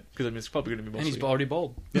voice, right? Because I mean, it's probably going to be And mostly. he's already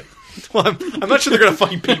bald. Well, I'm not sure they're going to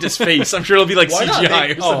fucking paint his face. I'm sure it'll be like Why not?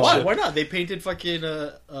 CGI or some Why? shit. Why not? They painted fucking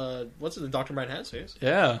what's it? Dr. Manhattan's face.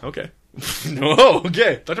 Yeah. Okay. No,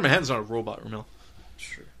 okay. Dr. Manhattan's not a robot, Ramel.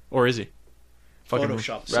 True. Or is he? Fucking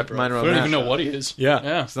Photoshop, wrap bro. your mind I around don't that. even know what he is. Yeah.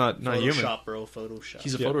 Yeah. It's not a human. Photoshop, bro. Photoshop.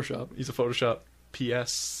 He's a Yeah. Photoshop. He's a Photoshop.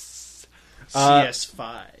 PS.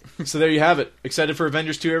 CS5. So there you have it. Excited for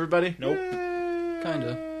Avengers 2, everybody? Nope.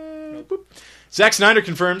 Kinda. Zack Snyder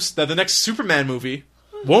confirms that the next Superman movie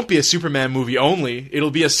won't be a Superman movie only.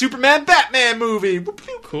 It'll be a Superman-Batman movie.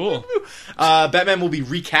 Cool. Batman will be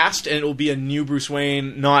recast, and it will be a new Bruce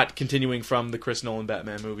Wayne, not continuing from the Chris Nolan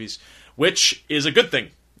Batman movies, which is a good thing,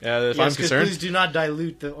 if I'm concerned. Please do not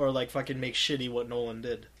dilute or like fucking make shitty what Nolan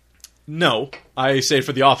did. No, I say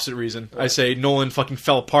for the opposite reason. I say Nolan fucking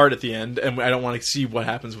fell apart at the end, and I don't want to see what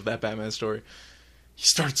happens with that Batman story. He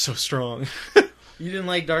started so strong. You didn't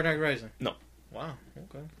like Dark Knight Rising? No. Wow.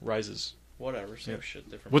 Okay. Rises. Whatever. Same Yeah. shit.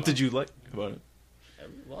 Different. What plot. did you like about it?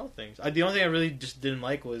 A lot of things. The only thing I really just didn't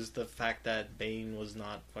like was the fact that Bane was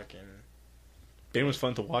not fucking. Bane was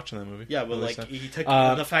fun to watch in that movie. Yeah, but At least like that. he took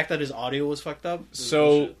Uh, the fact that his audio was fucked up. was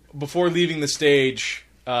So bullshit. before leaving the stage,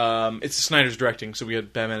 it's Snyder's directing, so we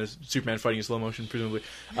had Batman and Superman fighting in slow motion, presumably.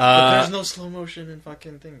 But there's no slow motion in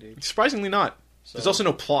fucking thing, dude. Surprisingly not. So, There's also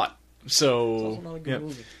no plot. So it's also not a good yeah.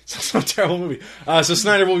 movie. It's also a terrible movie. So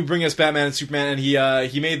Snyder will be bringing us Batman and Superman, and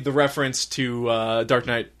he made the reference to Dark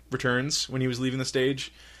Knight Returns when he was leaving the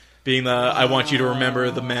stage, being the "I want you to remember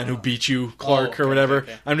the man who beat you, Clark," okay, or whatever.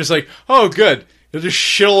 okay. I'm just like, oh, good. He'll just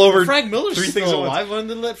shit all over Frank Miller's three things still at once. alive. Why didn't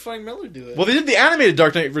they let Frank Miller do it? Well, they did the animated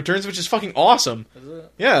Dark Knight Returns, which is fucking awesome. Is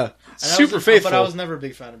it? Yeah, And super I was, faithful. But I was never a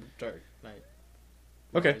big fan of Dark Knight.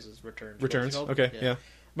 Okay. Rises, Returns. Returns. What's it called? Okay, yeah.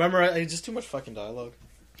 Remember, it's just too much fucking dialogue.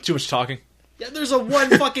 Too much talking. Yeah, there's a one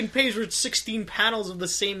fucking page with 16 panels of the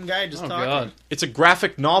same guy just Oh talking. god. It's a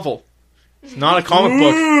graphic novel. It's not a comic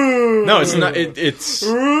book. No, it's not. It's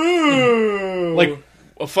like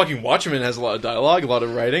a fucking Watchmen has a lot of dialogue, a lot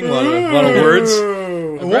of writing, a lot of words.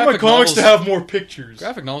 I want my graphic comics to novels- have more pictures.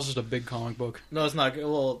 Graphic novel is just a big comic book. No, it's not.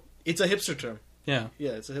 Well, it's a hipster term. Yeah.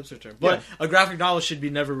 Yeah, it's a hipster term. But a graphic novel should be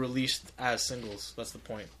never released as singles. That's the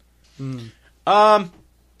point.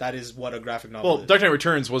 That is what a graphic novel Well, is. Dark Knight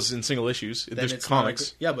Returns was in single issues. Then There's it's not a comics.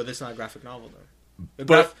 gra- yeah, but it's not a graphic novel, though.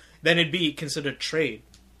 But- Then it'd be considered trade.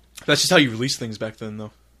 That's just how you release things back then,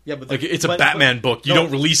 though. Yeah, but Like it's a but- Batman book. You no.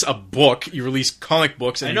 don't release a book. You release comic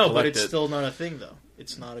books, and I you know, but collect it's it. still not a thing, though.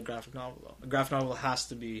 It's not a graphic novel though. A graphic novel has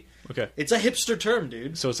to be. Okay. It's a hipster term,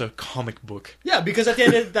 dude. So it's a comic book. Yeah, because at the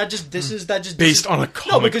end of that just Based on a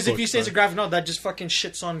comic No, because book, if you say it's a right. graphic novel, that just fucking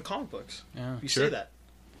shits on comic books. Yeah. You Sure. say that.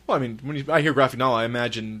 Well, I mean, when I hear graphic novel, I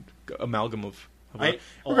imagine amalgam of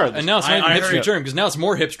regardless. And now it's not I even hipster heard- term because now it's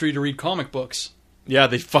more hipstery to read comic books. Yeah,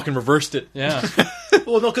 they fucking reversed it. Yeah.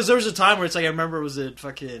 Well, no, because there was a time where it's like I remember it was a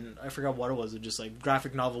fucking I forgot what it was. It just like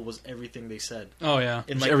graphic novel was everything they said. Oh yeah.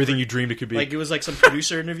 In Just everything you dreamed it could be. Like it was like some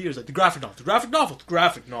producer interview. It was like the graphic novel, the graphic novel, the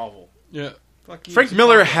graphic novel. Yeah. Fuck you. Frank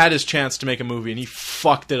Miller had his chance to make a movie, and he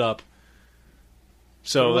fucked it up.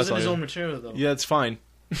 So It that's wasn't all his I- own material though. Yeah, it's fine.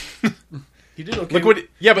 He did okay. Look what.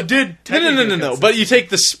 Yeah, but did no. But you take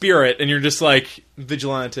the spirit, and you're just like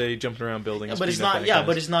vigilante jumping around buildings. But it's beating up not. bad Yeah, guys.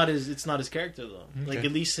 but it's not his character though. Like Okay.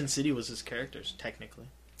 at least Sin City was his characters technically.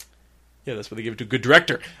 Yeah, that's what they give it to a good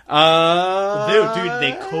director. Dude,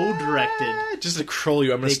 they co-directed. Just to troll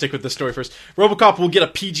you, I'm going to stick with the story first. RoboCop will get a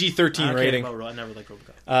PG-13 I rating. I never liked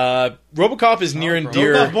RoboCop. RoboCop is near and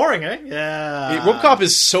dear. RoboCop boring, eh? Yeah. RoboCop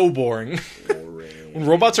is so boring. When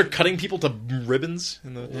robots are cutting people to ribbons.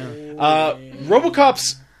 In the,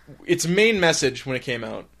 RoboCop's its main message when it came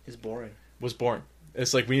out It's boring. was boring.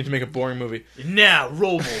 It's like we need to make a boring movie. Now,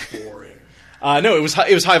 Robo boring. No, it was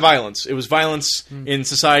high violence. It was violence in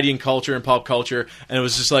society and culture and pop culture, and it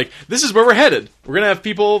was just like this is where we're headed. We're gonna have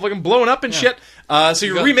people fucking blowing up and shit. So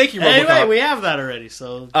you're remaking RoboCop. Anyway, we have that already,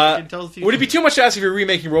 so you can tell the future. Would it be too much to ask if you're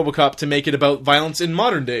remaking RoboCop to make it about violence in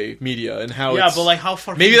modern day media and how? Yeah, it's, but like how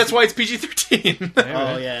far? maybe that's why it's PG-13.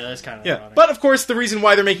 Oh yeah, that's kind of Yeah, ironic. but of course the reason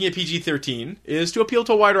why they're making it PG-13 is to appeal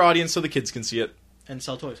to a wider audience so the kids can see it And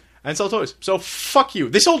sell toys. and sell toys. So fuck you.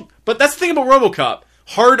 They sold, but that's the thing about RoboCop.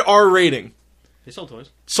 Hard R rating. They sell toys.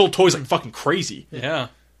 Sold toys like fucking crazy. Yeah.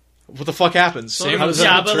 What the fuck happens? Same How with does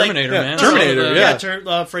that but like- Terminator, yeah, man. Terminator, So the-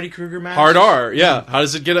 yeah. Freddy Krueger match. Hard R, yeah. How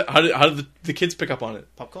does it get? How did the kids pick up on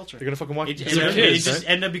it? Pop culture. They're gonna fucking watch. It, because it, they're it kids, just right?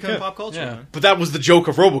 ended up becoming Yeah. pop culture. Yeah. Man. But that was the joke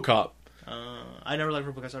of RoboCop. I never liked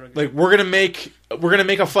RoboCop. Sorry. Like we're gonna make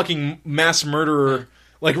a fucking mass murderer,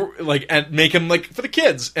 like and make him like for the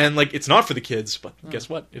kids, and like it's not for the kids, but guess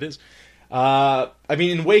what? It is. I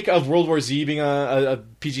mean, in wake of World War Z being a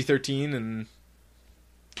PG-13 and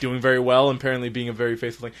doing very well, and apparently being a very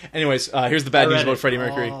faithful thing. Anyways, here's the bad news about Freddie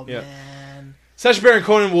Mercury. Oh, Yeah, man. Sacha Baron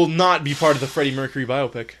Cohen will not be part of the Freddie Mercury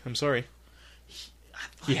biopic. I'm sorry.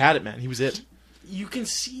 He had it, man. He was it. You can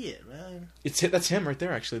see it, man. That's him right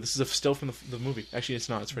there. Actually, this is a still from the movie. Actually, it's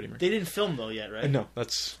not. It's Freddie Mercury. They didn't film though yet, right? No,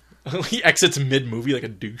 that's he exits mid movie like a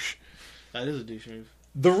douche. That is a douche move.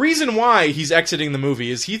 The reason why he's exiting the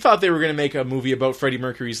movie is he thought they were going to make a movie about Freddie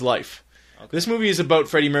Mercury's life. Okay. This movie is about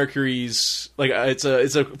Freddie Mercury's it's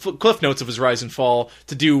a cliff notes of his rise and fall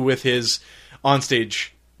to do with his onstage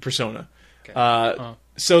persona. Okay.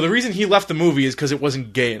 So the reason he left the movie is because it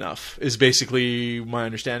wasn't gay enough. Is basically my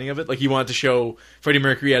understanding of it. Like he wanted to show Freddie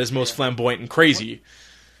Mercury at his most flamboyant and crazy,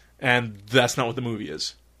 and that's not what the movie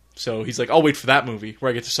is. So he's like, I'll wait for that movie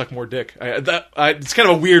where I get to suck more dick. It's kind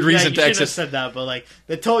of a weird reason yeah, you to shouldn't exit. have said that, but like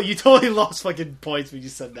you totally lost fucking points when you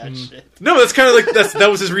said that shit. No, that's kind of like that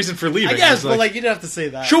was his reason for leaving. I guess, It's but like you didn't have to say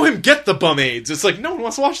that. show him get the bum AIDS. It's like no one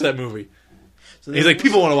wants to watch that movie. So He's like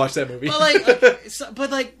people want to watch that movie. But like,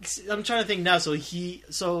 okay, I'm trying to think now. So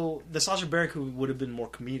the Sacha Baron Cohen would have been more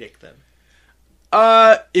comedic then.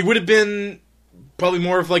 It would have been probably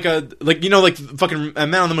more of like fucking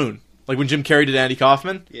Man on the Moon, like when Jim Carrey did Andy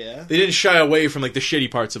Kaufman. Yeah. They didn't shy away from like the shitty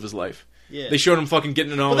parts of his life. Yeah. They showed him fucking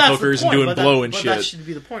getting it on But with that's the hookers and point, doing but blow and but shit. That should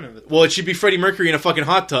be the point of it. Well, it should be Freddie Mercury in a fucking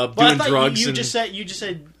hot tub But I doing thought drugs you and just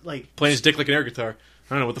said like playing his dick like an air guitar.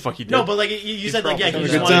 I don't know what the fuck he did. no, but like you said like yeah, probably you having a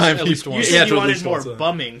just good wanted time. at least you once. said Yeah, you to at wanted least more once,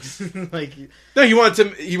 bummings. Like no, he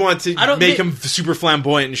wanted I don't make think- him super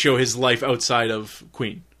flamboyant and show his life outside of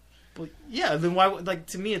Queen. well, yeah, then why? Like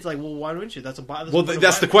to me, it's like well, why wouldn't you? That's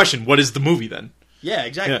That's the question. What is the movie then? Yeah,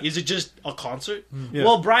 exactly. Yeah. Is it just a concert? Yeah.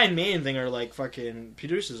 Well, Brian May and thing are like fucking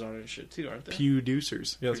producers on it and shit too, aren't they?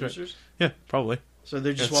 Producers. Yeah, that's right. Producers. Yeah, probably. So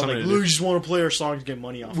they just Yeah, want something like to do. we just want to play our song to get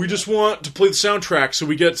money off. We just want to play the soundtrack so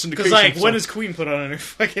we get syndication. because like when So- does Queen put on a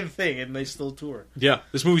fucking thing and they still tour? Yeah,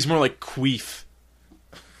 this movie's more like Queef.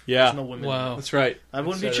 Yeah, There's no women. In Wow. it. that's right. That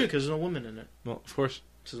wouldn't be Said true it. because there's no women in it. Well, of course.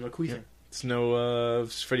 So there's no queefing. It's no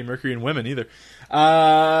Freddie Mercury and women either.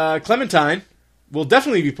 Clementine will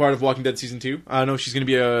definitely be part of Walking Dead season 2. I don't know if she's going to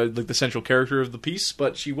be like the central character of the piece,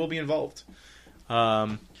 but she will be involved.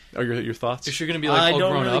 Are your thoughts? If you're gonna be I like all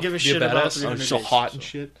don't grown really up, give a be shit about badass. 300 she's so days, hot so. and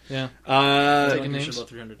shit. Yeah. I don't Taking give a shit names? about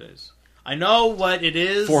 300 days. I know what it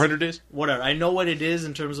is. 400 days? Whatever. I know what it is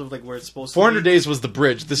in terms of like where it's supposed 400 to be. days was the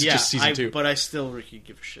bridge. This is Yeah, just season 2. But I still Ricky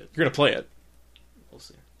give a shit. You're going to play it. We'll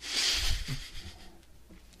see.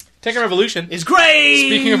 Tekken Revolution. It's great.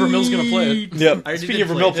 Speaking of Ramil's gonna play it. Yep. already Speaking did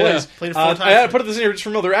of play Ramil it. plays, Yeah. Played it 4 times. I put this in here just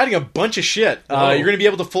for Ramil. They're adding a bunch of shit. Whoa. You're going to be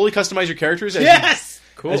able to fully customize your characters as, Yes.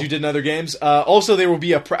 Cool. as you did in other games. Also, there will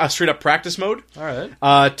be a straight up practice mode. All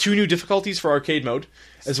right. 2 new difficulties for arcade mode,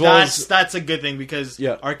 as well as That's a good thing because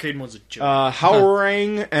Yeah. arcade mode's a joke.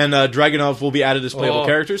 Haorang and Dragunov will be added as playable Oh.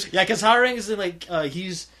 characters. Yeah, because Haorang is like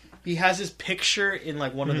he has his picture in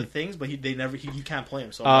like one of the things, but he can't play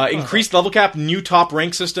him. So I'm like, Increased level cap, new top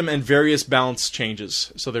rank system, and various balance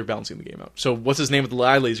changes. So they're balancing the game out. So what's his name with the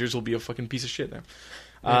eye lasers will be a fucking piece of shit now.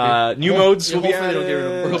 New modes will be hopefully they'll get rid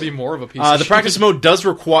of added. Or he'll be more of a piece. The of shit. practice mode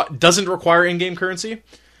doesn't require in-game currency.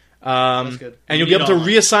 That's good. And you'll be able to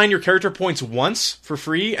reassign your character points once for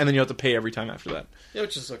free, and then you have to pay every time after that. yeah,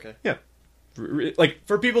 which is okay Yeah, like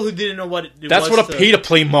for people who didn't know what it that's was what a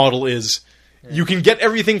pay-to-play model is. You can get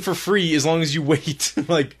everything for free as long as you wait.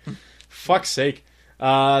 Like, fuck's sake.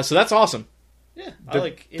 So that's awesome. Yeah,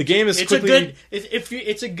 the game is it's quickly- a good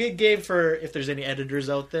it's a good game for if there's any editors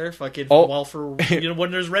out there. Fucking Oh. while for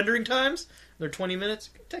when there's rendering times, they're 20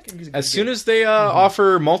 minutes. Tekken is a good As soon game. as they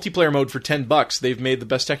offer multiplayer mode for $10, they've made the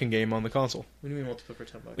best Tekken game on the console. What do you mean multiplayer for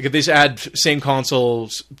 $10? Like if they just add same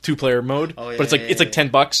console's 2-player mode, Oh, yeah, but it's like yeah, it's like yeah.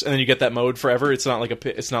 $10, and then you get that mode forever. It's not like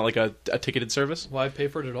a ticketed service. Why pay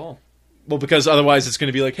for it at all? Well, because otherwise it's going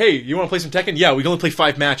to be like, hey, you want to play some Tekken? Yeah, we can only play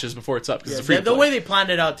 5 matches before it's up because Yeah, it's a free. the way they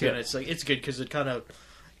planned it out too, Yeah. and it's like it's good because it kind of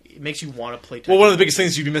it makes you want to play. Tekken. Well, one of the biggest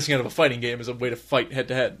things you'd be missing out of a fighting game is a way to fight head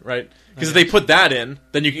to head, right? Because if they put that in,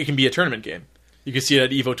 then it can be a tournament game. You can see it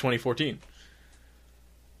at EVO 2014.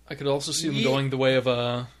 I could also see them Yeah. going the way of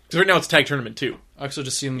Because right now it's tag tournament too. I also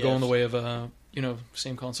just see them Yes. going the way of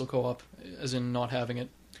same console co-op, as in not having it.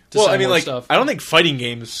 To Well, sell I mean, more like, stuff. I don't think fighting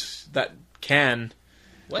games that can.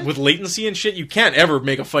 What? With latency and shit, you can't ever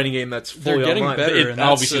make a fighting game that's fully they're getting online. better, and that's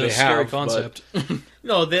obviously a they scary have, but- concept.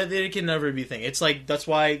 No, they can never be a thing. It's like that's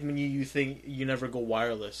why when you think you never go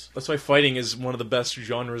wireless. That's why fighting is one of the best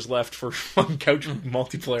genres left for fun couch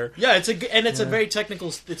multiplayer. Yeah, it's a very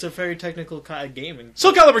technical. It's a very technical kind of game. And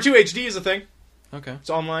Soul Calibur 2 HD is a thing. Okay. It's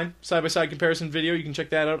online, side-by-side comparison video. You can check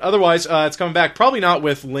that out. Otherwise, it's coming back. Probably not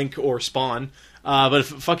with Link or Spawn, but if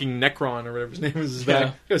fucking Necron or whatever his name is back. Yeah.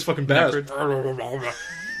 That guy's fucking bad. Necrid. is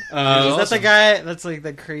that the awesome. guy? That's like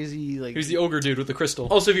the crazy like. Here's the ogre dude with the crystal.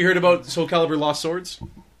 Also, have you heard about Soul Calibur Lost Swords?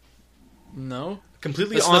 No,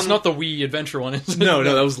 Completely that's not the Wii Adventure one, is it? No,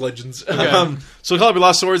 that was Legends. Okay. Soul Calibur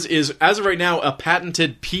Lost Swords is, as of right now, a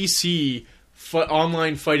patented PC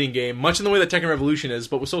online fighting game, much in the way that Tekken Revolution is,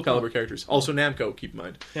 but with Soul Calibur characters. Also Namco, keep in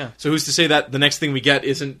mind. Yeah. So who's to say that the next thing we get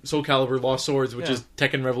isn't Soul Calibur Lost Swords, which Yeah. is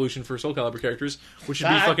Tekken Revolution for Soul Calibur characters, which should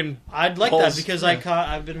be fucking... I'd like balls. that because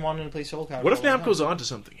I've been wanting to play Soul Calibur. What if for a long Namco's time. onto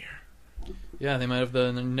something here? Yeah, they might have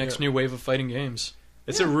the next new wave of fighting games.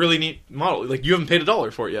 It's a really neat model. Like, you haven't paid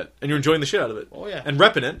 $1 for it yet, and you're enjoying the shit out of it. Oh yeah. And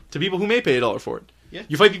repping it to people who may pay $1 for it. Yeah.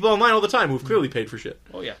 You fight people online all the time who've clearly paid for shit.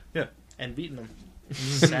 Oh yeah. Yeah. And beating them.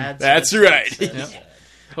 Sad. That's sad, right. sad, Yeah. sad.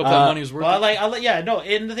 Hope that money was worth Well, it. yeah, no,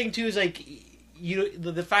 and the thing too is like,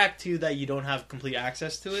 the fact too that you don't have complete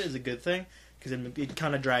access to it is a good thing because it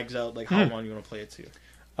kind of drags out like how long you want to play it too.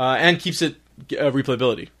 And keeps it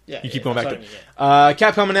replayability. Yeah, You keep yeah, going back to that's it. what I mean,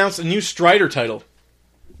 Capcom announced a new Strider title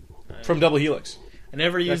from Double Helix. I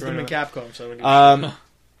never used them in right Capcom, so I don't give a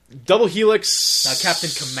shit. Double Helix... Now Captain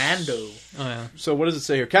Commando. Oh yeah. So what does it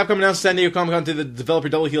say here? Capcom announced San Diego Comic-Con to the developer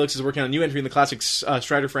Double Helix is working on a new entry in the classic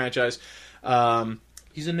Strider franchise.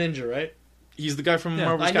 He's a ninja, right? He's the guy from Yeah.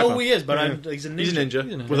 Marvel's I know Capcom. who he is, but Yeah. he's a ninja. He's a ninja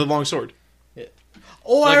He's a ninja. with a long sword.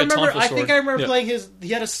 Oh, Like I a remember. tonfa I think sword. I remember Yeah. playing his. He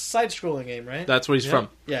had a side-scrolling game, right? That's what he's from.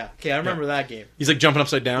 Yeah. Okay, I remember that game. He's like jumping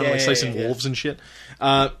upside down, Yeah, like yeah, slicing yeah, yeah. wolves and shit.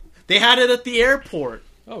 They had it at the airport.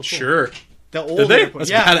 Oh, cool. Sure. The old Did they? airport.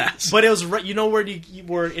 That's yeah. badass. But it was right. You know where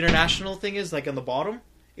where international thing is, like on the bottom.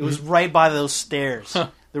 It was right by those stairs. Huh.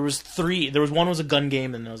 There was 3. There was one was a gun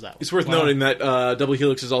game, and there was that one. It's worth Wow. noting that Double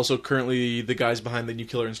Helix is also currently the guys behind the new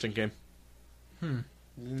Killer Instinct game.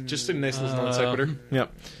 Just a nice little non sequitur.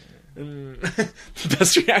 Yep.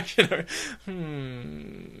 Best reaction ever.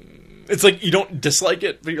 It's like you don't dislike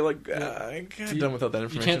it, but you're like, I'm kind of done without that You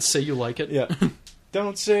information. can't say you like it. Yeah.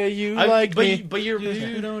 Don't say you I- like but, me. but you're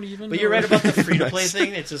You don't even. but know you're right it. about the free to play Nice.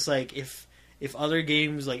 thing. It's just like if other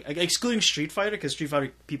games like excluding Street Fighter, because Street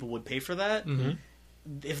Fighter people would pay for that. Mhm.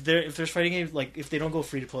 If there's fighting games like if they don't go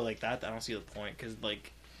free to play like that, I don't see the point because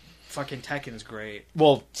like fucking Tekken's great.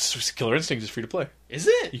 Well, Killer Instinct is free to play. Is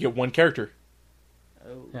it? You get one character.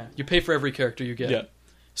 Oh. Yeah, you pay for every character you get. Yeah.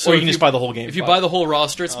 or you if can just buy the whole game. If you buy the whole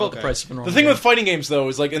roster, it's about the Okay. price of a normal The thing game. with fighting games, though,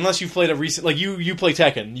 is like unless you've played a recent, like you play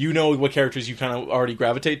Tekken, you know what characters you kind of already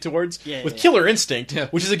gravitate towards. Yeah, with yeah. Killer Instinct, Yeah.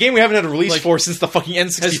 which is a game we haven't had a release Like, for since the fucking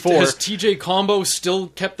N64. has TJ Combo still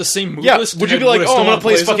kept the same move Yeah, list? would you be And like, would I oh, still I'm gonna wanna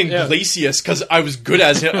play as some? fucking Yeah. Glacius because I was good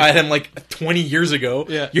as him, at him like 20 years ago?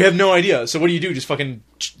 Yeah. You have no idea. So what do? Just fucking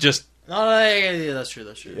just No, yeah, that's true.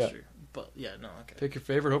 That's true. That's Yeah. true. But yeah, no, okay. Pick your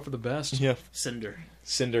favorite, hope for the best. yeah, Cinder.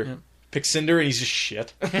 Cinder. Yeah. Pick Cinder and he's just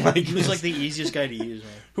shit. like, He was like the easiest guy to use,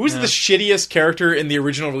 man. who was Yeah. the shittiest character in the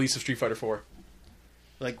original release of Street Fighter 4?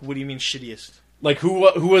 Like, what do you mean shittiest? Like who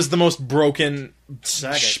was the most broken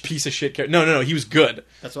Sagat. piece of shit character? No, he was good.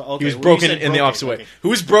 That's what. Okay, He was well, broken you said in the opposite okay. way. Who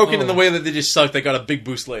was broken in the Oh. way that they just sucked? They got a big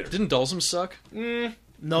boost later. Didn't Dulcim suck? No, It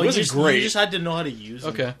you wasn't just, great. You just had to know how to use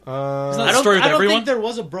them. Okay. Uh, Isn't that I the don't. story with I don't everyone? think there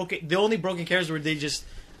was a broken. The only broken characters were they just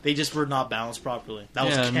were not balanced properly. That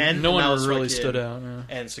was Yeah, Ken. no and that one was really fucking- stood out. Yeah.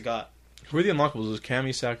 And Sagat. who were the unlockables? It was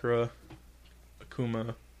Kami, Sakura,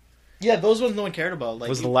 Akuma. Yeah, those ones no one cared about. Like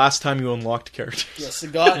Was the last time you unlocked characters? yeah,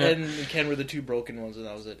 Sagat Yeah. and Ken were the two broken ones, and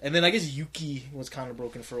that was it. And then I guess Yuki was kind of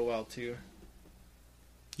broken for a while too.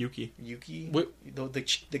 Yuki. Yuki, What-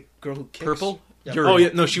 the girl who kicks. Purple? Yeah. Yuri. Oh yeah,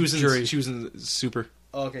 no, she was Jury. in Super.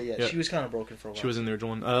 Oh, okay, yeah, Yeah. she was kind of broken for a while. She was in the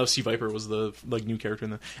original one. C Viper was the like new character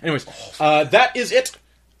in the. Anyways, that is it.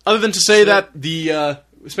 Other than to say that the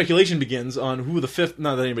speculation begins on who the fifth.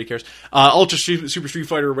 Not that anybody cares. Super Street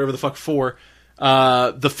Fighter, or whatever the fuck 4.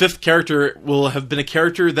 The fifth character will have been a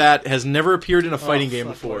character that has never appeared in a fighting game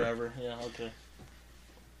fuck, before. Whatever. Yeah, okay.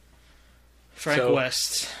 Frank So-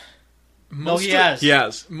 West. No, Most he of- has. He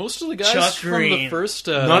has Most of the guys Chuck from Green. the first...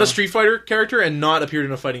 not a Street Fighter character and not appeared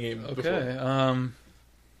in a fighting game before. Okay.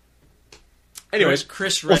 Anyways,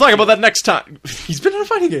 Chris. we'll talk about that next time. He's been in a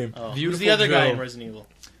fighting game. Oh, who's Beautiful the other guy Joe. in Resident Evil?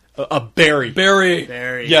 A Barry. Barry.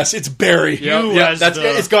 Barry. Yes, it's Barry. You Yeah, as that's the-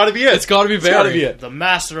 it. It's got to be it. It's got to be It's gotta Barry. be it. The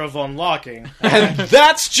master of unlocking. And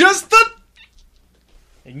that's just the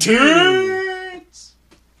And you- turns.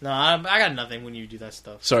 No, I got nothing when you do that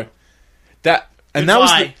stuff. Sorry, that and that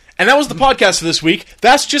Goodbye. was the podcast for this week.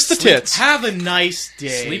 That's just the tits. Have a nice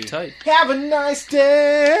day. Sleep tight. Have a nice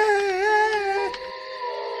day.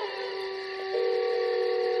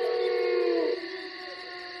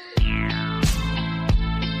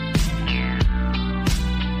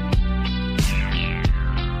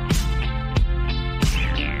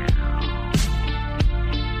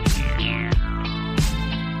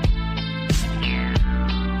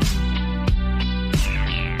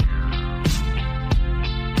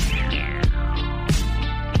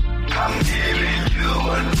 I'm giving you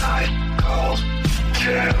a night call,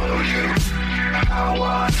 tell you how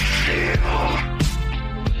I feel.